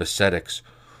community of ascetics,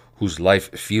 whose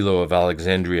life Philo of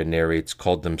Alexandria narrates,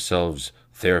 called themselves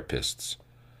therapists.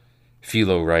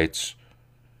 Philo writes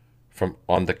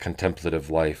on the contemplative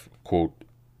life, quote,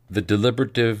 "The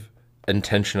deliberative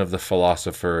intention of the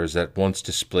philosopher is at once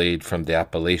displayed from the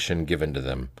appellation given to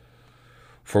them.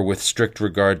 For with strict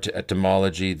regard to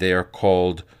etymology, they are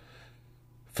called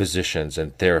physicians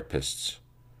and therapists,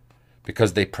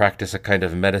 because they practice a kind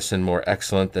of medicine more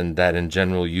excellent than that in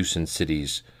general use in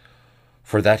cities.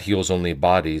 For that heals only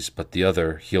bodies, but the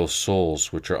other heals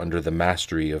souls which are under the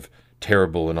mastery of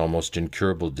terrible and almost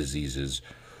incurable diseases,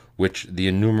 which the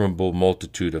innumerable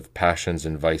multitude of passions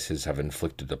and vices have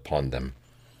inflicted upon them."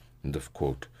 End of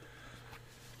quote.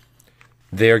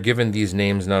 They are given these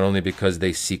names not only because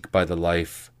they seek by the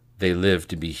life they live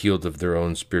to be healed of their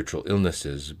own spiritual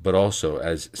illnesses, but also,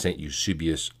 as St.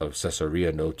 Eusebius of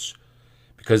Caesarea notes,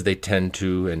 because they tend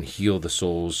to and heal the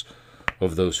souls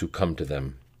of those who come to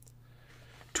them.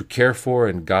 To care for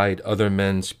and guide other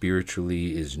men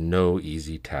spiritually is no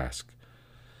easy task.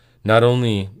 Not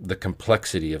only the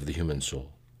complexity of the human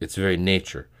soul, its very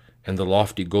nature, and the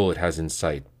lofty goal it has in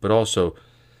sight, but also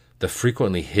the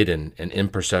frequently hidden and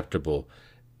imperceptible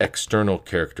external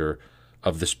character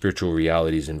of the spiritual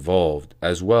realities involved,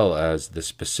 as well as the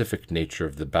specific nature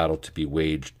of the battle to be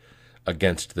waged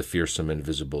against the fearsome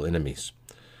invisible enemies,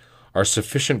 are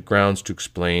sufficient grounds to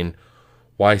explain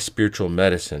why spiritual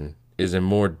medicine is a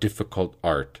more difficult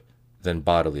art than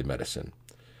bodily medicine,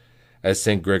 as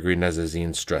St. Gregory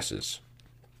Nazianzen stresses.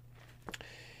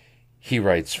 He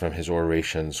writes from his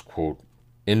orations, quote,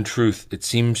 "In truth, it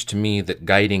seems to me that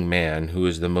guiding man, who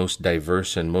is the most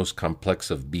diverse and most complex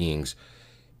of beings,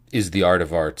 is the art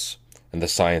of arts and the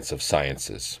science of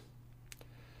sciences."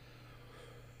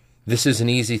 This is an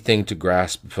easy thing to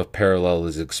grasp if a parallel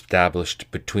is established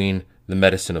between the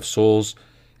medicine of souls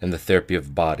and the therapy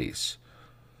of bodies.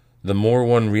 The more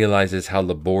one realizes how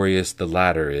laborious the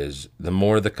latter is, the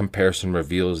more the comparison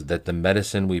reveals that the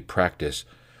medicine we practice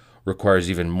requires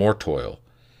even more toil,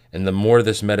 and the more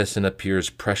this medicine appears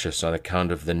precious on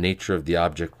account of the nature of the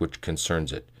object which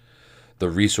concerns it, the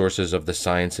resources of the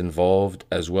science involved,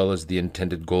 as well as the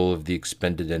intended goal of the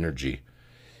expended energy.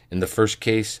 In the first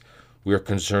case, we are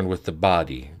concerned with the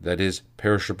body, that is,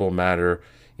 perishable matter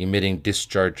emitting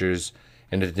discharges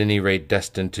and at any rate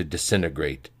destined to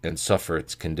disintegrate and suffer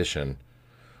its condition.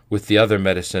 With the other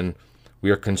medicine, we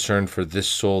are concerned for this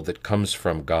soul that comes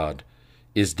from God,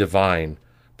 is divine,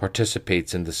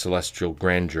 participates in the celestial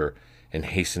grandeur, and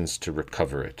hastens to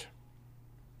recover it.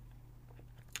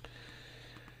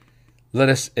 Let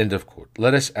us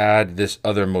add this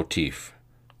other motif.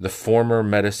 The former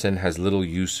medicine has little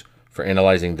use for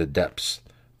analyzing the depths.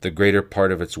 The greater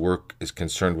part of its work is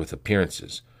concerned with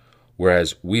appearances,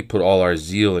 whereas we put all our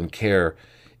zeal and care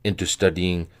into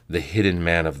studying the hidden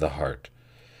man of the heart,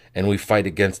 and we fight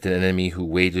against an enemy who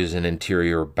wages an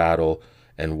interior battle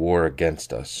and war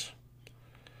against us.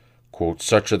 Quote,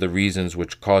 "Such are the reasons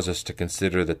which cause us to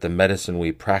consider that the medicine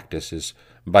we practice is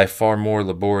by far more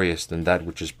laborious than that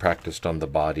which is practiced on the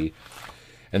body,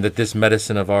 and that this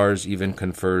medicine of ours even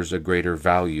confers a greater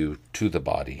value to the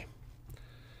body.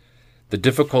 The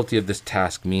difficulty of this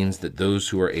task means that those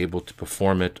who are able to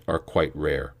perform it are quite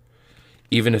rare,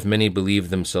 even if many believe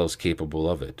themselves capable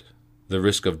of it. The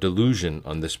risk of delusion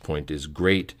on this point is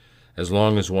great as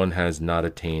long as one has not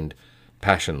attained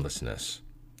passionlessness.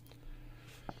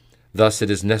 Thus it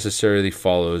is necessarily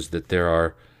follows that there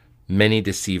are many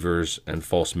deceivers and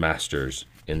false masters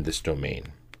in this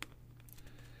domain.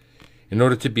 In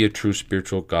order to be a true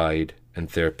spiritual guide and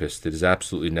therapist, it is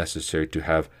absolutely necessary to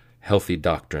have healthy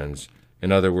doctrines.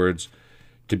 In other words,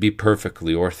 to be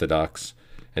perfectly orthodox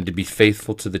and to be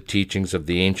faithful to the teachings of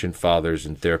the ancient fathers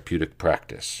in therapeutic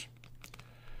practice.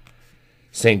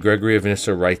 St. Gregory of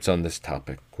Nyssa writes on this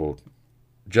topic, quote,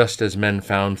 "Just as men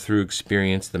found through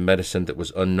experience the medicine that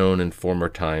was unknown in former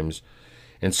times,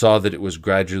 and saw that it was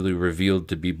gradually revealed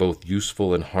to be both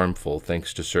useful and harmful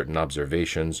thanks to certain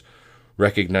observations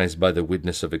recognized by the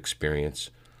witness of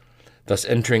experience, thus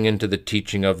entering into the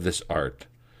teaching of this art.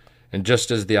 And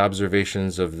just as the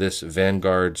observations of this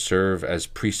vanguard serve as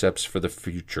precepts for the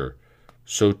future,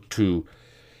 so too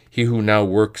he who now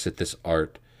works at this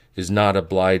art is not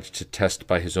obliged to test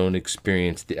by his own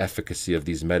experience the efficacy of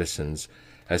these medicines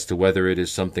as to whether it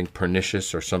is something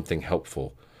pernicious or something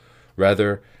helpful.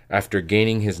 Rather, after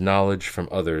gaining his knowledge from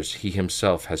others, he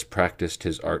himself has practiced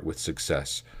his art with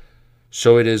success.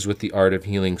 So it is with the art of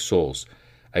healing souls.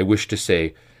 I wish to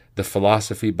say, the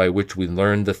philosophy by which we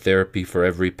learn the therapy for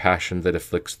every passion that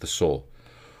afflicts the soul.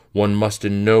 One must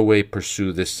in no way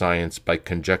pursue this science by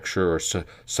conjecture or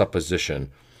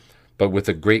supposition, but with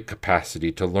a great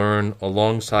capacity to learn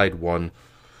alongside one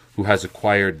who has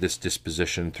acquired this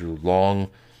disposition through long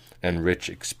and rich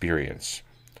experience.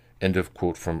 End of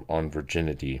quote from On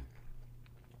Virginity.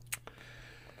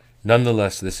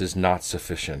 Nonetheless, this is not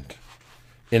sufficient.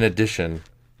 In addition,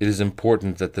 it is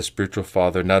important that the spiritual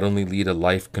father not only lead a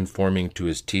life conforming to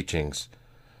his teachings,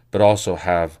 but also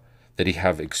have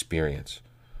experience.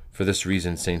 For this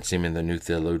reason, St. Simeon the New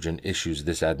Theologian issues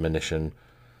this admonition: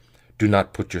 do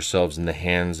not put yourselves in the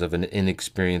hands of an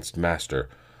inexperienced master,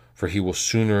 for he will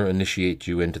sooner initiate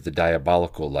you into the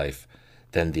diabolical life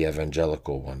than the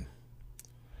evangelical one.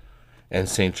 And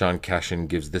St. John Cassian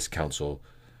gives this counsel: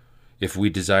 if we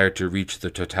desire to reach the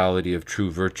totality of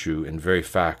true virtue in very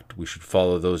fact, we should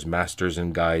follow those masters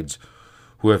and guides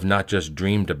who have not just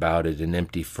dreamed about it in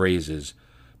empty phrases,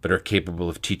 but are capable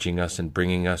of teaching us and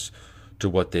bringing us to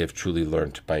what they have truly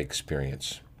learnt by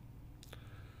experience.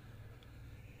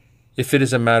 If it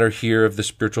is a matter here of the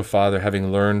spiritual father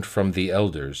having learned from the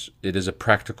elders, it is a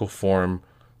practical form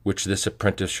which this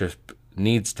apprenticeship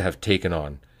needs to have taken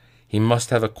on. He must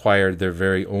have acquired their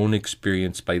very own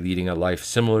experience by leading a life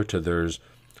similar to theirs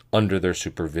under their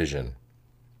supervision.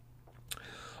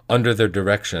 Under their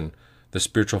direction, the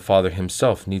spiritual father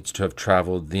himself needs to have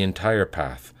traveled the entire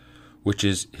path, which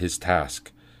is his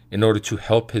task, in order to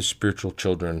help his spiritual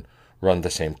children run the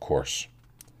same course.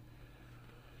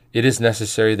 It is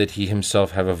necessary that he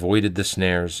himself have avoided the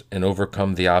snares and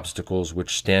overcome the obstacles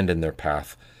which stand in their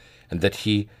path, and that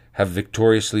he have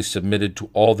victoriously submitted to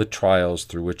all the trials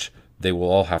through which they will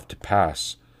all have to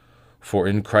pass. For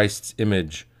in Christ's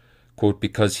image, quote,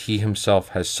 because he himself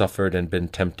has suffered and been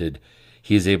tempted,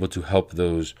 he is able to help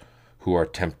those who are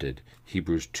tempted.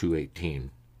 Hebrews 2:18.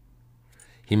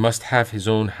 He must have his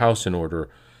own house in order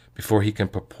before he can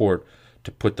purport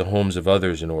to put the homes of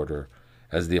others in order,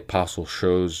 as the apostle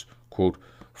shows, quote,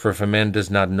 for if a man does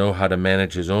not know how to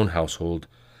manage his own household,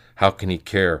 how can he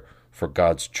care for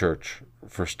God's church?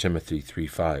 1 Timothy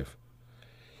 3:5.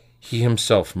 He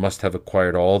himself must have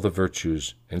acquired all the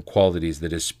virtues and qualities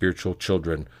that his spiritual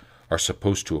children are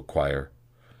supposed to acquire.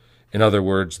 In other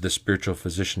words, the spiritual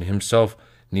physician himself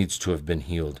needs to have been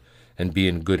healed and be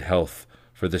in good health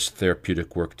for this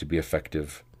therapeutic work to be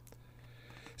effective.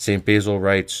 St. Basil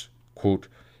writes, quote,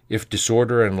 if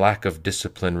disorder and lack of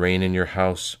discipline reign in your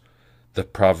house, the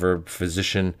proverb,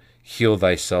 physician, heal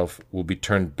thyself, will be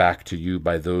turned back to you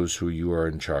by those who you are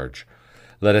in charge.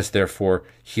 Let us therefore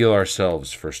heal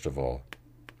ourselves first of all.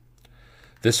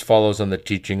 This follows on the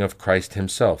teaching of Christ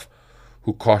himself,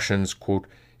 who cautions, quote,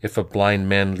 if a blind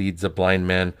man leads a blind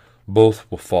man, both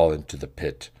will fall into the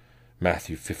pit.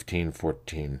 Matthew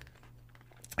 15:14.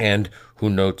 And who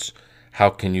notes, how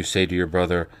can you say to your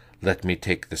brother, let me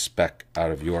take the speck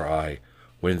out of your eye,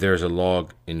 when there is a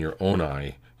log in your own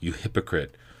eye? You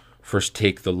hypocrite, first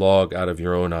take the log out of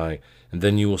your own eye, and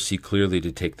then you will see clearly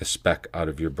to take the speck out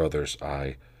of your brother's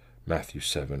eye. Matthew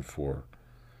 7:4.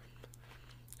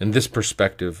 In this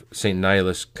perspective, St.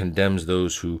 Nihilus condemns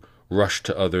those who rush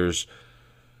to others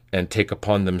and take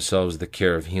upon themselves the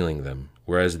care of healing them,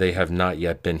 whereas they have not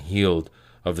yet been healed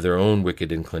of their own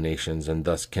wicked inclinations, and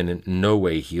thus can in no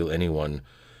way heal anyone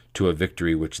to a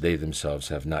victory which they themselves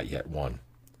have not yet won.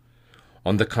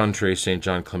 On the contrary, St.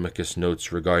 John Climacus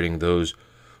notes regarding those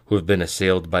who have been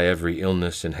assailed by every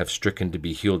illness and have stricken to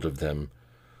be healed of them,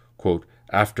 quote,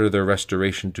 after their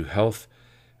restoration to health,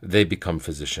 they become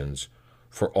physicians,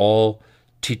 for all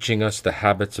teaching us the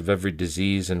habits of every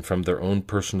disease and from their own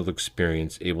personal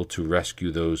experience able to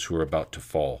rescue those who are about to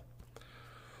fall.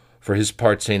 For his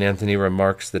part, St. Anthony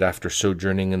remarks that after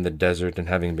sojourning in the desert and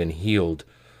having been healed,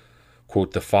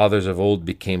 quote, the fathers of old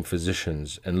became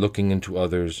physicians, and looking into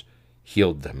others,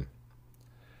 healed them.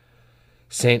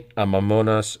 St.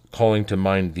 Amamonas, calling to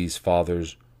mind these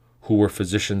fathers, who were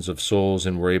physicians of souls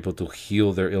and were able to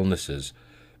heal their illnesses,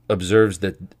 observes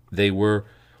that they were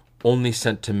only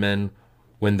sent to men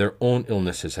when their own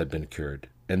illnesses had been cured,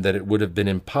 and that it would have been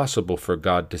impossible for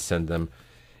God to send them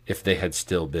if they had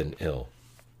still been ill.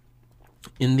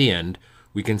 In the end,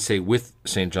 we can say with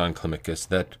St. John Climacus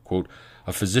that, quote,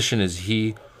 a physician is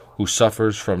he who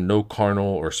suffers from no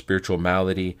carnal or spiritual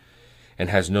malady and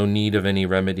has no need of any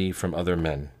remedy from other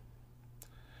men.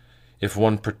 If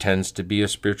one pretends to be a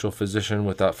spiritual physician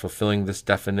without fulfilling this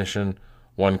definition,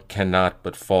 one cannot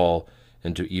but fall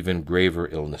into even graver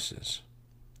illnesses.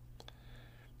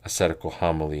 Ascetical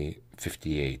Homily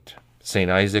 58.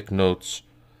 St. Isaac notes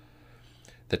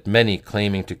that many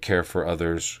claiming to care for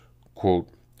others, quote,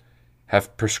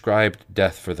 have prescribed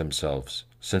death for themselves,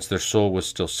 since their soul was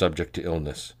still subject to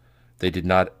illness. They did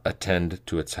not attend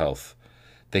to its health.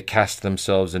 They cast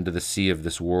themselves into the sea of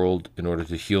this world in order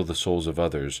to heal the souls of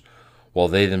others, while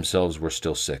they themselves were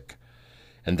still sick.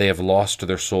 And they have lost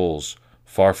their souls,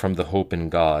 far from the hope in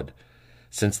God,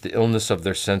 since the illness of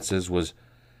their senses was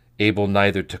able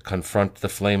neither to confront the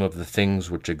flame of the things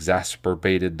which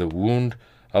exacerbated the wound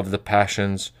of the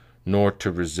passions, nor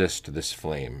to resist this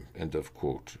flame. End of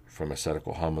quote, from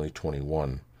Ascetical Homily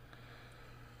 21.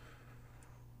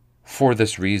 For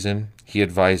this reason, he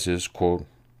advises, quote,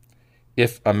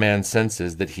 if a man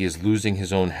senses that he is losing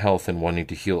his own health in wanting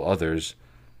to heal others,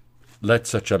 let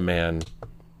such a man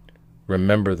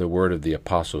remember the word of the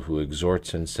apostle who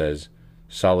exhorts and says,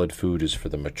 solid food is for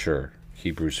the mature,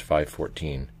 Hebrews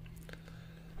 5:14.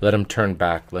 Let him turn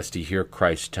back, lest he hear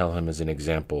Christ tell him as an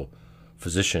example,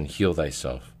 physician, heal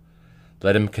thyself.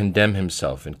 Let him condemn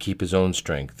himself and keep his own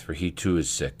strength, for he too is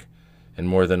sick, and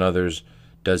more than others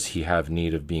does he have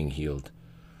need of being healed.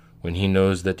 When he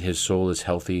knows that his soul is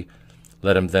healthy,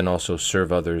 let him then also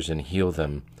serve others and heal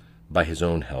them by his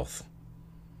own health.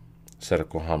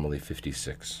 Ascetical Homily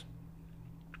 56.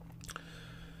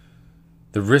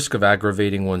 The risk of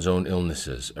aggravating one's own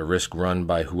illnesses, a risk run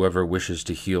by whoever wishes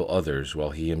to heal others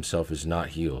while he himself is not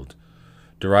healed,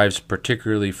 derives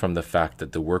particularly from the fact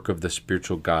that the work of the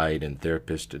spiritual guide and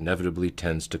therapist inevitably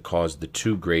tends to cause the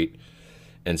two great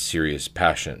and serious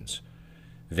passions,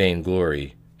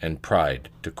 vainglory and pride,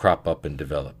 to crop up and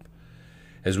develop.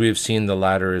 As we have seen, the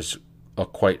latter is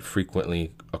quite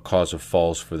frequently a cause of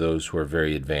falls for those who are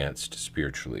very advanced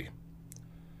spiritually.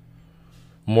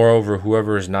 Moreover,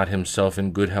 whoever is not himself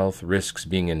in good health risks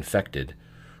being infected,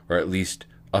 or at least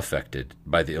affected,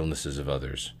 by the illnesses of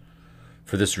others.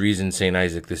 For this reason, St.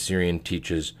 Isaac the Syrian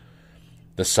teaches,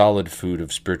 the solid food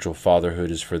of spiritual fatherhood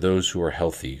is for those who are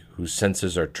healthy, whose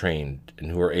senses are trained,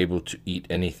 and who are able to eat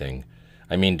anything.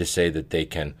 I mean to say that they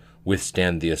can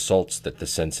withstand the assaults that the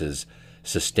senses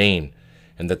sustain,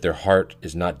 and that their heart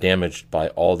is not damaged by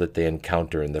all that they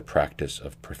encounter in the practice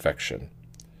of perfection.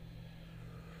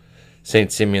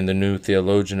 St. Simeon the New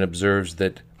Theologian observes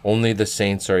that only the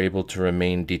saints are able to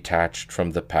remain detached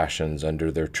from the passions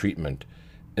under their treatment,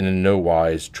 and in no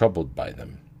wise troubled by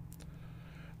them.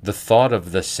 The thought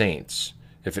of the saints,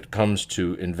 if it comes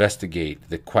to investigate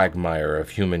the quagmire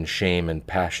of human shame and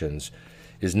passions,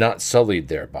 is not sullied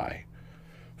thereby,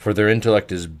 for their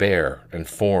intellect is bare and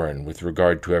foreign with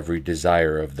regard to every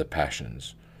desire of the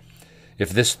passions. If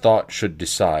this thought should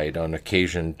decide on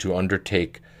occasion to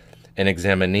undertake an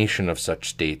examination of such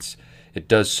states, it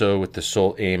does so with the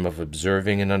sole aim of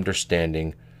observing and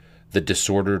understanding the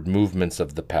disordered movements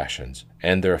of the passions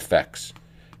and their effects,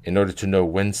 in order to know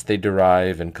whence they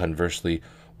derive and conversely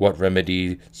what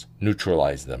remedies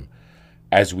neutralize them,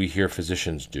 as we hear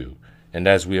physicians do, and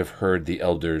as we have heard the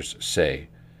elders say.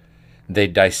 They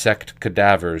dissect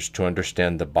cadavers to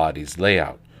understand the body's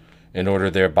layout, in order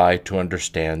thereby to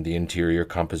understand the interior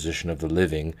composition of the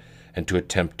living and to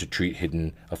attempt to treat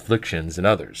hidden afflictions in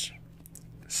others.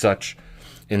 Such,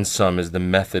 in sum, is the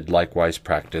method likewise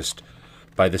practiced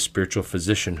by the spiritual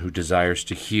physician who desires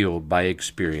to heal by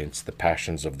experience the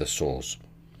passions of the souls.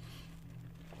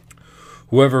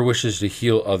 Whoever wishes to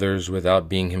heal others without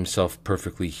being himself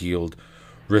perfectly healed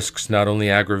risks not only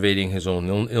aggravating his own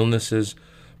illnesses,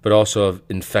 but also of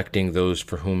infecting those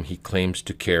for whom he claims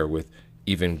to care with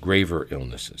even graver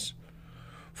illnesses.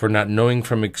 For not knowing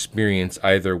from experience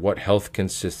either what health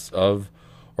consists of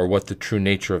or what the true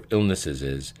nature of illnesses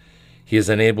is, he is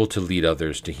unable to lead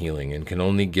others to healing and can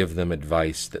only give them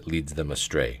advice that leads them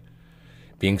astray.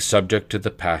 Being subject to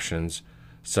the passions,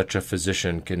 such a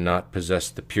physician cannot possess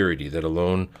the purity that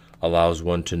alone allows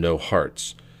one to know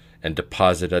hearts and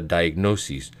deposit a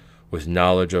diagnosis with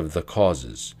knowledge of the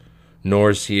causes, nor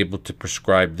is he able to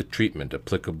prescribe the treatment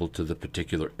applicable to the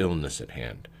particular illness at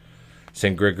hand.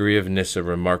 St. Gregory of Nyssa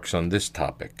remarks on this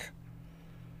topic,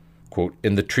 quote,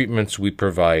 in the treatments we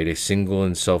provide, a single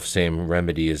and self-same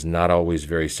remedy is not always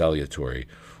very salutary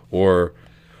or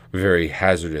very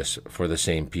hazardous for the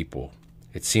same people.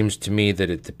 It seems to me that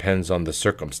it depends on the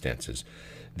circumstances,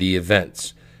 the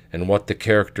events, and what the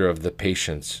character of the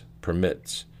patients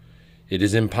permits. It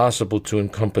is impossible to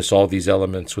encompass all these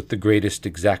elements with the greatest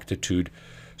exactitude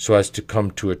so as to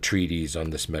come to a treatise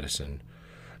on this medicine,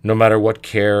 no matter what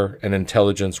care and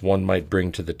intelligence one might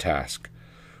bring to the task.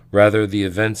 Rather, the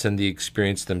events and the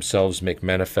experience themselves make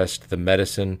manifest the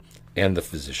medicine and the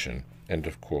physician." End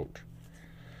of quote.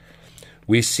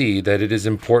 We see that it is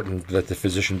important that the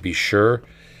physician be sure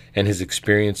and his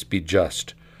experience be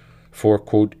just. For,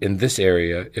 quote, "in this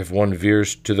area, if one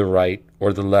veers to the right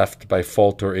or the left by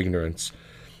fault or ignorance,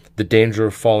 the danger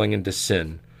of falling into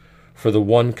sin, for the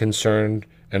one concerned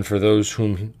and for those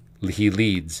whom he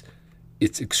leads,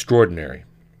 it's extraordinary."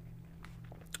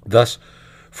 Thus,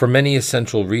 for many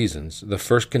essential reasons, the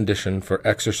first condition for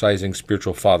exercising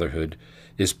spiritual fatherhood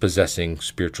is possessing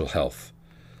spiritual health.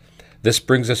 This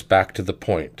brings us back to the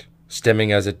point,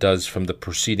 stemming as it does from the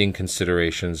preceding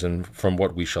considerations and from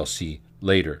what we shall see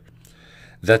later,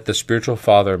 that the spiritual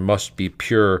father must be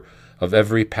pure of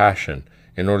every passion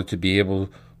in order to be able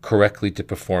correctly to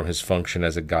perform his function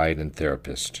as a guide and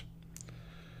therapist.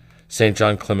 St.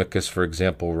 John Climacus, for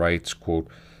example, writes, quote,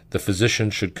 "The physician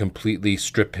should completely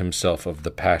strip himself of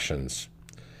the passions,"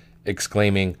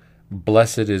 exclaiming,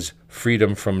 "Blessed is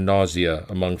freedom from nausea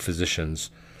among physicians,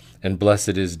 and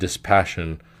blessed is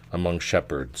dispassion among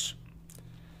shepherds."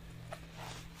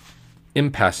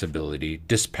 Impassibility,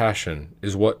 dispassion,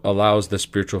 is what allows the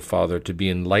spiritual father to be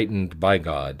enlightened by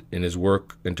God in his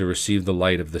work and to receive the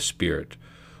light of the Spirit,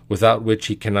 without which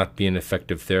he cannot be an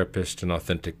effective therapist and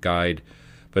authentic guide,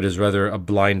 but is rather a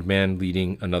blind man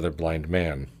leading another blind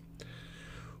man.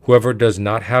 Whoever does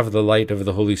not have the light of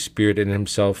the Holy Spirit in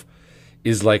himself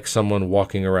is like someone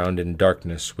walking around in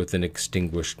darkness with an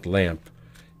extinguished lamp,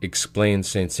 explains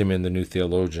St. Simeon the New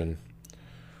Theologian.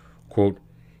 Quote,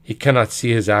 "He cannot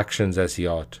see his actions as he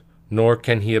ought, nor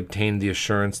can he obtain the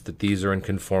assurance that these are in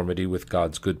conformity with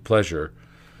God's good pleasure.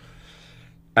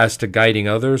 As to guiding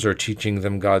others or teaching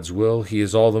them God's will, he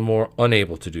is all the more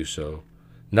unable to do so,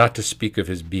 not to speak of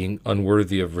his being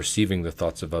unworthy of receiving the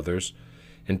thoughts of others,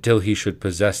 until he should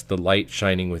possess the light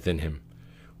shining within him.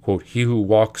 Quote, "He who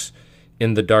walks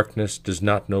in the darkness does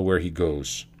not know where he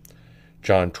goes."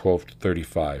 John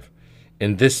 12:35.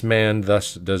 "And this man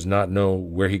thus does not know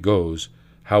where he goes,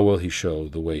 how will he show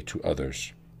the way to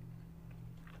others?"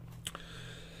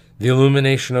 The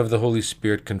illumination of the Holy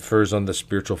Spirit confers on the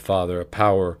spiritual father a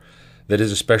power that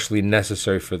is especially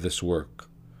necessary for this work,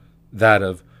 that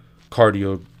of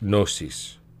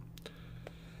cardiognosis.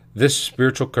 This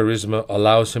spiritual charisma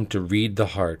allows him to read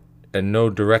the heart and know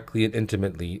directly and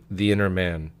intimately the inner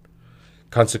man.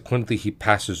 Consequently, he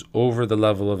passes over the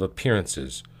level of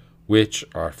appearances, which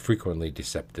are frequently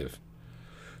deceptive,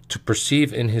 to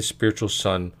perceive in his spiritual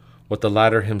son what the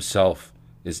latter himself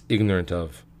is ignorant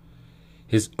of: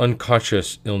 his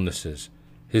unconscious illnesses,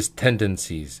 his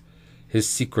tendencies, his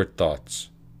secret thoughts.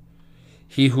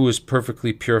 He who is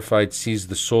perfectly purified sees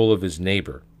the soul of his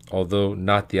neighbor, although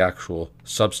not the actual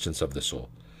substance of the soul,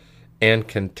 and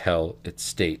can tell its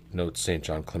state, notes St.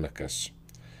 John Climacus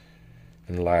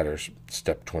in Ladders,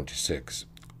 step 26.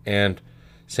 And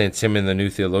St. Simeon the New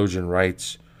Theologian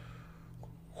writes,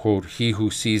 quote, "He who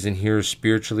sees and hears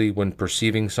spiritually when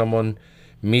perceiving someone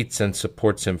meets and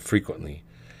supports him frequently.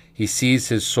 He sees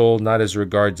his soul not as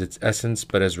regards its essence,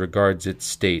 but as regards its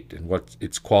state and what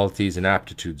its qualities and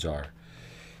aptitudes are.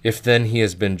 If then he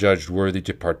has been judged worthy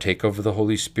to partake of the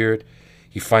Holy Spirit,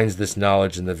 he finds this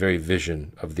knowledge in the very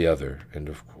vision of the other." End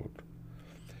of quote.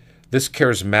 This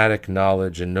charismatic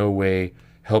knowledge in no way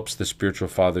helps the spiritual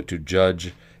father to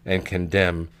judge and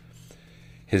condemn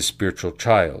his spiritual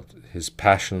child. His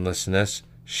passionlessness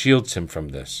shields him from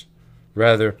this.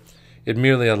 Rather, it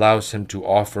merely allows him to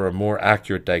offer a more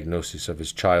accurate diagnosis of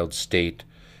his child's state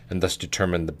and thus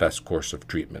determine the best course of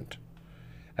treatment.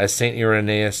 As St.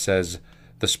 Irenaeus says,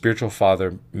 the spiritual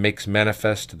father makes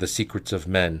manifest the secrets of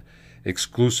men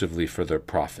exclusively for their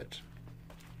profit.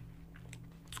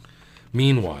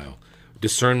 Meanwhile,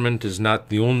 discernment is not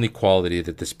the only quality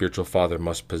that the spiritual father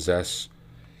must possess.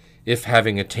 If,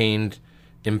 having attained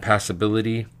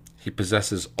impassibility, he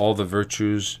possesses all the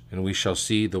virtues, and we shall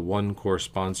see the one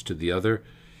corresponds to the other,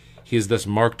 he is thus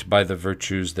marked by the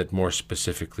virtues that more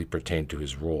specifically pertain to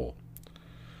his role.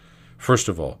 First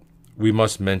of all, we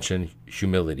must mention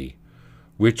humility,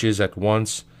 which is at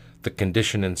once the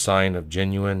condition and sign of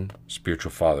genuine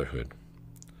spiritual fatherhood.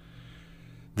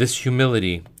 This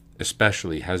humility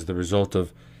especially has the result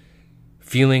of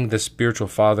feeling the spiritual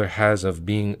father has of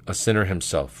being a sinner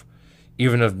himself,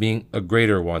 even of being a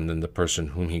greater one than the person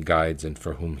whom he guides and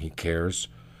for whom he cares.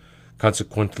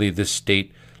 Consequently, this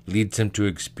state leads him to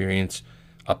experience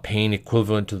a pain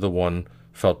equivalent to the one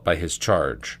felt by his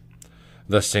charge.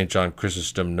 Thus St. John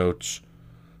Chrysostom notes,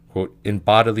 Quote, in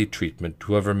bodily treatment,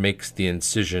 whoever makes the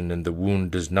incision in the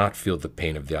wound does not feel the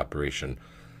pain of the operation.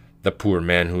 The poor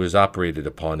man who is operated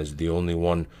upon is the only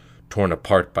one torn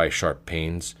apart by sharp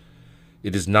pains.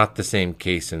 It is not the same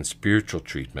case in spiritual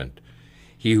treatment.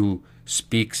 He who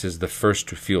speaks is the first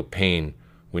to feel pain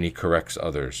when he corrects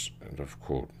others. End of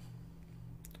quote.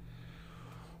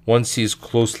 One sees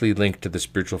closely linked to the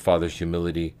spiritual father's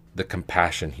humility the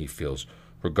compassion he feels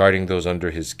regarding those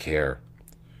under his care.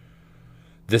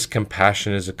 This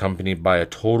compassion is accompanied by a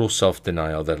total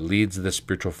self-denial that leads the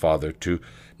spiritual father to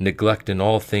neglect in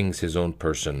all things his own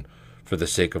person for the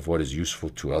sake of what is useful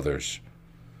to others,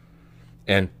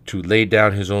 and to lay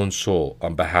down his own soul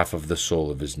on behalf of the soul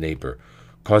of his neighbor,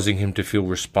 causing him to feel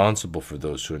responsible for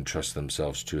those who entrust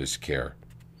themselves to his care.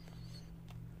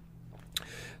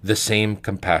 The same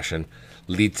compassion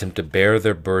leads him to bear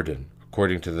their burden,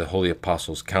 according to the Holy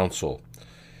Apostles' counsel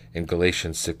in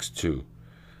Galatians 6:2,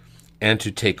 and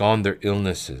to take on their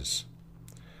illnesses,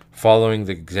 following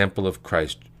the example of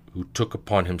Christ, who took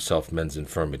upon himself men's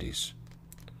infirmities.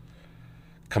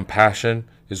 Compassion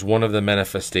is one of the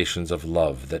manifestations of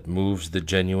love that moves the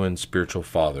genuine spiritual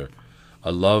father,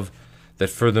 a love that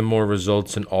furthermore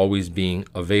results in always being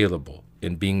available,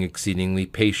 in being exceedingly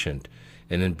patient,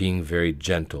 and in being very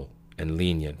gentle and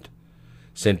lenient.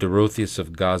 St. Dorotheus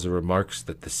of Gaza remarks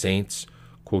that the saints,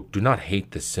 quote, do not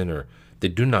hate the sinner, they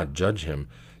do not judge him,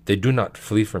 they do not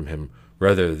flee from him,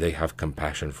 rather they have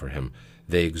compassion for him,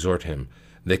 they exhort him,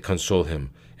 they console him,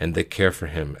 and they care for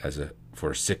him as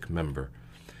for a sick member.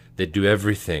 They do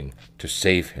everything to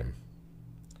save him.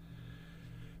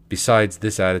 Besides,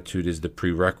 this attitude is the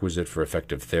prerequisite for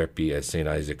effective therapy, as St.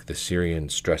 Isaac the Syrian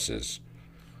stresses.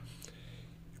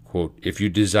 Quote, if you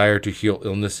desire to heal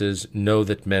illnesses, know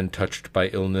that men touched by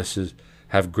illnesses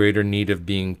have greater need of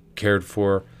being cared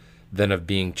for than of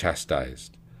being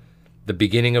chastised. The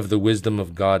beginning of the wisdom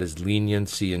of God is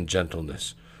leniency and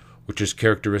gentleness, which is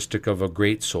characteristic of a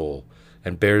great soul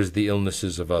and bears the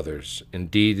illnesses of others.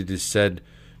 Indeed, it is said,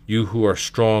 you who are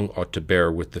strong ought to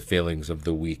bear with the failings of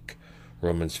the weak.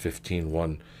 Romans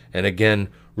 15:1. And again,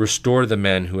 restore the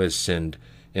man who has sinned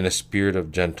in a spirit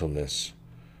of gentleness.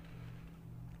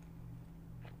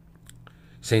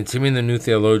 St. Simeon the New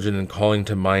Theologian, in calling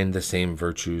to mind the same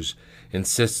virtues,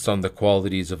 insists on the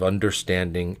qualities of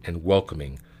understanding and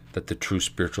welcoming that the true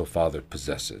spiritual father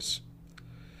possesses.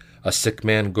 A sick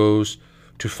man goes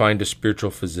to find a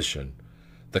spiritual physician.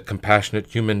 The compassionate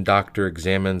human doctor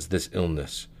examines this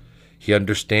illness. He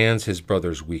understands his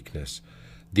brother's weakness,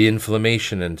 the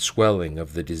inflammation and swelling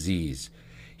of the disease.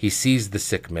 He sees the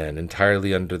sick man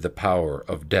entirely under the power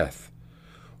of death.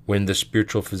 When the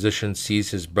spiritual physician sees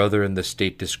his brother in the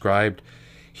state described,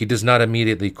 he does not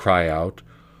immediately cry out,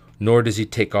 nor does he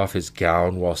take off his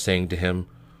gown while saying to him,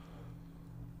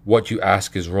 what you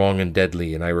ask is wrong and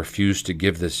deadly, and I refuse to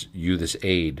give you this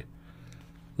aid.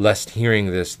 Lest hearing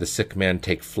this, the sick man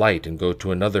take flight and go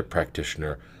to another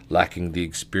practitioner, lacking the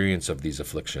experience of these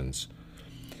afflictions.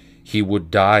 He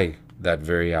would die that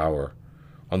very hour.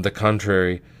 On the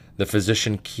contrary, the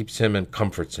physician keeps him and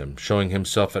comforts him, showing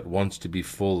himself at once to be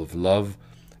full of love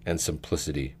and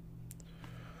simplicity.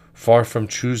 Far from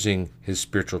choosing his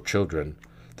spiritual children,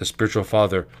 the spiritual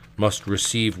father must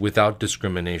receive without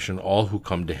discrimination all who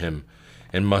come to him,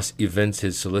 and must evince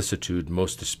his solicitude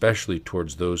most especially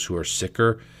towards those who are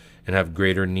sicker and have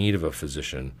greater need of a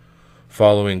physician,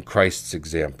 following Christ's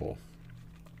example.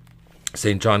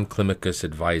 St. John Climacus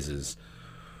advises,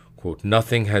 quote,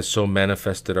 nothing has so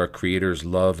manifested our Creator's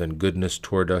love and goodness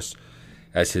toward us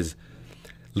as his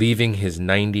leaving his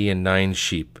 99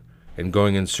 sheep and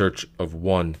going in search of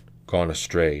one gone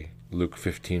astray. Luke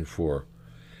 15:4.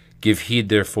 Give heed,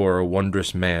 therefore, a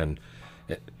wondrous man,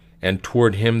 and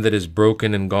toward him that is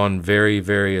broken and gone very,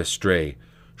 very astray,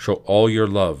 show all your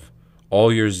love,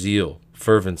 all your zeal,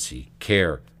 fervency,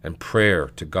 care, and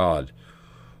prayer to God.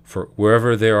 For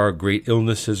wherever there are great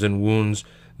illnesses and wounds,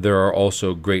 there are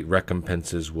also great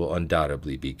recompenses will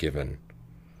undoubtedly be given.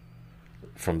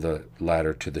 From the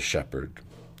ladder to the shepherd.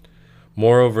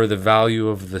 Moreover, the value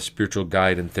of the spiritual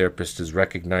guide and therapist is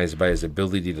recognized by his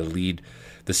ability to lead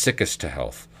the sickest to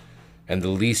health, and the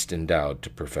least endowed to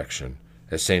perfection,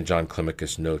 as St. John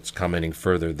Climacus notes, commenting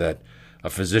further that a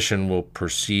physician will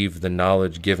perceive the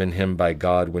knowledge given him by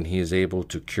God when he is able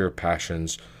to cure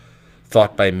passions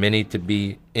thought by many to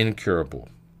be incurable.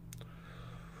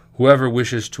 Whoever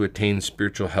wishes to attain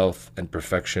spiritual health and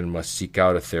perfection must seek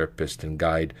out a therapist and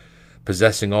guide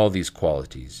possessing all these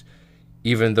qualities.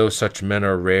 Even though such men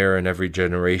are rare and every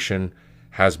generation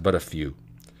has but a few.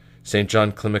 St.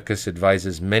 John Climacus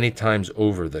advises many times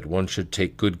over that one should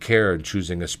take good care in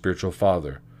choosing a spiritual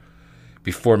father.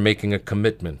 Before making a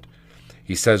commitment,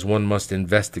 He says one must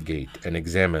investigate and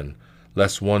examine,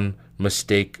 lest one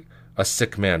mistake a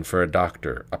sick man for a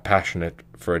doctor, a passionate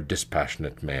for a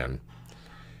dispassionate man.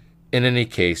 In any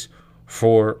case,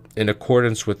 for in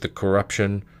accordance with the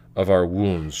corruption of our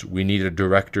wounds, we need a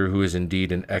director who is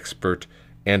indeed an expert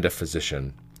and a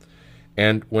physician.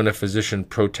 And when a physician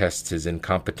protests his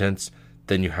incompetence,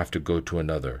 then you have to go to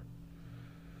another.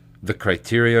 The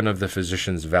criterion of the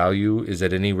physician's value is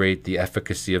at any rate the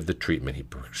efficacy of the treatment he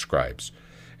prescribes,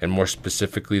 and more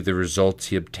specifically the results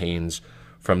he obtains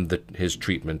from his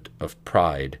treatment of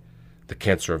pride, the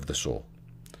cancer of the soul.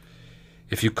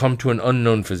 If you come to an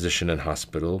unknown physician in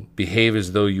hospital, behave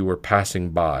as though you were passing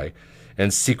by,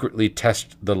 and secretly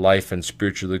test the life and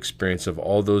spiritual experience of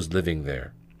all those living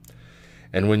there.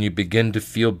 And when you begin to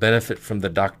feel benefit from the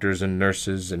doctors and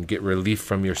nurses and get relief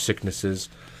from your sicknesses,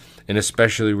 and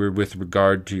especially with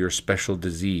regard to your special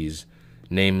disease,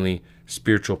 namely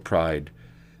spiritual pride,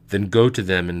 then go to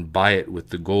them and buy it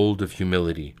with the gold of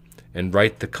humility, and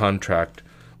write the contract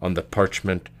on the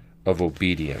parchment of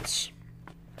obedience.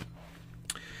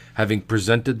 Having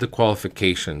presented the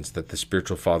qualifications that the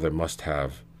spiritual father must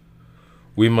have,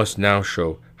 we must now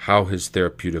show how his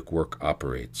therapeutic work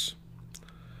operates.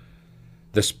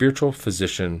 The spiritual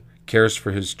physician cares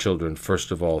for his children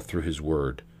first of all through his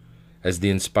word. As the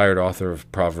inspired author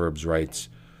of Proverbs writes,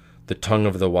 "The tongue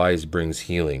of the wise brings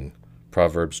healing,"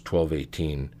 Proverbs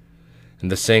 12:18.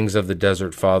 And the sayings of the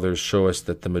desert fathers show us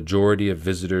that the majority of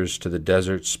visitors to the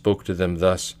desert spoke to them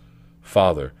thus,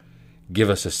 "Father, give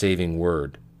us a saving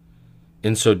word."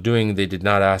 In so doing, they did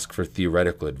not ask for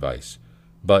theoretical advice,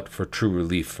 but for true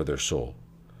relief for their soul.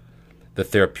 The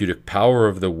therapeutic power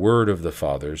of the word of the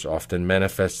fathers often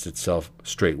manifests itself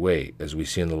straightway, as we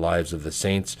see in the lives of the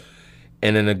saints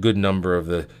and in a good number of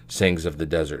the sayings of the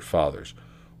desert fathers,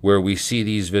 where we see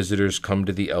these visitors come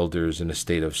to the elders in a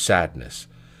state of sadness,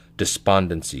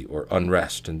 despondency, or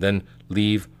unrest, and then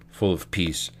leave full of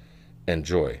peace and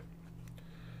joy.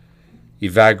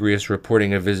 Evagrius,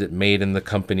 reporting a visit made in the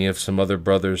company of some other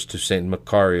brothers to St.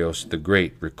 Macarius the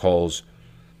Great, recalls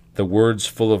the words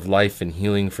full of life and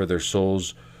healing for their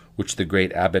souls which the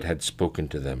great abbot had spoken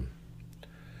to them.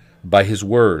 By his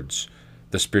words,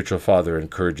 the spiritual father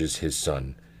encourages his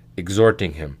son,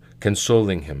 exhorting him,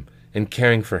 consoling him, and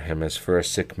caring for him as for a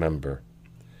sick member.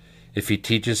 If he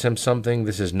teaches him something,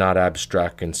 this is not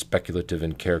abstract and speculative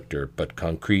in character, but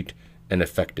concrete and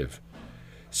effective.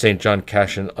 St. John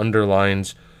Cassian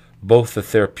underlines both the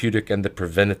therapeutic and the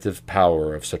preventative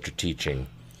power of such a teaching.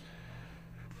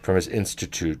 From his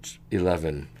Institute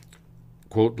 11,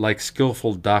 quote, "Like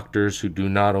skillful doctors who do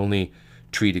not only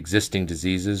treat existing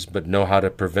diseases, but know how to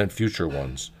prevent future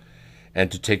ones,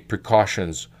 and to take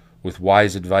precautions with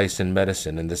wise advice in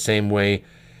medicine, in the same way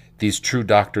these true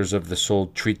doctors of the soul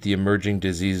treat the emerging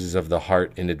diseases of the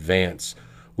heart in advance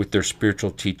with their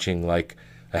spiritual teaching like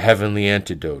a heavenly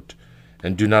antidote,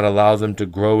 and do not allow them to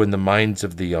grow in the minds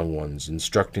of the young ones,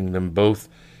 instructing them both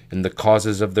in the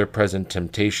causes of their present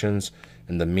temptations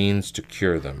and the means to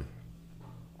cure them."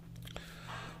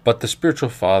 But the spiritual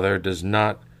father does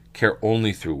not care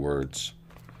only through words.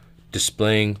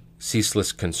 Displaying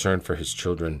ceaseless concern for his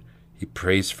children, he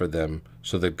prays for them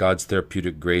so that God's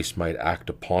therapeutic grace might act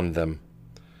upon them.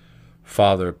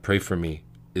 "Father, pray for me,"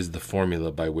 is the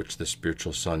formula by which the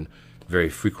spiritual son very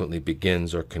frequently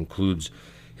begins or concludes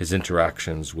his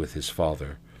interactions with his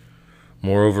father.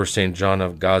 Moreover, St. John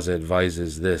of Gaza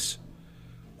advises this,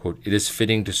 quote, "It is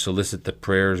fitting to solicit the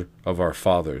prayers of our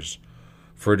fathers,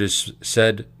 for it is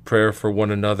said, prayer for one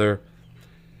another,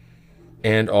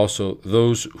 and also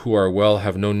those who are well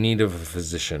have no need of a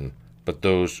physician, but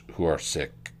those who are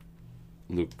sick."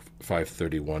 Luke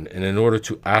 5:31. And in order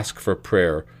to ask for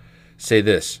prayer, say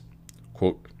this,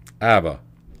 quote, "Abba,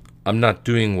 I'm not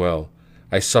doing well.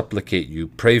 I supplicate you,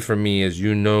 pray for me as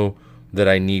you know that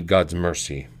I need God's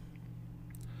mercy."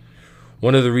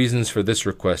 One of the reasons for this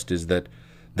request is that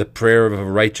the prayer of a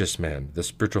righteous man, the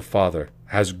spiritual father,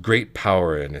 has great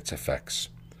power in its effects.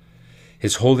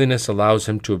 His holiness allows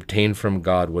him to obtain from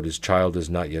God what his child is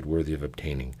not yet worthy of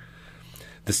obtaining.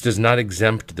 This does not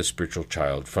exempt the spiritual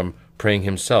child from praying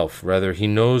himself. Rather, he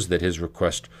knows that his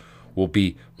request will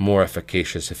be more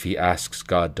efficacious if he asks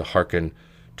God to hearken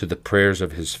to the prayers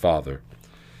of his father.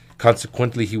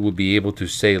 Consequently, he will be able to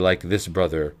say, like this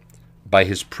brother, "By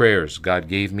his prayers God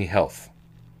gave me health."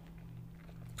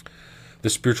 The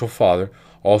spiritual father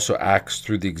also acts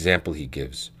through the example he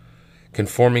gives.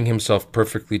 Conforming himself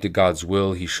perfectly to God's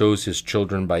will, he shows his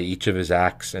children by each of his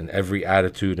acts and every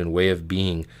attitude and way of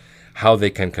being how they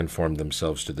can conform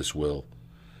themselves to this will.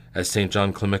 As St.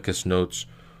 John Climacus notes,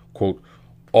 quote,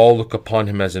 "All look upon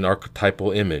him as an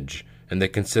archetypal image, and they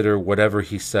consider whatever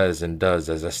he says and does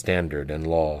as a standard and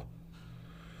law.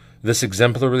 This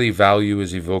exemplary value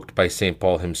is evoked by St.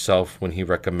 Paul himself when he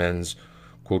recommends,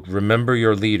 quote, "Remember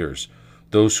your leaders,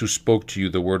 those who spoke to you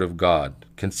the word of God.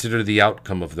 Consider the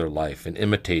outcome of their life and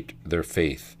imitate their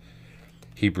faith."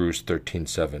 Hebrews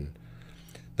 13:7.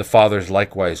 The Fathers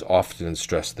likewise often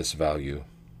stress this value.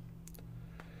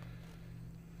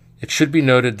 It should be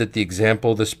noted that the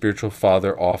example the spiritual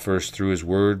father offers through his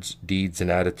words, deeds, and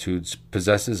attitudes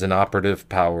possesses an operative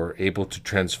power able to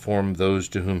transform those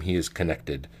to whom he is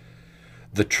connected.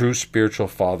 The true spiritual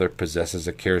father possesses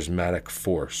a charismatic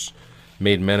force,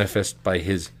 made manifest by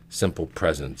his simple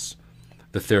presence,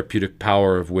 the therapeutic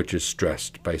power of which is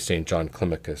stressed by St. John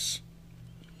Climacus.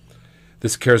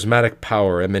 This charismatic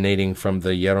power emanating from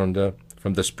the Yeronda,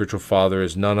 from the spiritual father,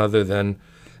 is none other than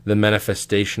the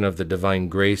manifestation of the divine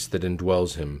grace that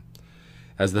indwells him.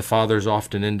 As the Fathers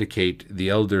often indicate, the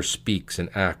elder speaks and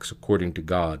acts according to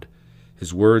God.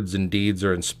 His words and deeds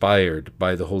are inspired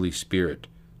by the Holy Spirit,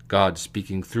 God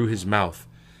speaking through his mouth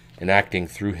and acting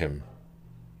through him.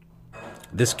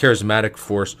 This charismatic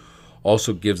force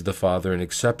also gives the Father an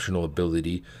exceptional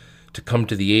ability to come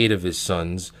to the aid of his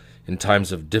sons in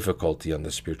times of difficulty on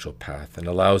the spiritual path, and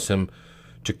allows him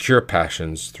to cure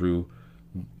passions through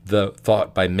the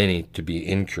thought by many to be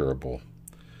incurable.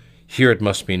 Here it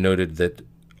must be noted that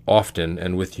often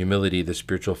and with humility the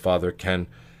spiritual father can,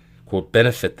 quote,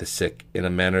 benefit the sick in a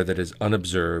manner that is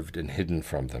unobserved and hidden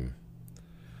from them.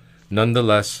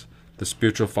 Nonetheless, the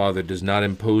spiritual father does not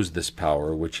impose this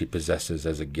power which he possesses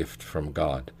as a gift from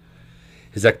God.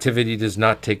 His activity does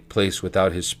not take place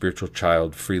without his spiritual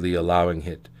child freely allowing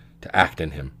it to act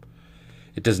in him.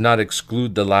 It does not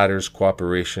exclude the latter's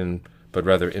cooperation, but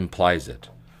rather implies it.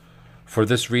 For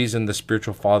this reason, the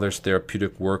spiritual father's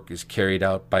therapeutic work is carried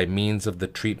out by means of the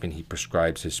treatment he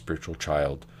prescribes his spiritual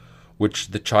child, which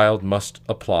the child must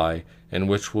apply, and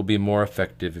which will be more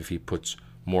effective if he puts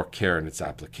more care in its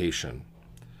application.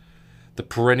 The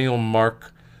perennial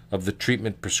mark of the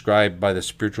treatment prescribed by the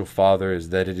spiritual father is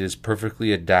that it is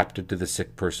perfectly adapted to the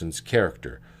sick person's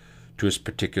character, to his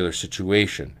particular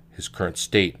situation, his current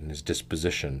state, and his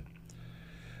disposition.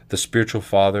 The spiritual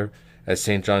father, as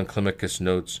St. John Climacus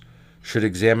notes, should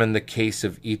examine the case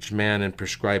of each man and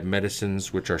prescribe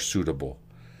medicines which are suitable.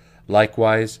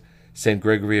 Likewise, St.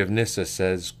 Gregory of Nyssa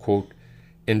says, quote,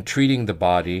 "In treating the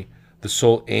body, the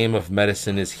sole aim of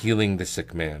medicine is healing the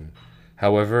sick man.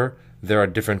 However, there are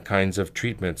different kinds of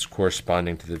treatments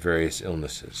corresponding to the various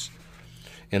illnesses.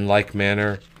 In like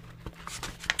manner,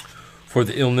 for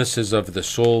the illnesses of the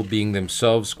soul being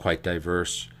themselves quite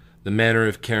diverse, the manner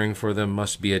of caring for them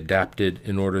must be adapted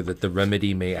in order that the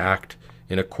remedy may act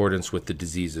in accordance with the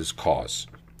disease's cause."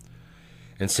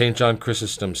 And St. John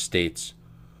Chrysostom states,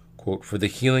 quote, "For the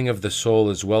healing of the soul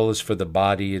as well as for the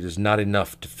body, it is not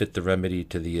enough to fit the remedy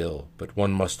to the ill, but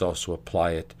one must also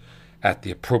apply it at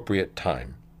the appropriate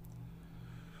time."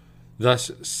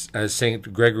 Thus, as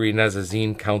St. Gregory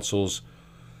Nazianzen counsels,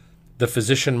 the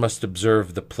physician must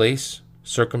observe the place,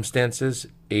 circumstances,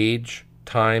 age,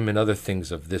 time, and other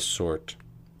things of this sort.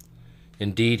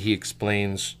 Indeed, he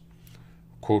explains,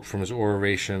 quote from his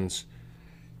orations,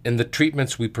 "In the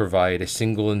treatments we provide, a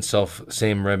single and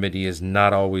self-same remedy is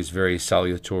not always very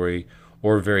salutary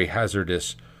or very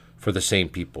hazardous for the same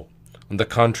people. On the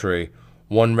contrary,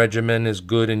 one regimen is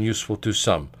good and useful to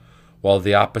some, while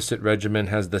the opposite regimen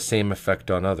has the same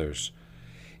effect on others.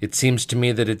 It seems to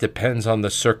me that it depends on the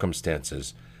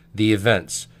circumstances, the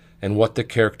events, and what the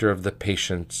character of the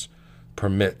patients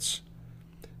permits.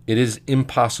 It is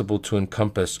impossible to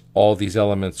encompass all these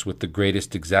elements with the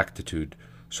greatest exactitude,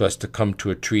 so as to come to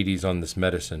a treatise on this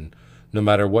medicine, no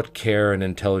matter what care and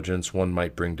intelligence one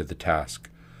might bring to the task.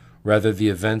 Rather, the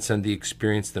events and the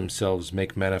experience themselves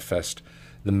make manifest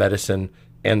the medicine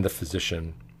and the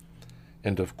physician."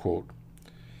 End of quote.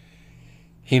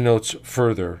 He notes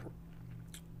further,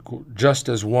 "Just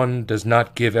as one does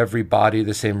not give every body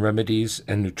the same remedies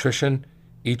and nutrition,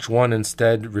 each one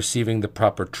instead receiving the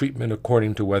proper treatment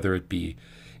according to whether it be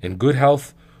in good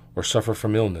health or suffer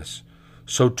from illness,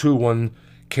 so too one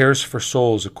cares for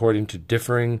souls according to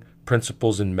differing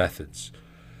principles and methods.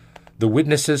 The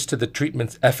witnesses to the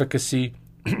treatment's efficacy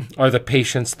are the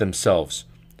patients themselves.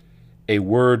 A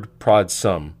word prods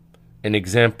some, an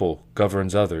example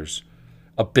governs others.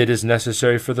 A bit is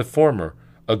necessary for the former,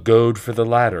 a goad for the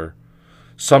latter.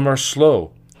 Some are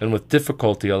slow, and with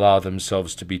difficulty allow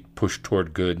themselves to be pushed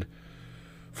toward good.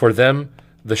 For them,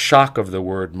 the shock of the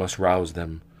word must rouse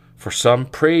them. For some,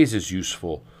 praise is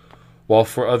useful, while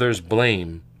for others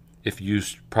blame, if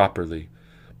used properly.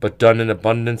 But done in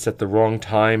abundance at the wrong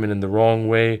time and in the wrong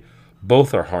way,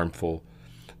 both are harmful.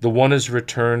 The one is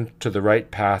returned to the right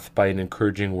path by an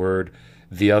encouraging word,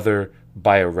 the other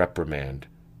by a reprimand.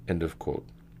 End of quote.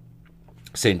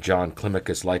 St. John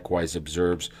Climacus likewise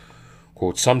observes,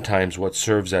 quote, sometimes what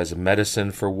serves as a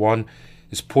medicine for one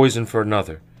is poison for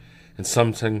another, and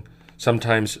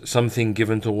sometimes something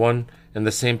given to one and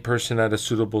the same person at a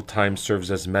suitable time serves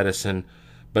as medicine,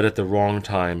 but at the wrong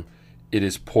time it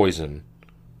is poison.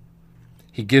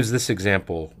 He gives this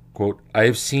example, quote, I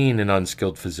have seen an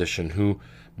unskilled physician who,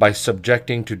 by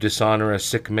subjecting to dishonor a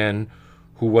sick man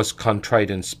who was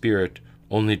contrite in spirit,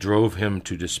 only drove him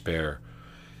to despair.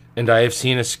 And I have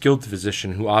seen a skilled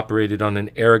physician who operated on an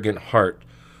arrogant heart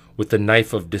with the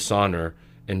knife of dishonor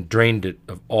and drained it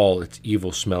of all its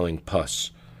evil-smelling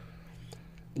pus.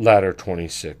 Ladder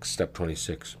 26, step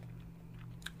 26.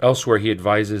 Elsewhere he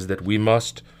advises that we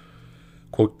must,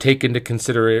 quote, take into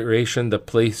consideration the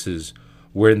places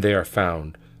wherein they are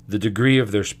found, the degree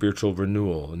of their spiritual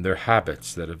renewal, and their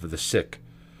habits, that of the sick.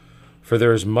 For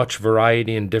there is much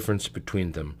variety and difference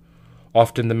between them.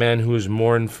 Often the man who is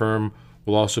more infirm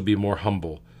will also be more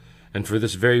humble, and for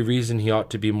this very reason he ought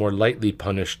to be more lightly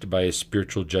punished by his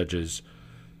spiritual judges.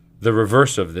 The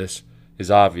reverse of this is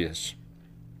obvious.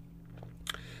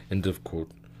 End of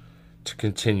quote. To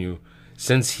continue,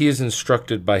 since he is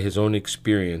instructed by his own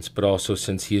experience, but also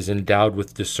since he is endowed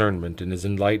with discernment and is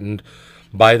enlightened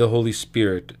by the Holy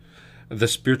Spirit, the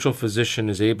spiritual physician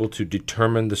is able to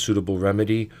determine the suitable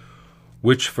remedy,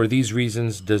 which for these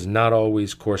reasons does not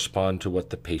always correspond to what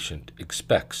the patient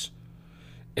expects.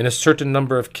 In a certain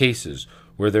number of cases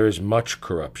where there is much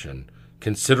corruption,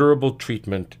 considerable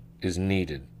treatment is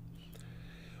needed,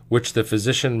 which the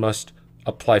physician must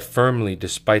apply firmly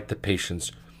despite the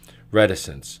patient's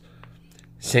reticence.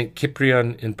 St.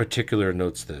 Cyprian in particular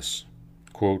notes this,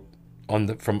 quote, on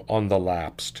the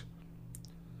lapsed.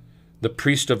 The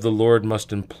priest of the Lord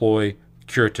must employ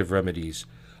curative remedies.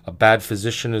 A bad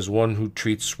physician is one who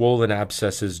treats swollen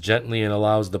abscesses gently and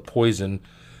allows the poison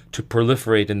to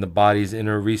proliferate in the body's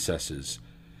inner recesses.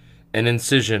 An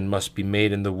incision must be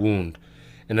made in the wound,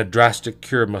 and a drastic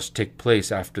cure must take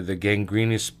place after the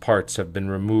gangrenous parts have been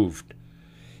removed.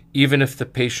 Even if the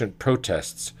patient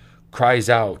protests, cries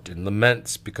out, and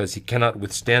laments because he cannot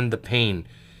withstand the pain,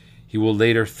 he will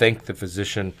later thank the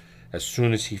physician as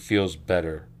soon as he feels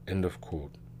better. End of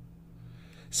quote.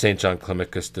 St. John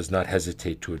Climacus does not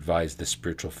hesitate to advise the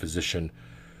spiritual physician,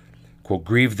 quote,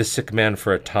 grieve the sick man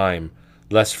for a time,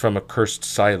 lest from accursed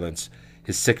silence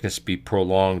his sickness be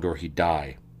prolonged or he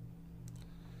die.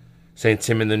 St.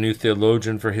 Simon the New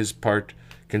Theologian, for his part,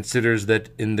 considers that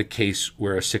in the case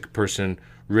where a sick person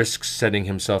risks setting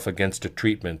himself against a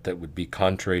treatment that would be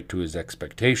contrary to his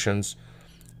expectations,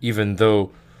 even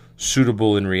though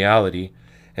suitable in reality,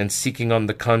 and seeking on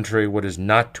the contrary what is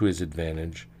not to his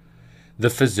advantage, the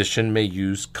physician may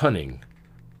use cunning.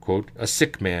 Quote, a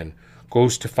sick man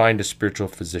goes to find a spiritual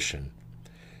physician.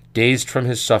 Dazed from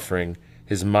his suffering,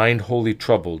 his mind wholly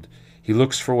troubled, he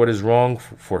looks for what is wrong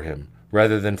for him,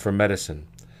 rather than for medicine,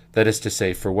 that is to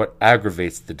say, for what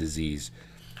aggravates the disease,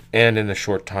 and in a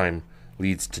short time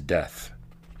leads to death.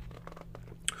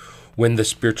 When the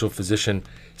spiritual physician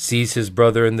sees his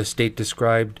brother in the state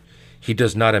described, he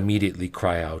does not immediately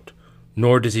cry out,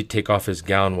 nor does he take off his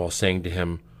gown while saying to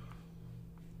him,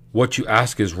 what you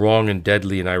ask is wrong and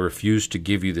deadly, and I refuse to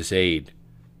give you this aid.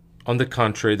 On the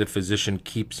contrary, the physician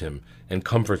keeps him and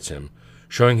comforts him,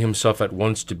 showing himself at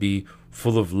once to be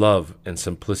full of love and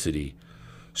simplicity,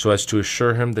 so as to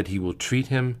assure him that he will treat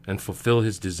him and fulfill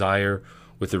his desire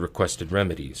with the requested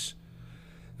remedies.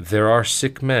 There are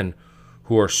sick men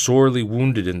who are sorely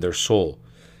wounded in their soul,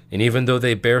 and even though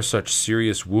they bear such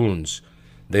serious wounds,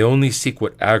 they only seek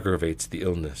what aggravates the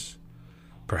illness.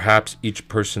 Perhaps each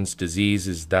person's disease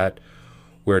is that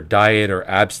where diet or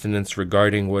abstinence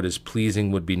regarding what is pleasing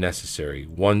would be necessary.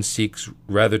 One seeks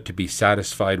rather to be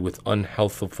satisfied with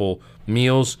unhealthful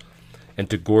meals and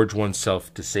to gorge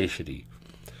oneself to satiety.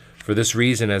 For this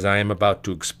reason, as I am about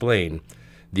to explain,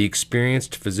 the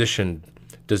experienced physician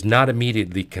does not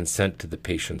immediately consent to the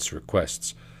patient's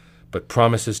requests, but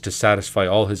promises to satisfy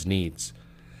all his needs.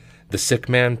 The sick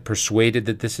man, persuaded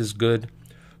that this is good,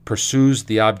 pursues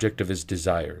the object of his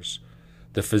desires.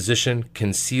 The physician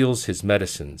conceals his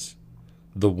medicines.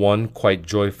 The one, quite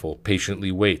joyful,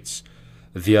 patiently waits.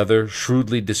 The other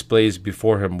shrewdly displays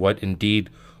before him what indeed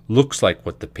looks like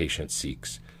what the patient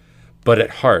seeks, but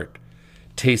at heart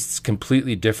tastes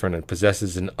completely different and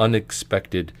possesses an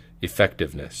unexpected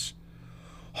effectiveness.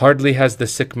 Hardly has the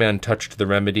sick man touched the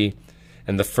remedy,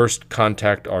 and the first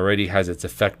contact already has its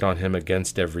effect on him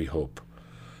against every hope.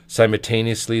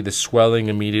 Simultaneously, the swelling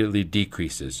immediately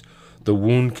decreases, the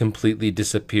wound completely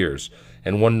disappears,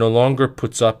 and one no longer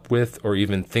puts up with or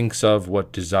even thinks of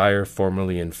what desire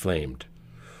formerly inflamed.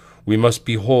 We must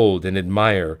behold and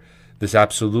admire this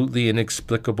absolutely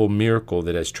inexplicable miracle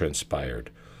that has transpired.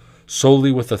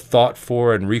 Solely with a thought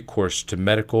for and recourse to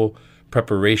medical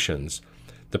preparations,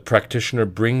 the practitioner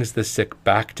brings the sick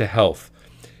back to health,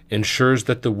 ensures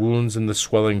that the wounds and the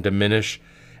swelling diminish,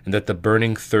 and that the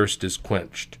burning thirst is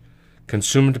quenched.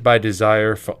 Consumed by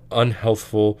desire for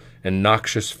unhealthful and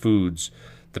noxious foods,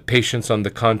 the patients, on the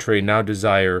contrary, now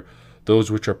desire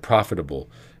those which are profitable,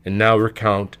 and now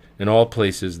recount in all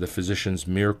places the physician's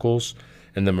miracles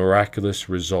and the miraculous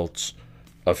results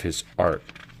of his art.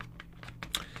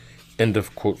 End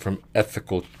of quote from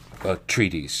Ethical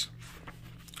Treatise.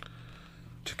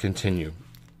 To continue,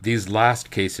 these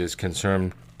last cases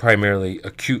concern primarily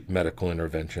acute medical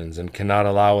interventions and cannot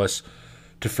allow us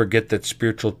to forget that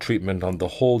spiritual treatment on the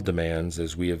whole demands,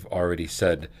 as we have already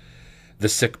said, the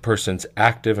sick person's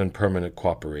active and permanent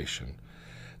cooperation.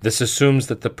 This assumes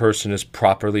that the person is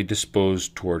properly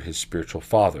disposed toward his spiritual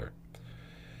father.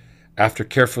 After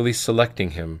carefully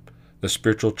selecting him, the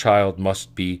spiritual child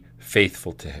must be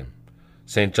faithful to him.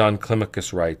 St. John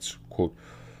Climacus writes, quote,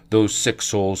 "Those sick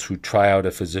souls who try out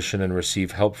a physician and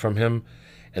receive help from him,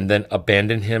 and then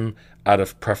abandon him out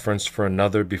of preference for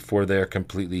another before they are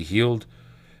completely healed,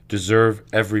 deserve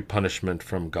every punishment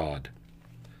from God."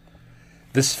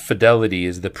 This fidelity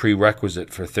is the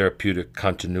prerequisite for therapeutic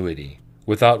continuity,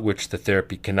 without which the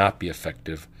therapy cannot be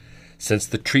effective, since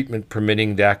the treatment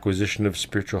permitting the acquisition of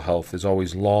spiritual health is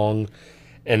always long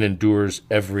and endures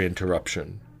every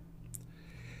interruption.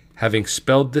 Having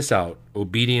spelled this out,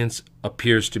 obedience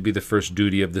appears to be the first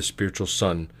duty of the spiritual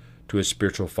son to his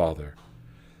spiritual father.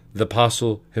 The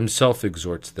apostle himself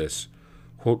exhorts this,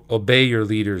 quote, "Obey your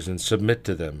leaders and submit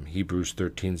to them," Hebrews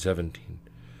 13:17.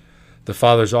 The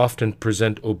fathers often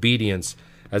present obedience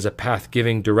as a path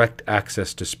giving direct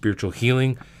access to spiritual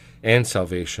healing and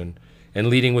salvation, and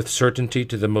leading with certainty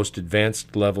to the most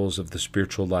advanced levels of the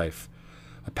spiritual life,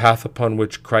 a path upon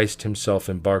which Christ himself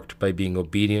embarked by being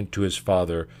obedient to his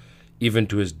Father, even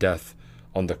to his death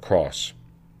on the cross.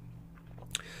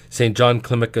 St. John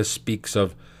Climacus speaks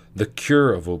of the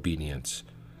cure of obedience.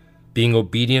 Being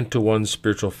obedient to one's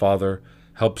spiritual father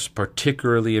helps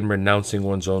particularly in renouncing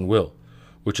one's own will,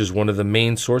 which is one of the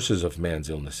main sources of man's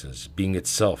illnesses, being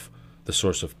itself the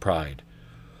source of pride.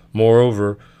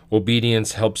 Moreover,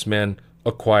 obedience helps man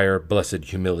acquire blessed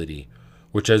humility,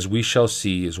 which, as we shall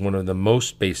see, is one of the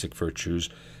most basic virtues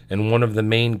and one of the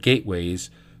main gateways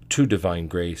to divine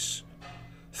grace.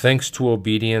 Thanks to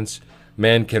obedience,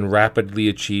 man can rapidly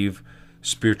achieve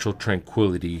spiritual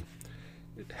tranquility,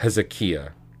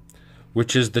 hesychia,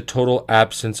 which is the total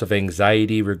absence of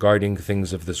anxiety regarding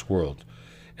things of this world,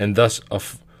 and thus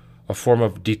a form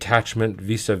of detachment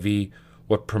vis-a-vis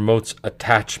what promotes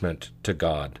attachment to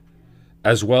God,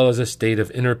 as well as a state of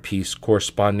inner peace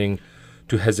corresponding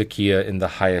to hesychia in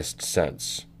the highest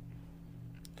sense.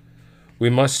 We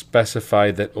must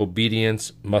specify that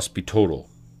obedience must be total.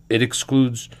 It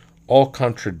excludes all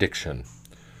contradiction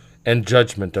and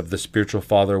judgment of the spiritual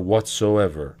father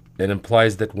whatsoever. It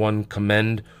implies that one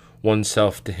commend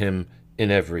oneself to him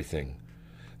in everything.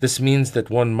 This means that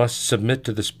one must submit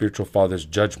to the spiritual father's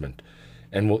judgment,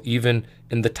 and will even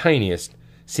in the tiniest,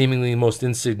 seemingly most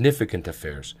insignificant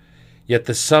affairs. Yet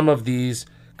the sum of these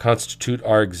constitute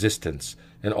our existence,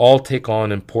 and all take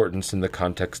on importance in the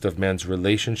context of man's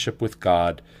relationship with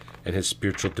God and his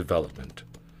spiritual development.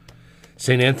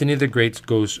 St. Anthony the Great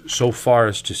goes so far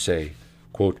as to say,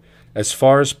 quote, "As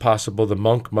far as possible, the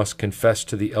monk must confess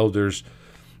to the elders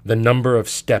the number of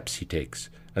steps he takes,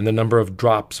 and the number of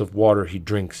drops of water he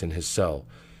drinks in his cell,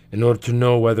 in order to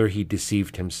know whether he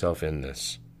deceived himself in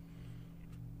this.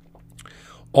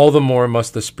 All the more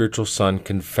must the spiritual son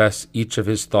confess each of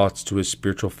his thoughts to his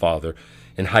spiritual father,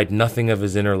 and hide nothing of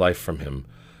his inner life from him,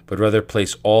 but rather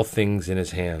place all things in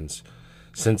his hands,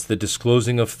 since the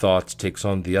disclosing of thoughts takes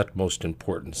on the utmost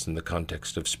importance in the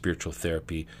context of spiritual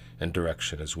therapy and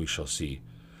direction, as we shall see.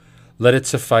 Let it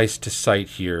suffice to cite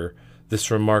here this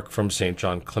remark from St.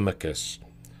 John Climacus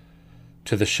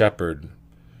to the shepherd,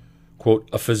 quote,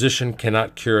 "A physician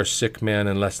cannot cure a sick man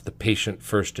unless the patient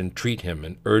first entreat him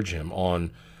and urge him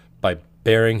on by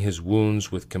bearing his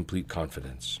wounds with complete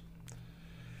confidence."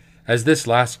 As this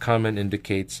last comment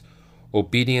indicates,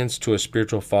 obedience to a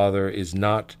spiritual father is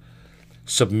not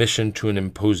submission to an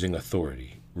imposing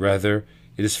authority. Rather,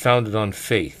 it is founded on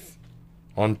faith,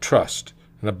 on trust,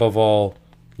 and above all,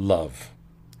 love.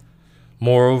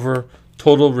 Moreover,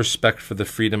 total respect for the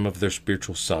freedom of their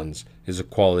spiritual sons is a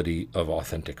quality of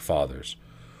authentic fathers,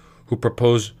 who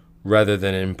propose rather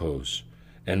than impose,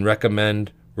 and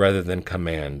recommend rather than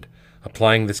command,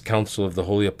 applying this counsel of the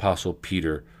holy apostle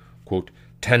Peter, quote,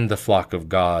 "Tend the flock of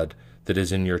God that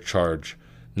is in your charge,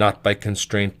 not by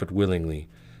constraint but willingly,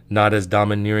 not as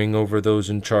domineering over those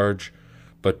in charge,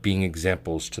 but being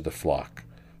examples to the flock."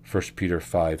 1 Peter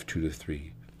 5,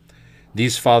 2-3.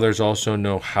 These fathers also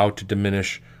know how to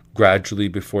diminish gradually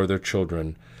before their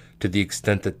children, to the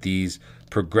extent that these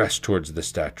progress towards the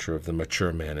stature of the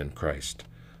mature man in Christ,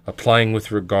 applying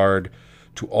with regard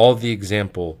to all the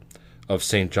example of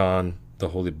St. John the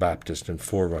Holy Baptist and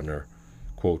forerunner,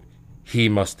 quote, "He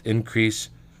must increase,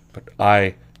 but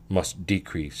I must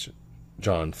decrease,"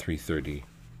 John 3:30.